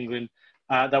Sport England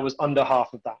that was under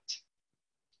half of that.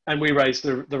 And we raised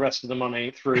the rest of the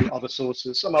money through other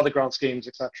sources, some other grant schemes,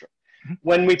 etc.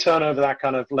 When we turn over that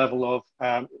kind of level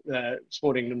of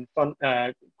Sport England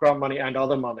grant money and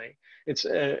other money, it's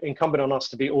incumbent on us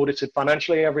to be audited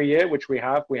financially every year, which we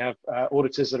have. We have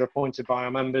auditors that are appointed by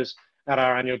our members at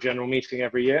our annual general meeting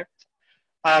every year.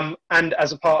 And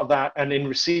as a part of that, and in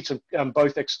receipt of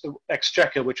both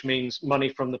exchequer, which means money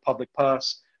from the public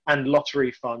purse, and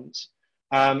lottery funds,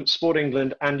 Sport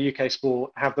England and UK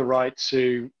Sport have the right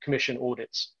to commission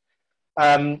audits.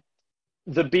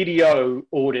 The BDO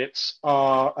audits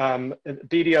are,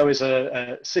 BDO is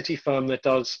a city firm that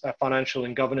does financial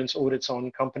and governance audits on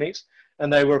companies.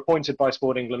 and they were appointed by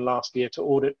Sport England last year to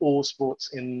audit all sports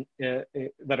that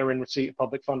are in receipt of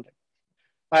public funding.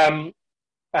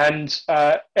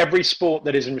 Every sport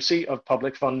that is in receipt of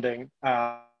public funding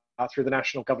through the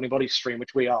national governing body stream,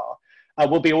 which we are,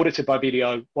 will be audited by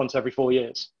BDO once every 4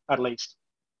 years, at least.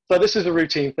 So this is a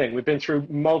routine thing. We've been through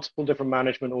multiple different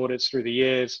management audits through the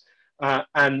years,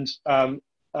 and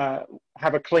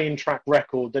have a clean track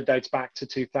record that dates back to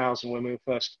 2000 when we were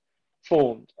first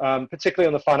formed, particularly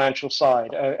on the financial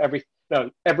side.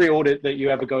 Every audit that you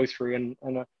ever go through, and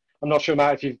I'm not sure,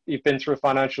 Matt, if you've been through a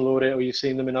financial audit or you've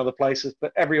seen them in other places,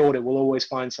 but every audit will always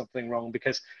find something wrong,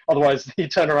 because otherwise you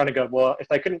turn around and go, well, if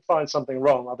they couldn't find something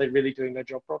wrong, are they really doing their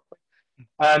job properly?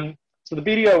 So the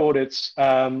BDO audits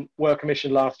were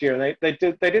commissioned last year, and they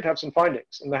did have some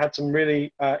findings, and they had some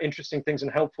really interesting things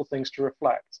and helpful things to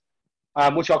reflect,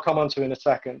 which I'll come on to in a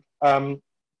second.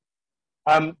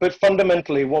 But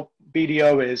fundamentally, what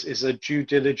BDO is a due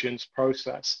diligence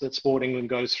process that Sport England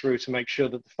goes through to make sure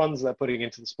that the funds they're putting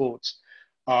into the sports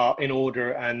are in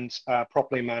order and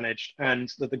properly managed,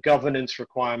 and that the governance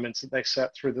requirements that they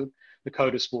set through the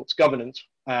Code of Sports Governance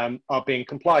are being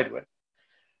complied with.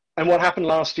 And what happened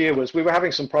last year was we were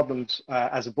having some problems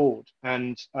as a board,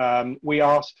 and we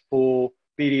asked for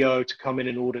BDO to come in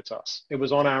and audit us. It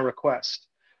was on our request.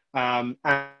 And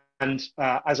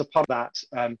as a part of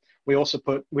that,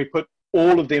 we put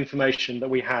all of the information that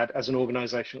we had as an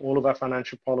organization, all of our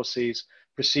financial policies,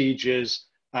 procedures,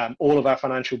 all of our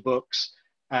financial books,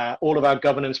 all of our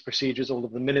governance procedures, all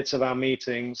of the minutes of our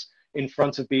meetings in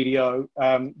front of BDO.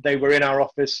 They were in our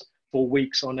office for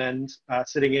weeks on end,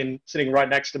 sitting right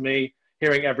next to me,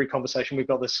 hearing every conversation. We've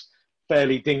got this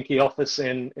fairly dinky office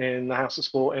in the House of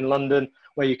Sport in London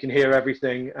where you can hear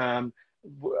everything.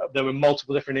 There were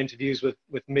multiple different interviews with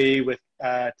me, with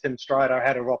Tim Stride, our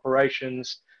head of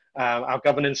operations, our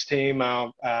governance team,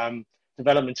 our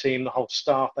development team, the whole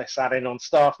staff. They sat in on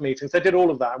staff meetings. They did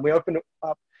all of that, and we opened it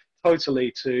up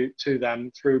totally to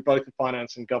them through both the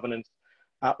finance and governance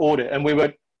audit. And we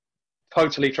were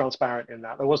totally transparent in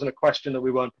that. There wasn't a question that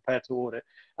we weren't prepared to audit,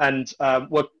 and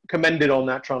were commended on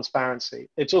that transparency.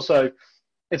 It's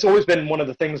always been one of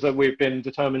the things that we've been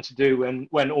determined to do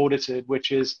when audited,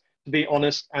 which is to be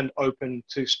honest and open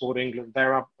to Sport England.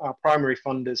 They're our primary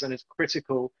funders, and it's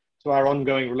critical to our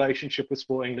ongoing relationship with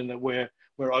Sport England that we're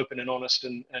open and honest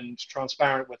and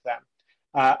transparent with them.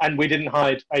 And we didn't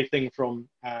hide a thing from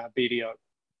BDO.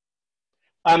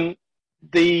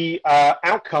 The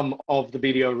outcome of the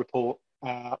BDO report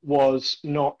was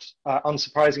not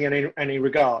unsurprising in any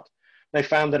regard. They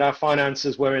found that our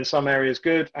finances were in some areas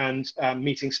good and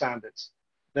meeting standards.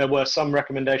 There were some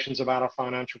recommendations about our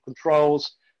financial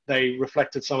controls. They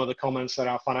reflected some of the comments that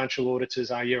our financial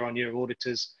auditors, our year-on-year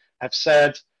auditors, have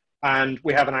said, and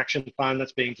we have an action plan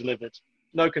that's being delivered.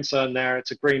 No concern there.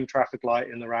 It's a green traffic light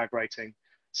in the RAG rating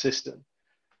system.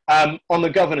 On the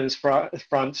governance front,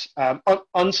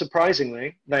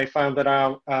 unsurprisingly, they found that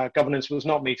our governance was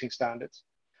not meeting standards.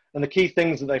 And the key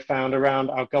things that they found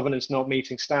around our governance not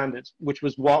meeting standards, which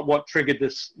was what triggered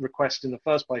this request in the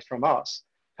first place from us,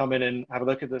 come in and have a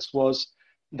look at this, was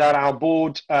that our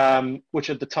board, which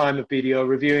at the time of BDO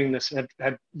reviewing this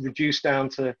had reduced down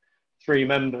to 3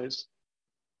 members.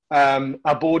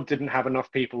 Our board didn't have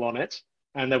enough people on it,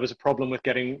 and there was a problem with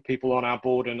getting people on our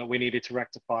board, and that we needed to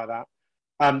rectify that.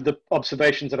 The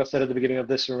observations that I said at the beginning of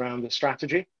this around the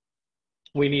strategy.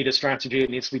 We need a strategy. It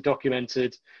needs to be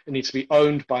documented. It needs to be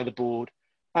owned by the board,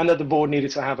 and that the board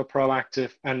needed to have a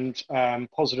proactive and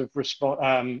positive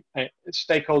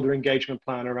stakeholder engagement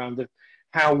plan around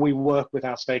how we work with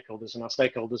our stakeholders. And our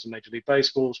stakeholders are Major League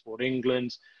Baseball, Sport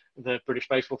England, the British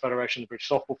Baseball Federation, the British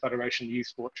Softball Federation, the Youth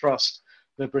Sport Trust,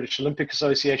 the British Olympic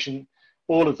Association,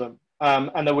 all of them.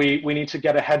 And that we need to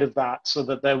get ahead of that so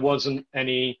that there wasn't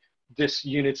any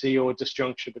disunity or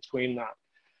disjuncture between that.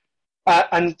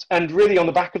 And really on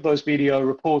the back of those BDO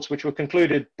reports, which were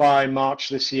concluded by March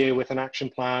this year with an action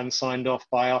plan signed off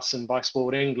by us and by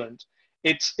Sport England,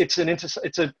 it's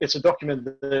a document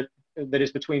that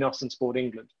is between us and Sport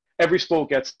England. Every sport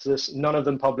gets this. None of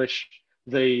them publish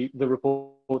the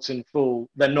reports in full.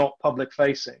 They're not public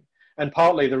facing. And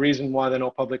partly the reason why they're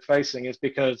not public facing is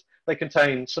because they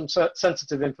contain some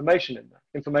sensitive information in there,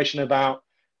 information about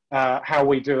how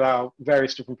we do our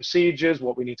various different procedures,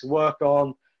 what we need to work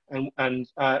on, and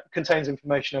contains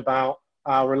information about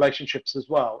our relationships as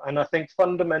well. And I think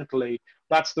fundamentally,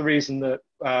 that's the reason that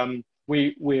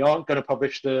we aren't going to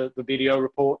publish the BDO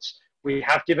reports. We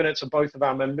have given it to both of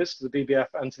our members, to the BBF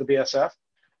and to the BSF,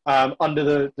 under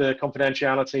the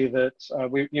confidentiality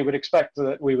that you would expect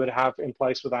that we would have in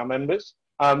place with our members.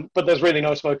 But there's really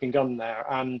no smoking gun there.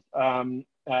 And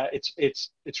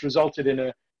it's resulted in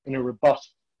in a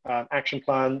robust action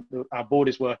plan that our board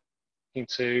is working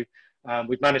to.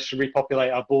 We've managed to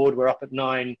repopulate our board. We're up at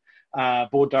 9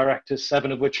 board directors,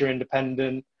 7 of which are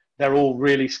independent. They're all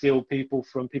really skilled people,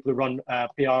 from people who run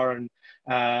PR and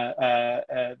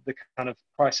the kind of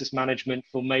crisis management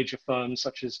for major firms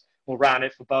such as, or ran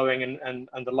it for Boeing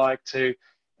and the like, to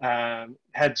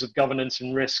heads of governance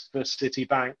and risk for city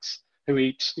banks who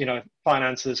eat,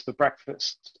 finances for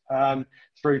breakfast,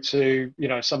 through to,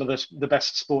 some of the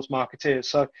best sports marketeers.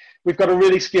 So we've got a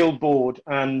really skilled board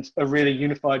and a really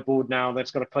unified board now that's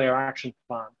got a clear action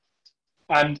plan.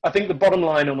 And I think the bottom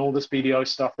line on all this BDO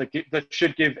stuff that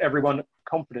should give everyone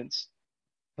confidence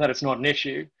that it's not an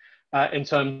issue in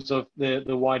terms of the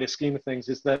wider scheme of things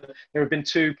is that there have been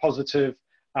 2 positive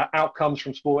outcomes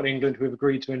from Sport England who have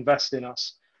agreed to invest in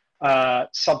us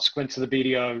subsequent to the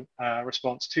BDO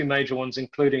response. 2 major ones,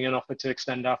 including an offer to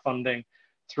extend our funding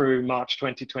through March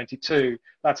 2022.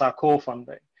 That's our core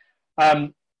funding.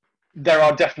 There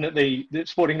are definitely,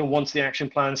 Sport England wants the action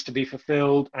plans to be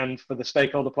fulfilled and for the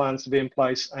stakeholder plans to be in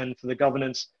place and for the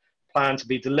governance plan to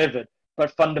be delivered.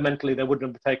 But fundamentally, they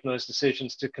wouldn't have taken those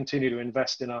decisions to continue to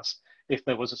invest in us if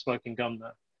there was a smoking gun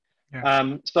there.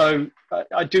 Yeah. So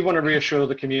I do want to reassure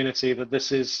the community that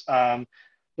this is a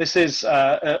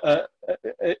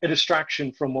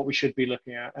distraction from what we should be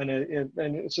looking at. And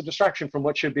it's a distraction from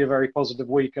what should be a very positive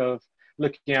week of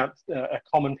looking at a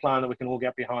common plan that we can all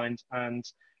get behind, and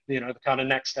the kind of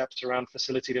next steps around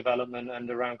facility development and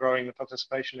around growing the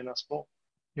participation in our sport.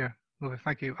 Yeah, lovely,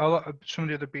 thank you. Some of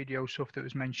the other BDO stuff that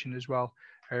was mentioned as well.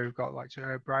 We've got like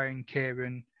Brian,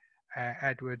 Kieran,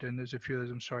 Edward, and there's a few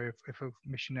others. I'm sorry if I've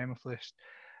missed your name off the list.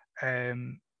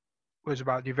 Was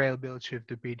about the availability of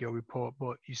the BDO report,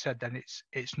 but you said then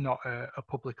it's not a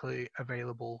publicly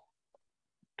available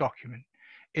document.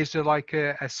 Is there like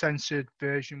a censored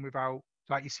version without,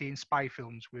 like you see in spy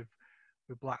films with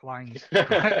black lines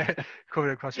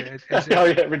covered across it? Is it? Oh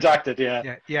yeah, redacted.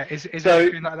 Yeah. Yeah. Is so, it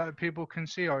anything like that people can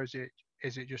see, or is it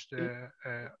just a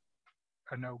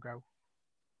no-go?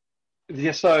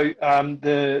 Yeah. So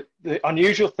the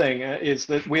unusual thing is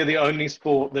that we're the only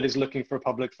sport that is looking for a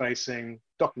public-facing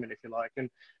document, if you like, and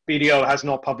BDO has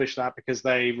not published that because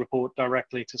they report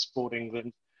directly to Sport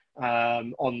England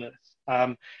on this.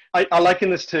 I liken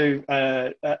this to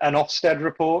an Ofsted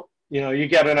report. You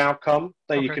get an outcome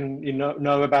that you can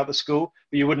know about the school,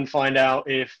 but you wouldn't find out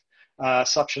if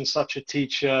such and such a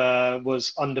teacher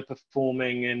was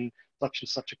underperforming in such and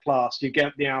such a class. You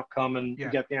get the outcome and you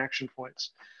get the action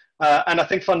points. And I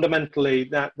think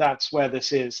fundamentally that's where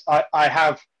this is. I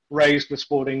have raised with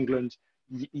Sport England,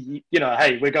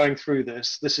 hey, we're going through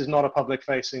this. This is not a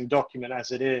public-facing document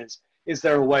as it is. Is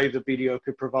there a way that BDO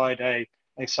could provide a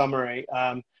summary?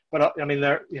 But I mean,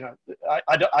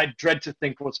 I dread to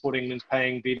think what Sport England's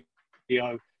paying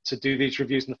BDO to do these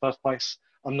reviews in the first place.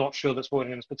 I'm not sure that Sport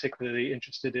England is particularly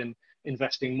interested in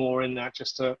investing more in that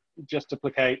just to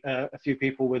placate a few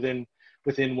people within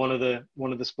one of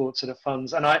the sports that it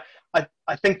funds. And I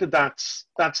think that's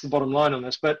the bottom line on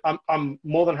this. But I'm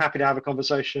more than happy to have a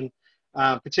conversation,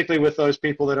 particularly with those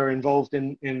people that are involved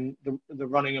in the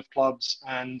running of clubs,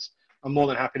 and I'm more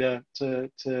than happy to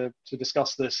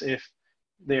discuss this if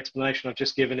the explanation I've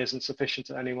just given isn't sufficient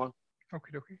to anyone.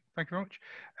 Okay. Thank you very much.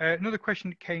 Another question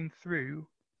that came through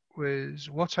was,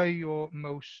 what are you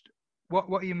most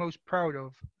proud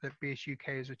of that BSUK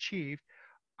has achieved,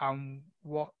 and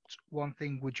what one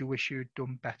thing would you wish you'd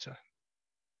done better?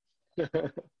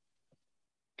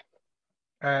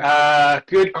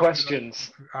 Good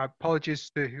questions.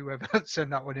 Apologies to whoever sent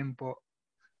that one in, but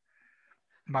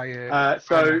my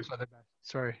sorry.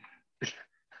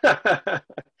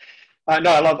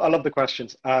 No, I love the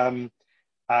questions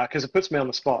because it puts me on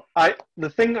the spot. The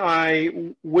thing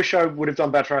I wish I would have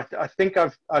done better, I think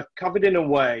I've covered in a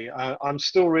way. I'm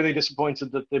still really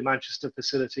disappointed that the Manchester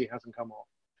facility hasn't come off.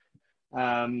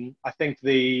 I think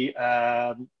the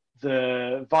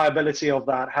viability of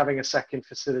that, having a second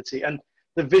facility, and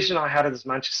the vision I had of this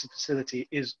Manchester facility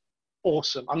is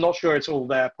awesome. I'm not sure it's all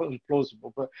there and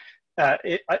plausible, but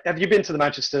have you been to the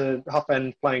Manchester Hough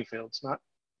End playing fields, Matt?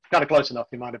 Kind of close enough.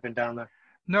 You might have been down there.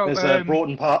 No, there's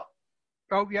Broughton Park.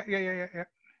 Oh yeah.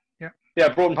 Yeah,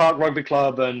 Broughton Park Rugby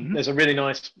Club, and there's a really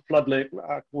nice floodlit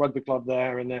rugby club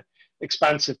there, and they're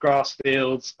expansive grass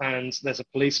fields, and there's a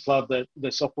police club that the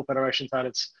Softball Federation's had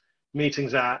its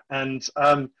meetings at, and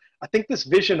I think this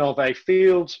vision of a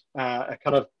field, a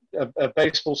kind of a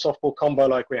baseball softball combo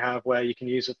like we have, where you can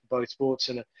use it for both sports,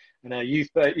 and a youth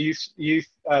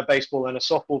baseball and a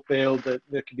softball field that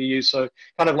can be used. So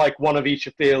kind of like one of each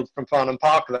field from Farnham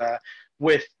Park there,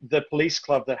 with the police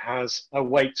club that has a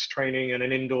weights training and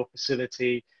an indoor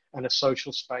facility and a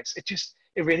social space.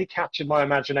 it really captured my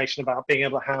imagination about being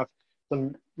able to have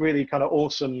some really kind of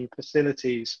awesome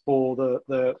facilities for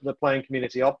the playing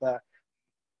community up there.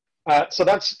 So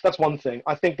that's one thing.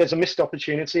 I think there's a missed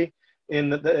opportunity in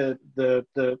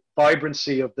the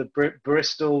vibrancy of the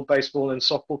Bristol baseball and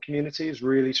softball community is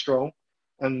really strong,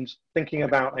 and thinking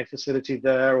about a facility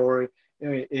there or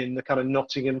in the kind of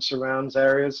Nottingham surrounds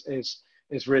areas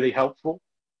is really helpful.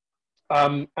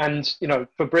 And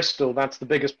for Bristol, that's the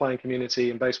biggest playing community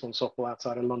in baseball and softball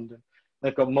outside of London.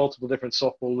 They've got multiple different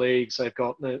softball leagues. They've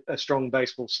got a strong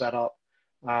baseball setup,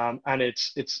 and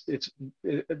it's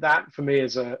that for me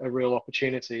is a real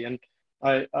opportunity. And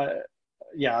I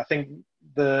think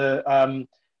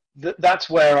that's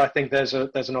where I think there's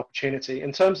an opportunity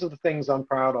in terms of the things I'm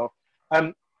proud of.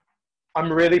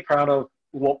 I'm really proud of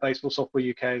what Baseball Softball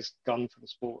UK has done for the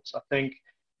sports. I think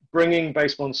bringing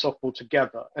baseball and softball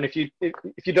together, and if you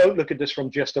don't look at this from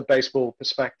just a baseball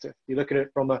perspective, you look at it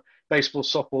from a baseball,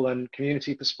 softball, and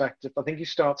community perspective, I think you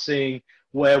start seeing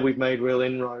where we've made real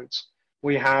inroads.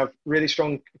 We have really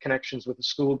strong connections with the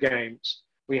school games.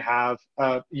 We have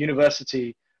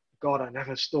university. God, I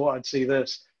never thought I'd see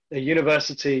this. A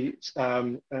university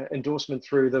endorsement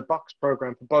through the Bucks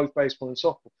program for both baseball and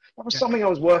softball. That was something I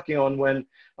was working on when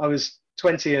I was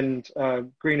 20 and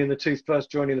green in the tooth, first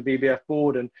joining the BBF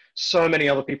board, and so many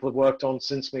other people have worked on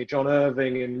since me. John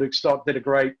Irving and Luke Stott did a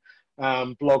great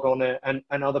blog on it,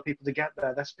 and other people to get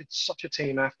there. That's been such a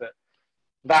team effort.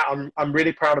 That I'm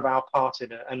really proud of our part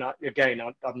in it. And again,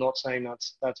 I'm not saying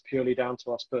that's purely down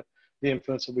to us, but the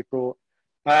influence that we brought.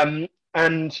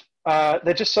 And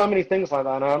there's just so many things like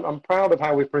that. And I'm proud of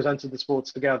how we presented the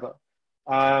sports together.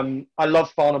 I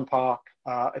love Farnham Park.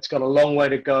 It's got a long way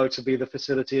to go to be the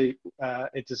facility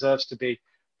it deserves to be.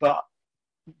 But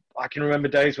I can remember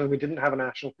days when we didn't have a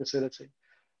national facility.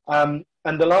 And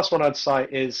the last one I'd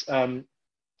cite is a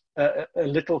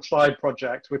little side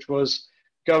project, which was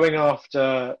going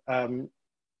after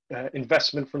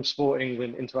investment from Sport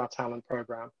England into our talent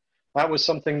program. That was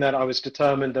something that I was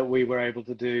determined that we were able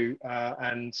to do,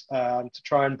 and to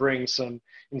try and bring some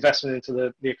investment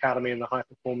into the academy and the high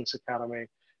performance academy.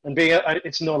 And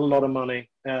it's not a lot of money.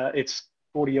 It's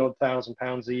 40-odd thousand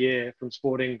pounds a year from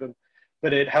Sport England,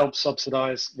 but it helps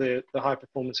subsidise the high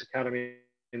performance academy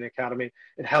in the academy.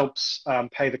 It helps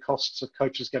pay the costs of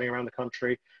coaches getting around the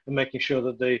country and making sure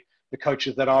that the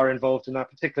coaches that are involved in that,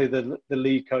 particularly the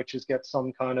lead coaches, get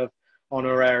some kind of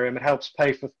honorarium. It helps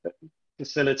pay for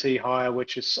facility hire,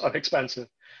 which is so expensive.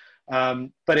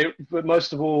 But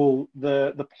most of all,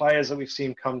 the players that we've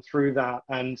seen come through that,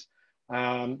 and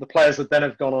the players that then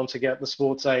have gone on to get the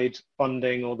sports aid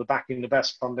funding or the Backing the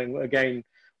Best funding, again,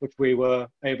 which we were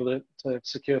able to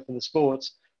secure from the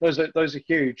sports, those are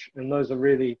huge, and those are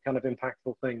really kind of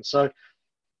impactful things. So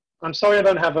I'm sorry I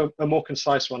don't have a more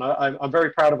concise one. I'm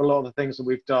very proud of a lot of the things that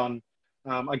we've done.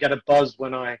 I get a buzz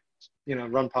when I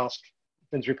run past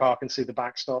Finsbury Park and see the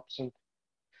backstops, and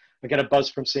I get a buzz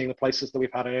from seeing the places that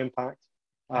we've had an impact.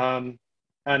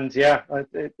 And yeah,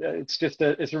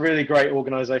 it's a really great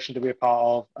organization to be a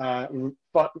part of.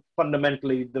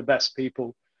 Fundamentally, the best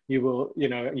people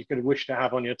you could wish to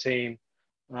have on your team,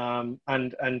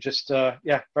 and just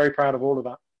very proud of all of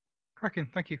that. Cracking,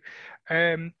 thank you.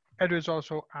 Edward's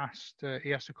also asked,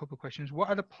 he asked a couple of questions. What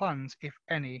are the plans, if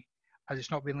any, as it's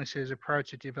not been listed as a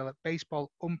priority, to develop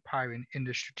baseball umpiring in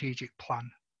the strategic plan?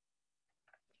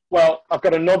 Well, I've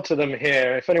got a nod to them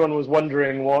here. If anyone was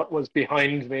wondering what was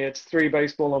behind me, it's 3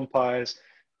 baseball umpires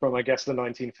from, I guess, the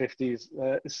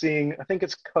 1950s, seeing, I think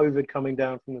it's COVID coming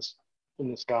down from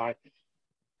the sky,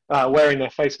 wearing their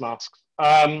face masks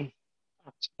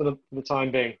for the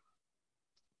time being.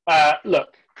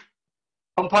 Look,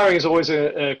 umpiring is always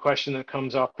a question that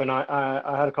comes up, and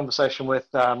I had a conversation with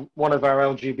one of our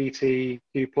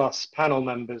LGBTQ+ panel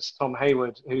members, Tom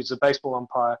Hayward, who's a baseball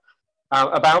umpire,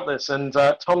 about this. And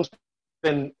Tom's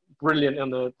been brilliant on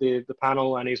the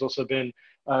panel, and he's also been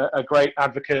a great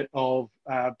advocate of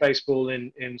baseball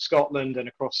in Scotland and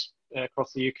across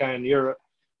the UK and Europe.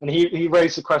 And he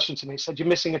raised the question to me. He said, "You're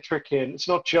missing a trick here. And it's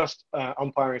not just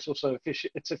umpiring; it's also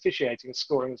officiating and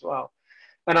scoring as well."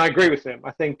 And I agree with him.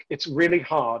 I think it's really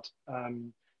hard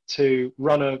to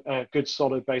run a good,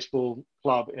 solid baseball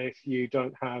club if you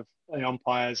don't have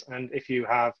umpires, and if you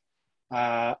have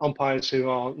umpires who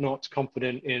are not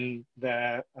confident in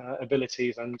their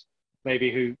abilities, and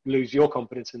maybe who lose your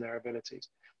confidence in their abilities.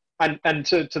 And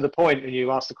to the point, and you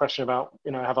asked the question about,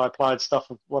 have I applied stuff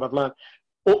of what I've learned?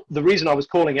 The reason I was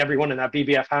calling everyone in that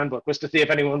BBF handbook was to see if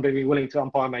anyone would be willing to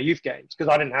umpire my youth games,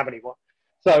 because I didn't have anyone.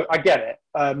 So I get it.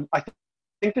 I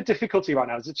think the difficulty right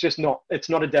now is it's not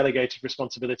a delegated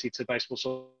responsibility to Baseball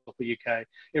Softball UK.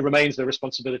 It remains the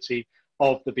responsibility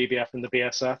of the BBF and the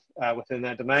BSF within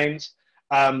their domains.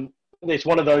 It's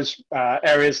one of those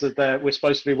areas that we're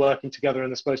supposed to be working together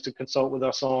and they're supposed to consult with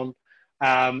us on.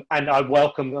 And I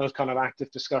welcome those kind of active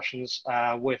discussions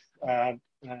with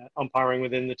umpiring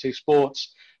within the two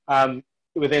sports.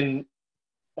 Within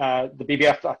the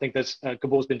BBF, I think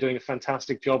Gabor's been doing a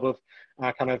fantastic job of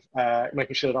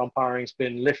making sure that umpiring has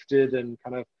been lifted and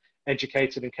kind of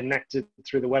educated and connected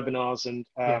through the webinars. And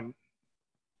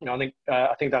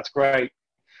I think that's great.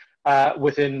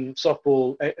 Within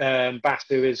softball,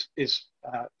 Bastu is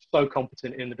so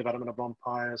competent in the development of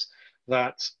umpires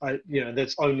that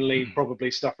there's only probably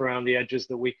stuff around the edges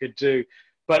that we could do.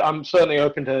 But I'm certainly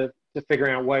open to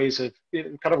figuring out ways of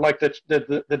kind of like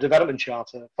the development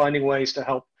charter, finding ways to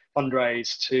help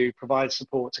fundraise, to provide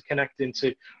support, to connect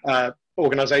into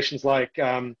organisations like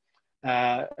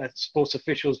Sports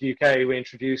Officials UK. We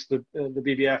introduced the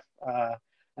BBF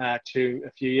to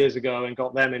a few years ago and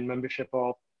got them in membership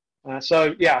of.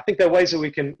 So yeah, I think there are ways that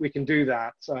we can do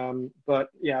that. But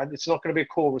yeah, it's not going to be a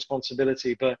core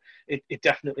responsibility, but it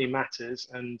definitely matters,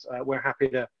 and we're happy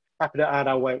to add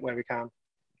our weight where we can.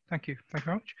 Thank you very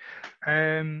much.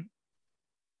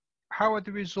 How are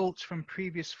the results from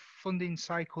previous funding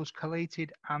cycles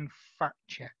collated and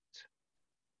fact-checked?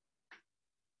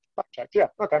 Fact-checked, yeah,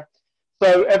 okay.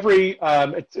 So every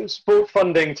sport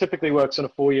funding typically works on a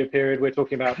 4-year period. We're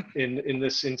talking about in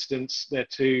this instance, there are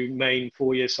two main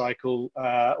 4-year cycle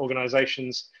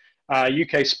organisations.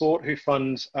 UK Sport, who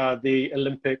fund the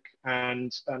Olympic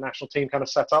and national team kind of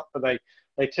setup, but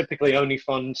they typically only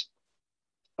fund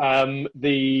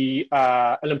the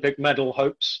Olympic medal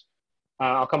hopes.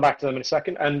 I'll come back to them in a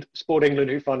second. And Sport England,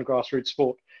 who fund grassroots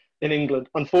sport in England.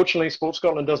 Unfortunately, Sport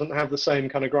Scotland doesn't have the same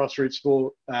kind of grassroots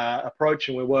sport approach,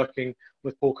 and we're working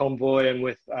with Paul Convoy and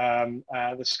with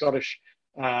the Scottish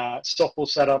softball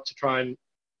setup to try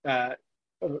and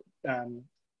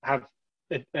have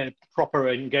a proper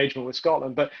engagement with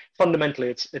Scotland. But fundamentally,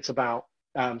 it's about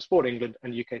Sport England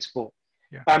and UK Sport.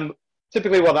 Yeah.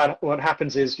 Typically, what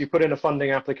happens is you put in a funding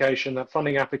application. That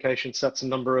funding application sets a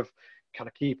number of kind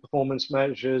of key performance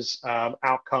measures,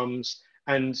 outcomes,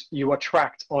 and you are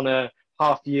tracked on a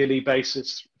half-yearly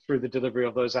basis through the delivery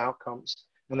of those outcomes.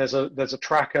 And there's a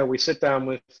tracker. We sit down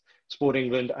with Sport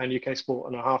England and UK Sport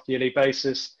on a half-yearly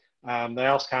basis. They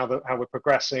ask how we're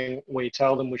progressing. We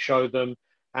tell them, we show them,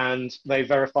 and they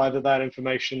verify that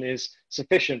information is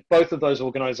sufficient. Both of those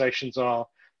organisations are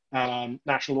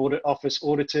National Audit Office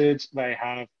audited. They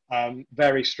have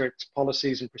very strict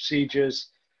policies and procedures,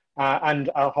 and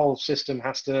our whole system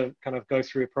has to kind of go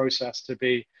through a process to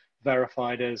be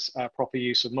verified as proper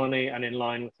use of money and in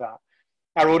line with that.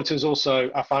 Our auditors also,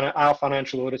 our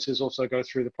financial auditors also go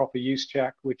through the proper use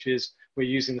check, which is we're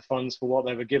using the funds for what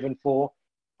they were given for.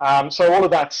 So all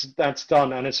of that's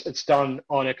done, and it's done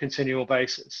on a continual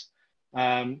basis.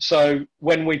 So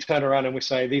when we turn around and we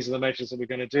say, these are the measures that we're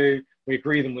going to do, we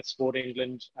agree them with Sport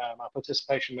England. Our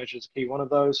participation measure is a key one of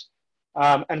those.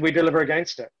 And we deliver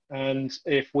against it. And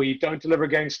if we don't deliver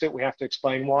against it, we have to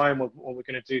explain why and what we're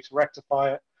going to do to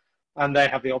rectify it. And they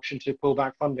have the option to pull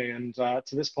back funding. And to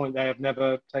this point, they have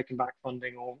never taken back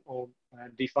funding or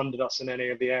defunded us in any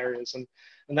of the areas. And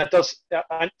that does,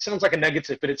 it sounds like a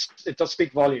negative, but it does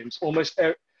speak volumes. Almost,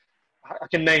 I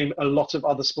can name a lot of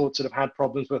other sports that have had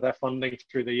problems with their funding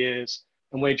through the years,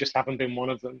 and we just haven't been one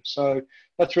of them. So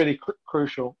that's really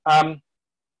crucial.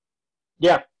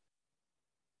 Yeah.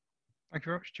 Thank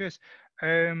you very much. Cheers.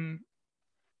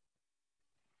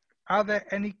 Are there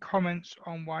any comments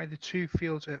on why the two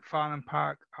fields at Farnham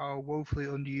Park are woefully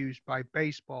underused by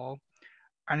baseball?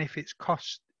 And if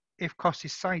cost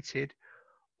is cited,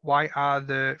 why are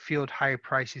the field hire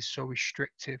prices so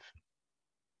restrictive?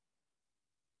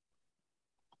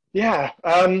 Yeah.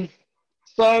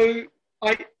 So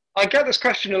I get this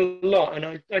question a lot,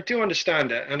 and I do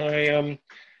understand it, and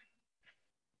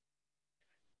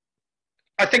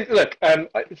I think, look,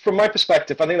 from my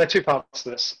perspective, I think there are two parts to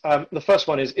this. The first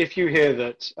one is, if you hear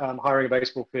that hiring a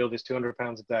baseball field is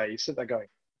 £200 a day, you sit there going,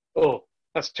 oh,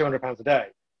 that's £200 a day.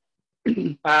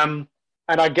 And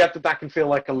I get that can feel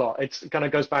like a lot. It kind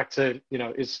of goes back to,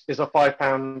 is a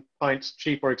 £5 pint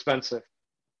cheap or expensive?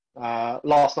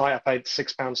 Last night I paid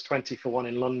 £6.20 for one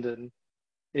in London.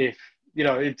 If,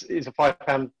 it's a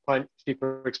 £5 pint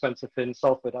cheaper or expensive in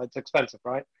Salford, it's expensive,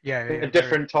 right? Yeah. The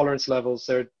different tolerance levels.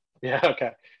 Yeah,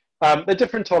 okay. There are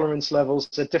different tolerance levels,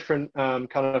 there are different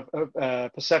kind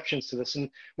of perceptions to this. And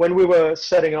when we were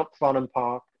setting up Farnham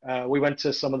Park, we went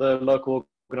to some of the local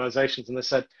organisations and they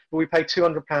said, well, we pay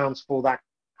 £200 for that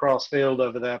grass field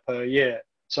over there per year.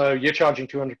 So you're charging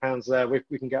 £200 there, we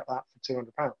can get that for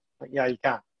 £200. Like, yeah, you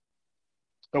can.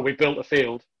 But we built a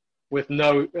field with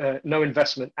no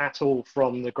investment at all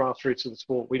from the grassroots of the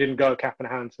sport. We didn't go cap in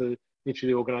hand to each of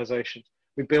the organisations.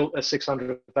 We built a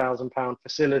 £600,000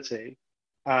 facility,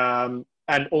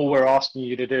 and all we're asking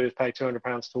you to do is pay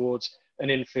 £200 towards an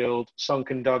infield,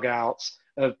 sunken dugouts,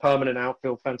 a permanent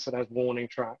outfield fence that has warning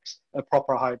tracks, a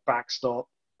proper height backstop,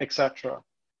 etc.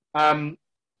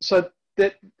 So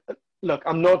that, look,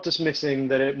 I'm not dismissing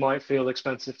that it might feel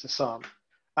expensive to some,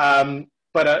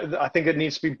 but I think it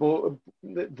needs to be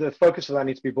the focus of that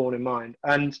needs to be borne in mind.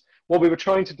 And what we were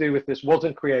trying to do with this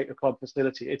wasn't create a club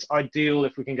facility. It's ideal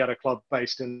if we can get a club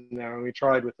based in there, and we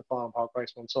tried with the Farnham Park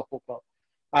Baseball and Softball Club,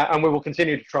 and we will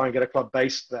continue to try and get a club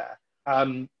based there.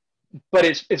 But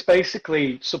it's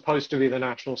basically supposed to be the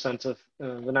national centre,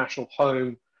 the national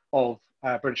home of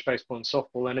British baseball and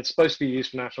softball, and it's supposed to be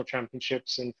used for national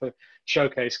championships and for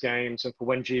showcase games and for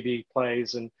when GB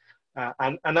plays, and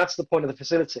that's the point of the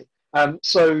facility.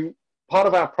 So part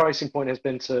of our pricing point has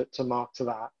been to mark to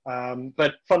that,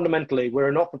 but fundamentally we're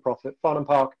a not-for-profit. Farnham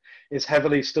Park is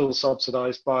heavily still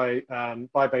subsidised by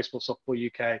Baseball Softball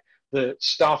UK. The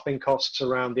staffing costs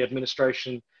around the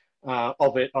administration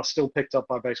of it are still picked up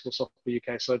by Baseball Softball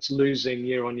UK, so it's losing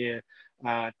year on year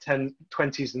 10,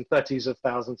 20s and 30s of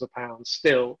thousands of pounds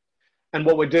still. And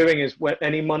what we're doing is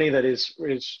any money that is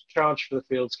charged for the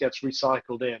fields gets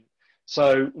recycled in.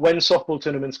 So when softball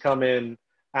tournaments come in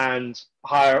and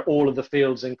hire all of the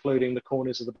fields, including the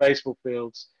corners of the baseball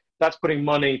fields, that's putting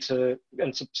money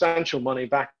and substantial money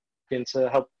back into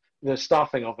help the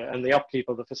staffing of it and the upkeep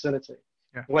of the facility.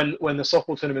 Yeah. When the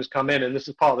softball tournaments come in, and this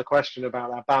is part of the question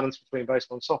about that balance between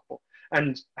baseball and softball,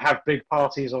 and have big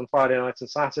parties on Friday nights and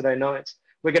Saturday nights,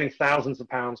 we're getting thousands of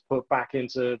pounds put back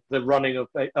into the running of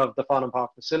the Farnham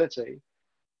Park facility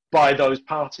by those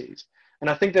parties. And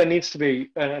I think there needs to be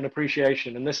an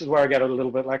appreciation, and this is where I get a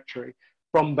little bit lectury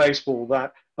from baseball,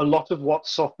 that a lot of what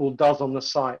softball does on the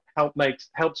site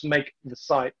helps make the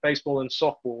site, baseball and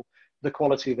softball, the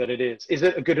quality that it is. Is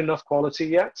it a good enough quality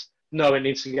yet? No, it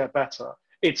needs to get better.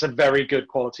 It's a very good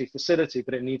quality facility,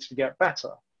 but it needs to get better.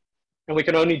 And we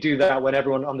can only do that when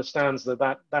everyone understands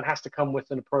that has to come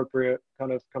with an appropriate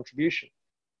kind of contribution.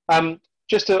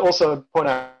 Just to also point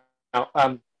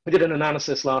out, we did an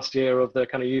analysis last year of the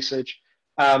kind of usage.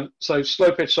 So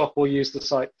slow pitch softball used the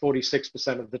site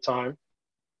 46% of the time.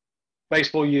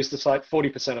 Baseball used the site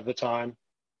 40% of the time.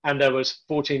 And there was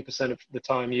 14% of the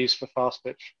time used for fast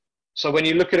pitch. So when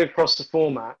you look at it across the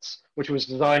formats, which was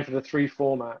designed for the 3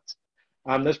 formats,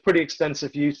 there's pretty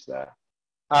extensive use there.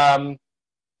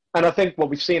 And I think what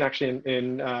we've seen actually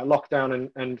in lockdown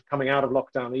and coming out of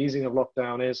lockdown, the easing of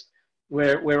lockdown, is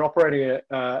we're operating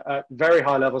at very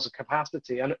high levels of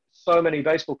capacity. And so many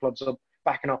baseball clubs are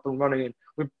backing up and running. And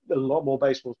with a lot more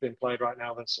baseballs being played right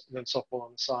now than softball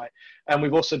on the site. And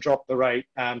we've also dropped the rate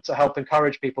to help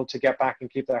encourage people to get back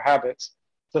and keep their habits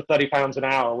to £30 an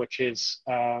hour, which is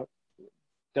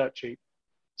dirt cheap.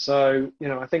 So,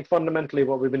 I think fundamentally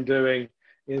what we've been doing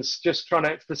is just trying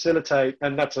to facilitate,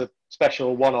 and that's a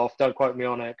special one-off, don't quote me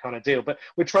on it kind of deal, but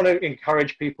we're trying to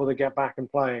encourage people to get back and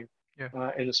playing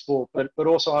in the sport, but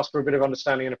also ask for a bit of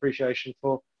understanding and appreciation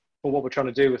for what we're trying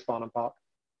to do with Farnham Park.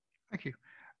 Thank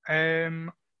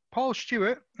you. Paul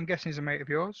Stewart, I'm guessing he's a mate of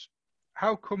yours.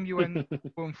 How come you went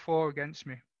 1-4 against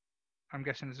me? I'm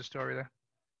guessing there's a story there.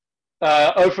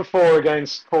 0 for 4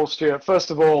 against Paul Stewart.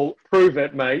 First of all, prove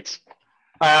it, mate.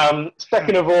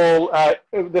 Second of all,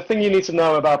 the thing you need to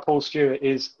know about Paul Stewart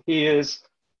is he is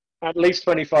at least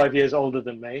 25 years older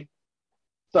than me.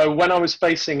 So when I was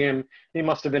facing him, he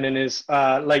must have been in his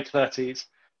late 30s.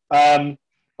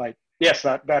 Yes,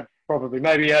 that probably,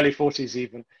 maybe early 40s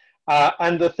even.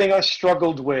 And the thing I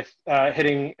struggled with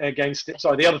hitting against it,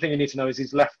 sorry, the other thing you need to know is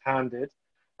he's left-handed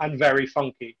and very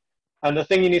funky. And the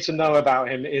thing you need to know about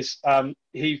him is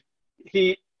he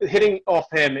hitting off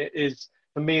him is,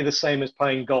 for me, the same as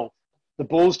playing golf. The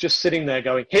ball's just sitting there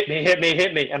going, hit me, hit me,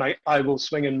 hit me, and I will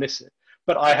swing and miss it.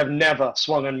 But I have never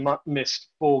swung and missed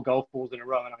 4 golf balls in a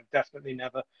row, and I've definitely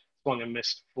never swung and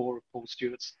missed 4 of Paul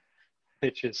Stewart's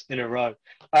pitches in a row.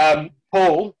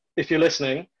 Paul, if you're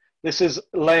listening, this is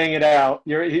laying it out.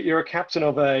 You're a captain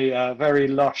of a very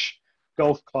lush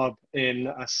golf club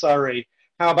in Surrey.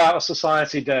 How about a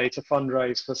society day to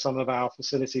fundraise for some of our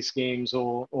facility schemes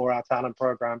or our talent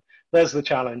program? There's the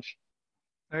challenge.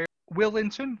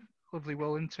 Willington, lovely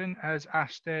Willington, has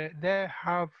asked, there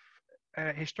have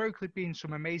historically been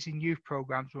some amazing youth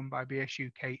programs run by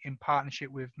BSUK in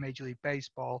partnership with Major League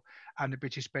Baseball and the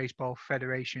British Baseball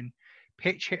Federation.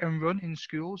 Pitch, hit and run in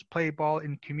schools, play ball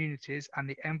in communities, and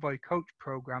the Envoy Coach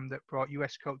program that brought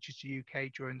US coaches to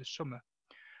UK during the summer.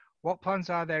 What plans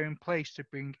are there in place to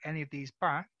bring any of these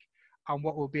back? and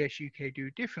what will BSUK do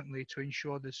differently to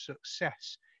ensure the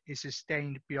success is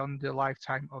sustained beyond the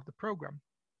lifetime of the program?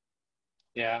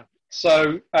 Yeah.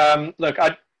 So look,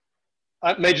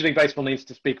 Major League Baseball needs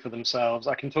to speak for themselves.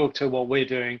 I can talk to what we're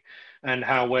doing and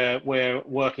how we're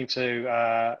working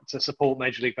to support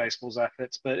Major League Baseball's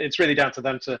efforts, but it's really down to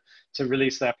them to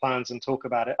release their plans and talk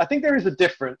about it. I think there is a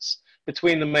difference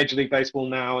between the Major League Baseball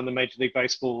now and the Major League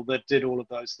Baseball that did all of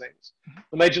those things.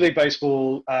 The Major League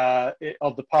Baseball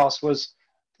of the past was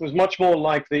much more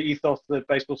like the ethos that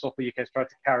Baseball Softball UK has tried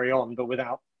to carry on, but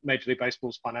without Major League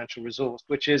Baseball's financial resource,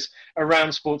 which is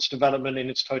around sports development in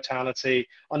its totality,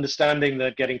 understanding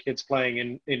that getting kids playing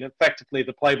in effectively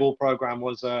the play ball program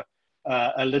was a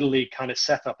Little League kind of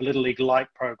setup, a Little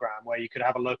League-like program where you could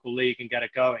have a local league and get it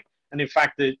going. And in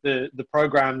fact, the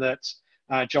program that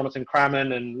Jonathan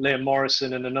Craman and Liam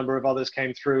Morrison and a number of others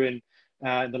came through in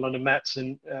the London Mets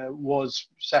and was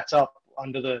set up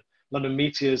under the London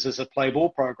Meteors as a play ball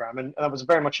program. And that was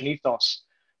very much an ethos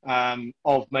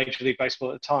of Major League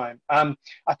Baseball at the time.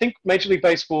 I think Major League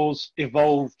Baseball's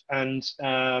evolved and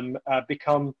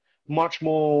become much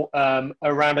more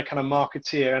around a kind of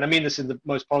marketeer, and I mean this in the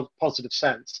most positive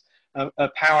sense, a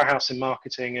powerhouse in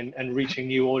marketing and reaching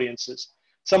new audiences.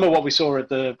 Some of what we saw at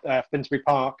the Finsbury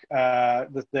Park,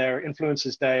 their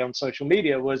Influencers Day on social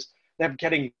media, was they're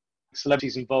getting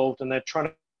celebrities involved and they're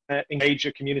trying to engage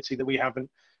a community that we haven't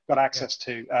got access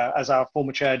to. As our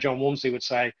former chair, John Walmsley, would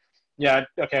say, yeah,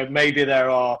 okay, maybe there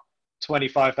are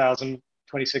 25,000,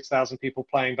 26,000 people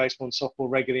playing baseball and softball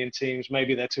regularly in teams.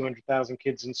 Maybe there are 200,000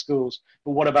 kids in schools.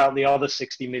 But what about the other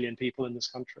 60 million people in this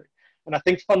country? And I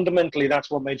think fundamentally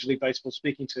that's what Major League Baseball is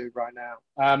speaking to right now.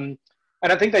 And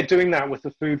I think they're doing that with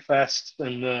the food fest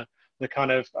and the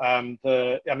kind of,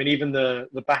 even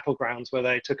the battlegrounds where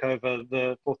they took over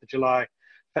the 4th of July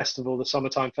festival, the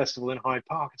summertime festival in Hyde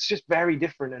Park. It's just very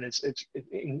different, and it's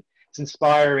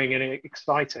inspiring and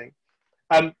exciting.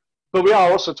 But we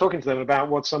are also talking to them about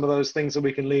what some of those things that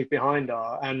we can leave behind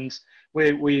are. And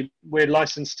we're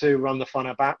licensed to run the Fun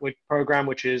at Bat program,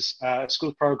 which is a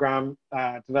school program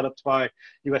developed by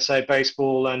USA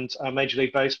Baseball and Major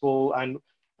League Baseball. And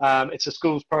it's a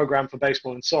schools program for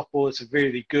baseball and softball. It's a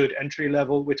really good entry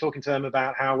level. We're talking to them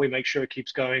about how we make sure it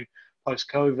keeps going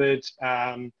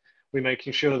post-COVID. We're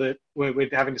making sure that we're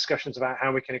having discussions about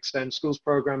how we can extend schools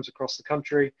programs across the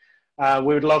country.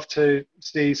 We would love to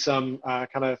see some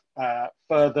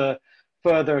further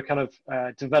kind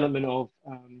of development of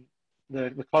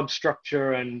the club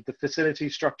structure and the facility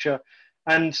structure.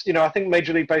 And, I think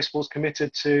Major League Baseball is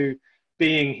committed to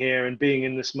being here and being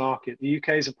in this market. The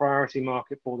UK is a priority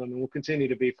market for them and will continue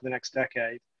to be for the next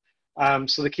decade.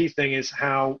 So the key thing is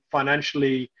how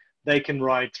financially they can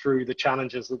ride through the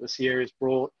challenges that this year has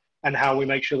brought, and how we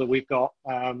make sure that we've got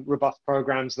robust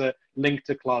programs that link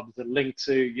to clubs, that link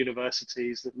to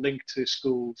universities, that link to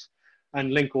schools,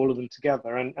 and link all of them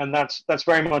together. And that's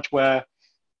very much where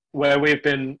we've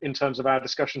been in terms of our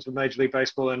discussions with Major League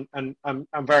Baseball, and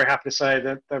I'm very happy to say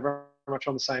that they're very much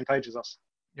on the same page as us.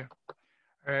 Yeah.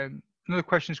 Another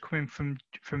question is coming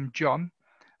from John.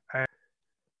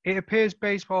 It appears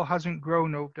baseball hasn't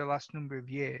grown over the last number of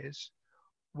years.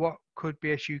 What could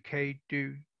BSUK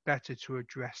do better to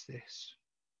address this?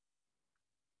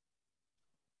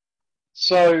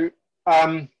 So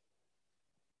I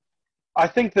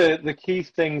think the key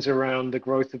things around the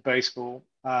growth of baseball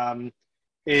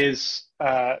is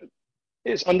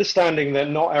understanding that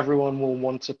not everyone will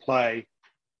want to play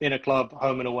in a club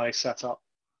home and away setup.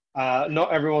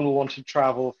 Not everyone will want to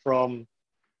travel from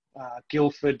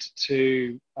Guildford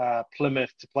to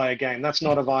Plymouth to play a game. That's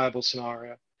not a viable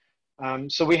scenario.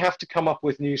 So we have to come up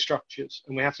with new structures,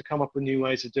 and we have to come up with new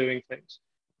ways of doing things.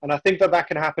 And I think that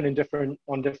can happen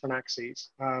on different axes.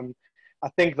 I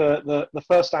think the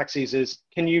first axis is,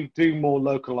 can you do more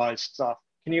localized stuff?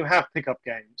 Can you have pickup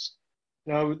games?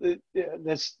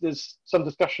 There's some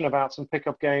discussion about some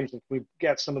pickup games, and we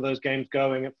get some of those games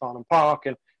going at Farnham Park,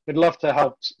 and we'd love to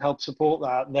help support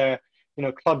that. There,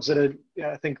 clubs that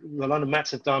I think the London Mets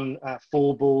have done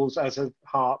 4 balls, as a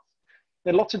Hearts.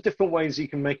 There are lots of different ways you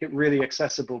can make it really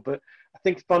accessible, but I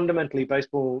think fundamentally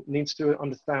baseball needs to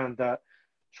understand that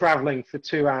traveling for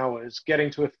 2 hours, getting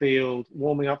to a field,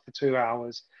 warming up for 2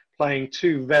 hours, playing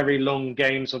 2 very long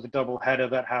games of a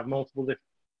doubleheader that have multiple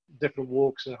different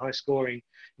walks and high scoring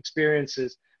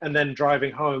experiences, and then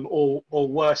driving home, or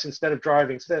worse, instead of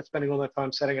spending all their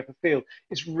time setting up a field,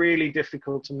 it's really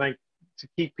difficult to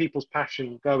keep people's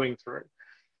passion going through.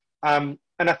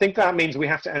 And I think that means we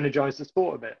have to energize the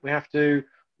sport a bit. We have to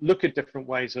look at different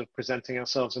ways of presenting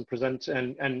ourselves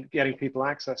and getting people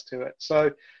access to it.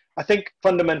 So I think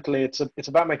fundamentally it's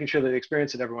about making sure that the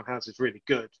experience that everyone has is really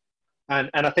good. And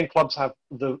I think clubs have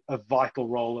a vital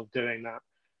role of doing that.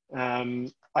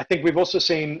 I think we've also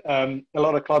seen a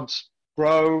lot of clubs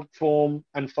grow, form,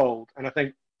 and fold. And I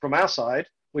think from our side,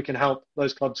 we can help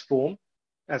those clubs form,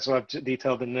 as I've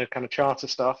detailed in the kind of charter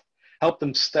stuff, help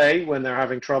them stay when they're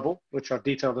having trouble, which I've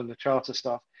detailed in the charter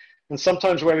stuff. And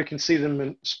sometimes where we can see them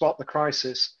and spot the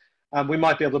crisis, we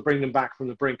might be able to bring them back from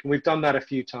the brink. And we've done that a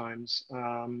few times.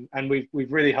 And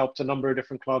we've really helped a number of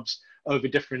different clubs over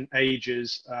different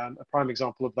ages. A prime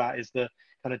example of that is the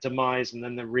kind of demise and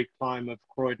then the reclimb of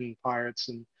Croydon Pirates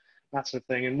and that sort of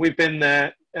thing. And we've been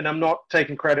there, and I'm not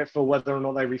taking credit for whether or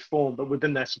not they reformed, but we've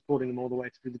been there supporting them all the way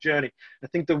through the journey. I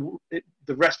think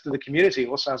the rest of the community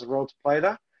also has a role to play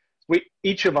there.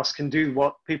 Each of us can do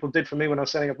what people did for me when I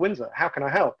was setting up Windsor. How can I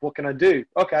help? What can I do?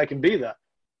 Okay, I can be there.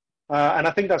 And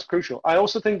I think that's crucial. I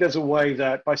also think there's a way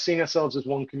that by seeing ourselves as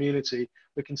one community,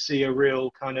 we can see a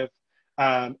real kind of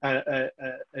a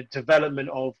development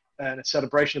of and a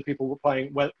celebration of people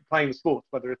playing the sport,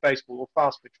 whether it's baseball or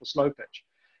fast pitch or slow pitch.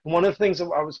 And one of the things that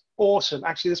I was awesome,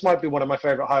 actually this might be one of my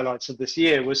favorite highlights of this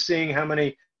year, was seeing how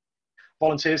many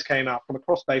volunteers came out from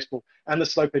across baseball and the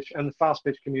slow pitch and the fast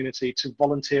pitch community to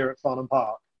volunteer at Farnham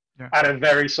Park at a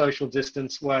very social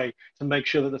distance way to make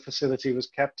sure that the facility was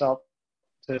kept up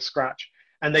to scratch.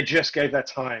 And they just gave their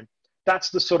time.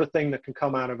 That's the sort of thing that can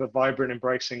come out of a vibrant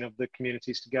embracing of the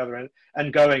communities together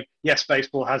and going, yes,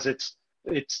 baseball has its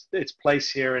place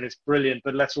here and it's brilliant,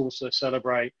 but let's also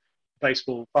celebrate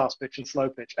baseball, fast pitch and slow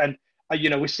pitch. And,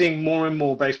 we're seeing more and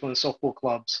more baseball and softball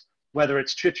clubs, whether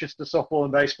it's Chichester Softball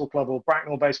and Baseball Club or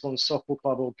Bracknell Baseball and Softball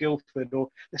Club or Guildford, or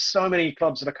there's so many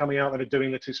clubs that are coming out that are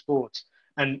doing the two sports.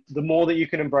 And the more that you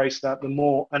can embrace that, the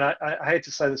more, and I hate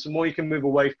to say this, the more you can move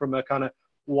away from a kind of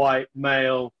white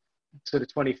male to the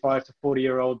 25 to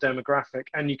 40-year-old demographic,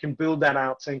 and you can build that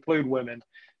out to include women,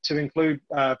 to include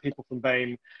people from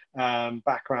BAME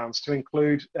backgrounds, to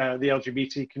include the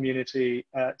LGBT community,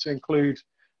 to include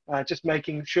just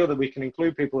making sure that we can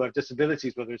include people who have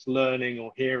disabilities, whether it's learning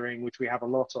or hearing, which we have a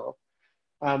lot of.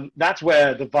 That's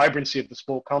where the vibrancy of the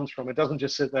sport comes from. It doesn't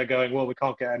just sit there going, well, we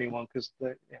can't get anyone because.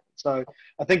 So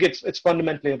I think it's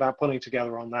fundamentally about pulling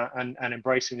together on that and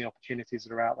embracing the opportunities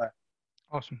that are out there.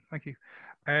 Awesome, thank you.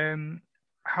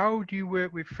 How do you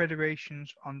work with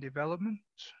federations on development?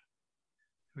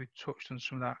 We touched on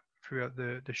some of that throughout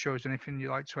the shows. Anything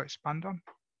you'd like to expand on?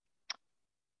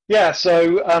 Yeah,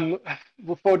 so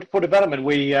for development,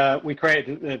 we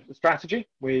created a strategy.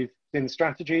 We've seen the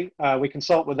strategy. We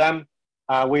consult with them.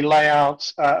 We lay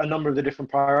out a number of the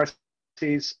different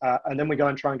priorities, and then we go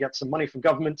and try and get some money from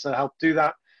government to help do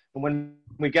that. And when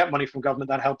we get money from government,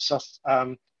 that helps us.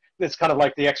 It's kind of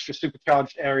like the extra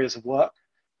supercharged areas of work,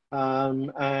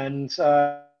 and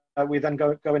we then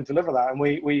go and deliver that. And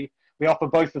we offer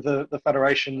both of the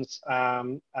federations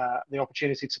the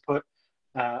opportunity to put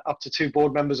up to 2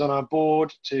 board members on our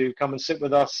board to come and sit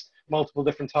with us multiple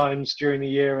different times during the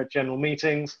year at general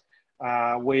meetings.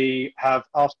 We have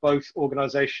asked both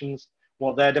organisations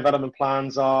what their development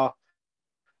plans are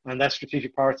and their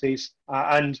strategic priorities,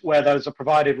 and where those are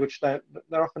provided, which they're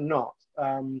often not.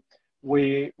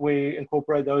 We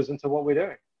incorporate those into what we're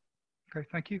doing. Okay,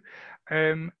 thank you.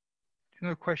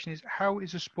 Another question is, how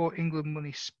is the Sport England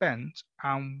money spent,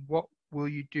 and what will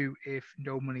you do if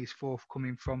no money is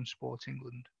forthcoming from Sport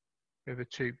England? Over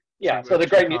to so the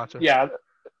great news,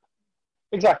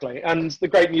 exactly. And the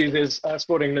great news is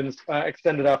Sport England's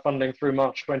extended our funding through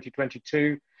March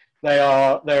 2022.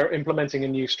 They're implementing a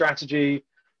new strategy,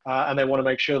 and they want to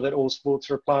make sure that all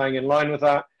sports are applying in line with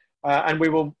that. And we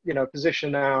will,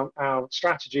 position our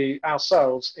strategy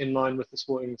ourselves in line with the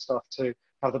Sport England stuff to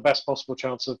have the best possible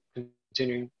chance of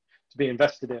continuing to be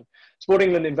invested in. Sport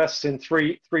England invests in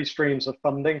three streams of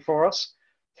funding for us.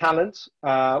 Talent,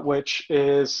 which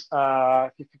is,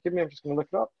 if you forgive me, I'm just going to look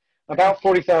it up, about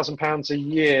 £40,000 a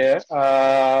year.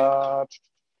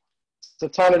 So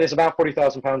talent is about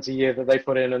 £40,000 a year that they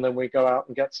put in, and then we go out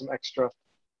and get some extra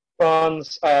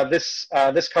funds. This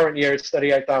current year it's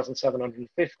 £38,750.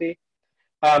 They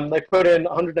put in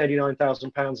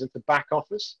 £189,000 into back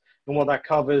office, and what that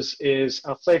covers is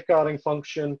our safeguarding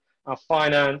function, our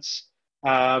finance,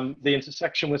 the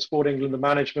intersection with Sport England, the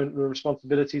management, the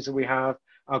responsibilities that we have,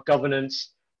 our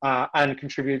governance, and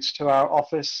contributes to our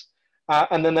office.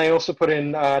 And then they also put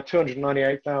in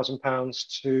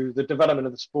 £298,000 to the development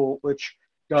of the sport, which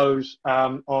goes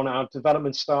on our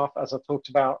development staff. As I talked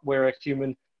about, we're a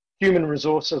human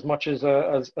resource as much as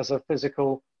a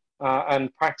physical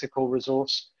and practical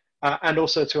resource, and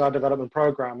also to our development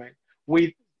programming.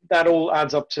 That all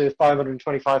adds up to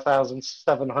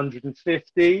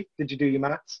 525,750. Did you do your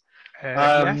maths?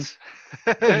 Yes.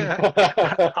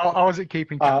 I wasn't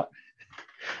keeping count.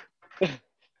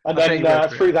 And I'll take then your word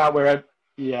for through it. that,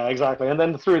 yeah, exactly. And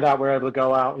then through that, we're able to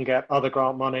go out and get other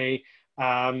grant money,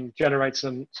 generate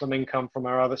some income from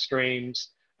our other streams,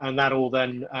 and that all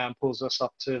then pulls us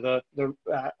up to the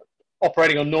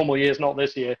operating on normal years, not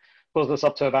this year, pulls us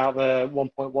up to about the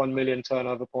 1.1 million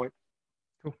turnover point.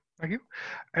 Cool. Thank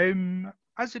you.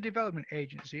 As a development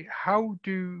agency, how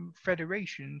do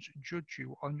federations judge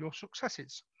you on your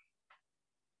successes?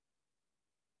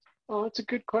 Oh, that's a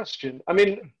good question. I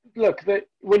mean, look,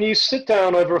 when you sit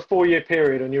down over a 4-year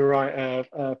period and you write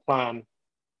a plan,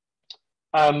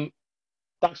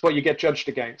 that's what you get judged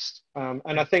against.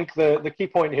 And I think the key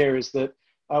point here is that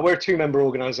we're a 2-member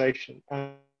organization,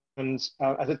 and as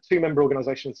a 2-member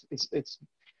organization, it's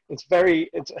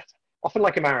often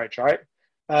like a marriage, right?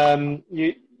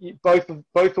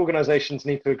 Both organizations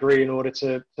need to agree in order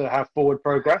to have forward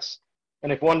progress,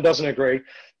 and if one doesn't agree,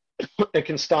 it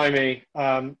can stymie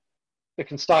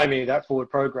that forward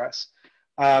progress.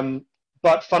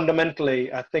 But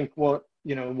fundamentally, I think what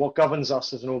governs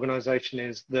us as an organization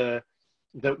is that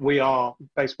we are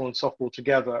baseball and softball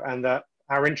together, and that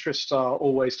our interests are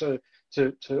always to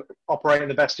operate in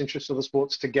the best interest of the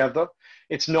sports together.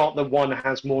 It's not that one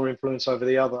has more influence over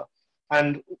the other.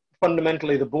 And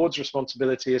fundamentally, the board's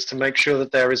responsibility is to make sure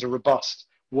that there is a robust,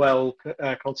 well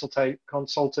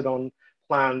consulted on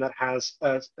plan that has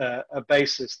a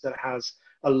basis, that has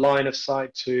a line of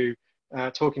sight to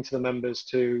talking to the members,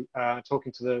 to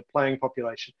talking to the playing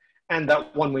population. And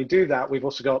that when we do that, we've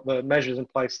also got the measures in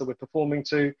place that we're performing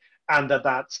to, and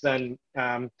that's then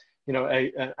the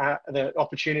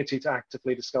opportunity to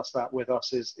actively discuss that with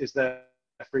us is there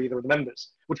for either of the members,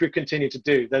 which we've continued to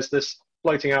do. There's this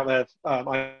floating out there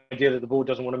idea that the board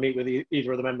doesn't want to meet with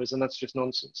either of the members, and that's just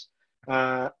nonsense.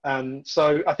 And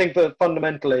so I think that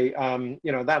fundamentally,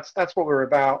 that's what we're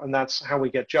about, and that's how we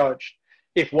get judged.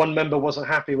 If one member wasn't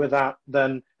happy with that,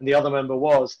 then and the other member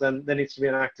was, then there needs to be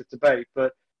an active debate.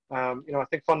 But I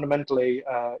think fundamentally,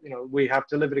 we have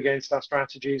delivered against our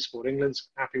strategies. Sport England's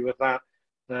happy with that.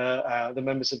 The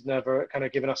members have never kind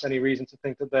of given us any reason to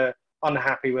think that they're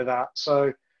unhappy with that.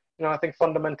 So, I think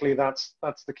fundamentally that's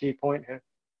the key point here.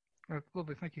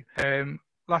 Lovely, thank you.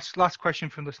 Last question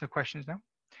from listener questions now.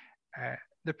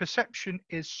 The perception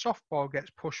is softball gets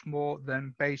pushed more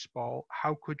than baseball.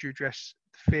 How could you address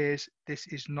fears this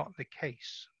is not the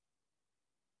case?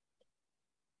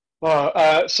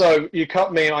 Well, so you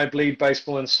cut me, I bleed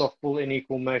baseball and softball in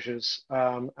equal measures,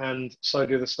 and so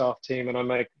do the staff team, and I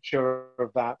make sure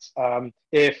of that.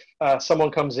 If someone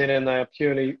comes in and they're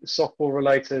purely softball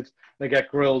related, they get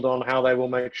grilled on how they will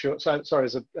make sure. Sorry,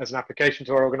 as an application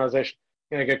to our organisation,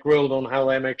 get grilled on how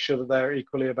they make sure that they're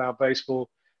equally about baseball,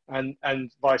 and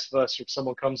vice versa. If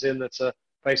someone comes in that's a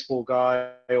baseball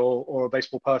guy or a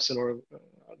baseball person, or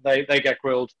they get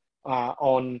grilled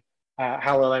on.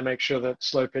 How will they make sure that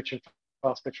slow pitch and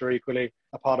fast pitch are equally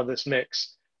a part of this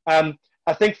mix? I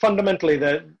think fundamentally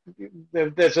there's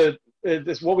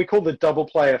what we call the double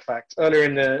play effect. Earlier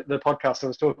in the podcast, I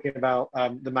was talking about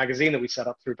the magazine that we set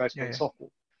up through baseball and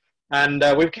softball, and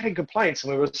we were getting complaints.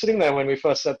 And we were sitting there when we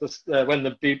first set this.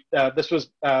 This was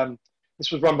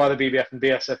run by the BBF and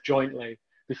BSF jointly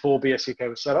before BSEK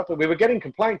was set up, and we were getting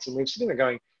complaints, and we were sitting there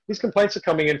going, these complaints are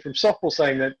coming in from softball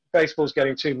saying that baseball's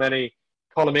getting too many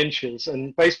column inches,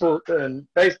 and baseball's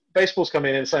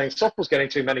coming in saying softball's getting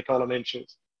too many column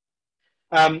inches.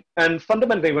 And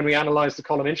fundamentally, when we analysed the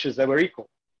column inches, they were equal.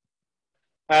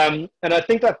 And I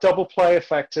think that double play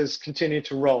effect has continued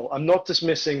to roll. I'm not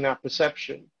dismissing that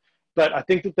perception, but I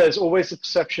think that there's always a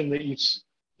perception that you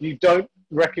don't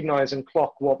recognise and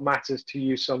clock what matters to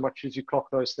you so much as you clock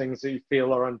those things that you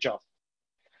feel are unjust.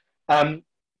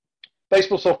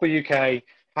 Baseball Softball UK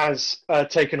has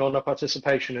taken on a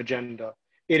participation agenda.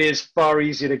 It is far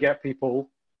easier to get people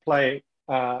playing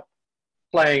slow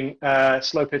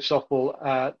pitch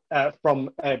softball from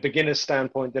a beginner's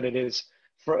standpoint than it is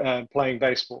for playing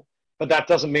baseball. But that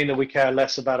doesn't mean that we care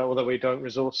less about it or that we don't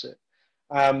resource it.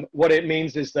 What it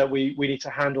means is that we need to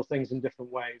handle things in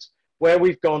different ways. Where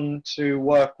we've gone to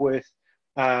work with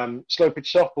slow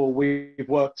pitch softball, we've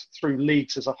worked through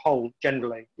leagues as a whole,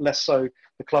 generally, less so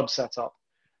the club setup.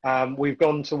 We've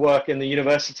gone to work in the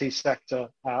university sector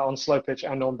on slow pitch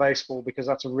and on baseball because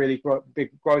that's a really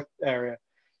big growth area.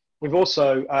 We've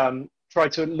also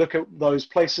tried to look at those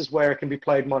places where it can be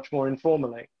played much more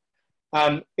informally.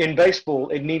 In baseball,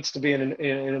 it needs to be in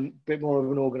a bit more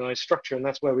of an organized structure, and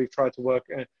that's where we've tried to work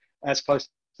as close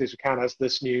as we can, as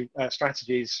this new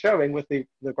strategy is showing with the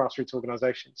grassroots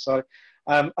organization. So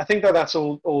I think that's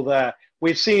all there.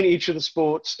 We've seen each of the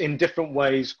sports in different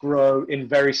ways grow in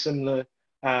very similar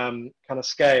kind of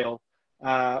scale,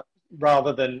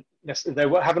 rather than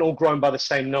haven't all grown by the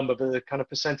same number, but the kind of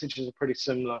percentages are pretty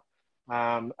similar.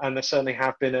 And there certainly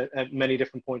have been at many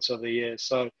different points over the years.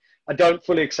 So I don't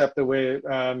fully accept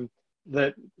that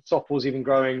that softball's even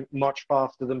growing much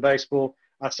faster than baseball.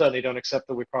 I certainly don't accept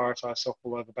that we prioritize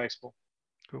softball over baseball.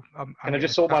 Cool. Can I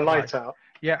just sort my light out?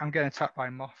 Yeah, I'm getting attacked by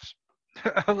moths.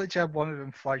 I literally had one of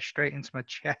them fly straight into my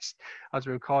chest as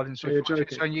we're recording. So if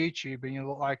it's on YouTube and you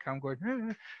look like I'm going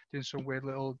doing some weird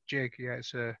little jig, yeah,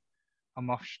 it's a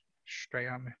moth straight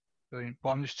at me. Brilliant. But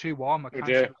I'm just too warm. I can't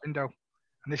shut the window,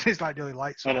 and this is like the only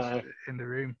light source in the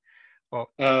room. But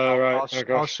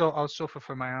I'll suffer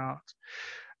for my art.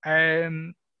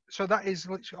 So that is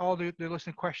literally all the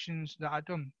listening questions that I've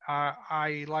done.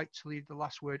 I like to leave the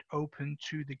last word open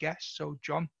to the guests. So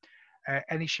John,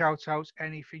 any shout outs,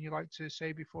 anything you'd like to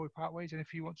say before we part ways, and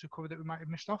if you want to cover that we might have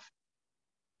missed off?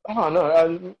 Oh,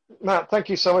 no, Matt, thank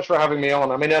you so much for having me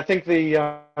on. I mean, I think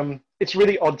it's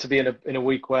really odd to be in a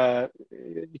week where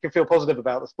you can feel positive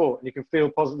about the sport and you can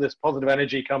feel this positive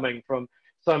energy coming from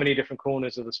so many different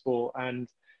corners of the sport. And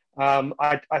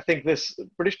I think this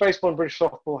British baseball and British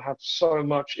softball have so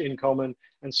much in common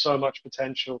and so much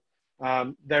potential.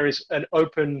 There is an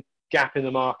open gap in the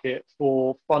market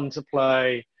for fun to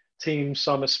play team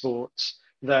summer sports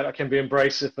that can be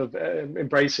embracing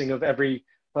of every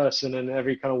person and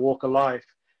every kind of walk of life.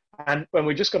 And when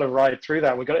we just got to ride through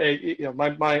that, we got to,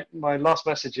 my last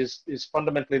message is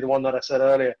fundamentally the one that I said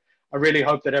earlier. I really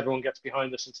hope that everyone gets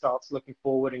behind this and starts looking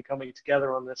forward and coming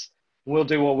together on this. We'll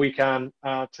do what we can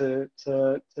to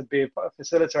be a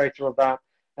facilitator of that,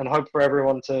 and hope for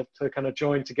everyone to kind of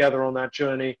join together on that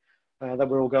journey that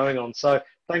we're all going on. So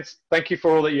thank you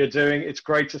for all that you're doing. It's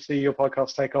great to see your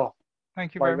podcast take off.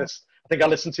 Thank you very much. I think I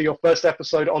listened to your first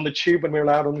episode on the Tube when we were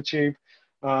allowed on the Tube,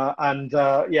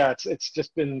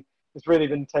 it's really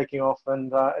been taking off,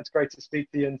 and it's great to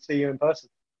speak to you and see you in person.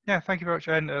 Yeah, thank you very much.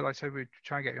 And like I said, we're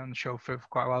trying to get you on the show for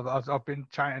quite a while. I've been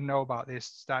trying to know about this,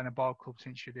 starting a ball club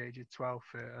since you're the age of 12.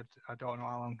 I don't know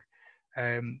how long.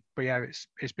 But yeah,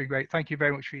 it's been great. Thank you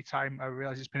very much for your time. I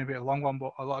realise it's been a bit of a long one,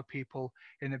 but a lot of people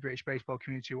in the British baseball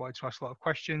community wanted to ask a lot of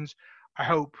questions. I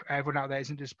hope everyone out there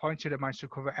isn't disappointed. I managed to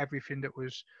cover everything that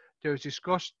was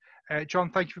discussed. John,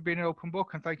 thank you for being an open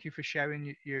book, and thank you for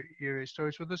sharing your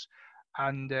stories with us.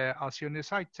 And I'll see you on the other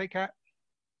side. Take care.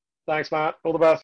 Thanks, Matt. All the best.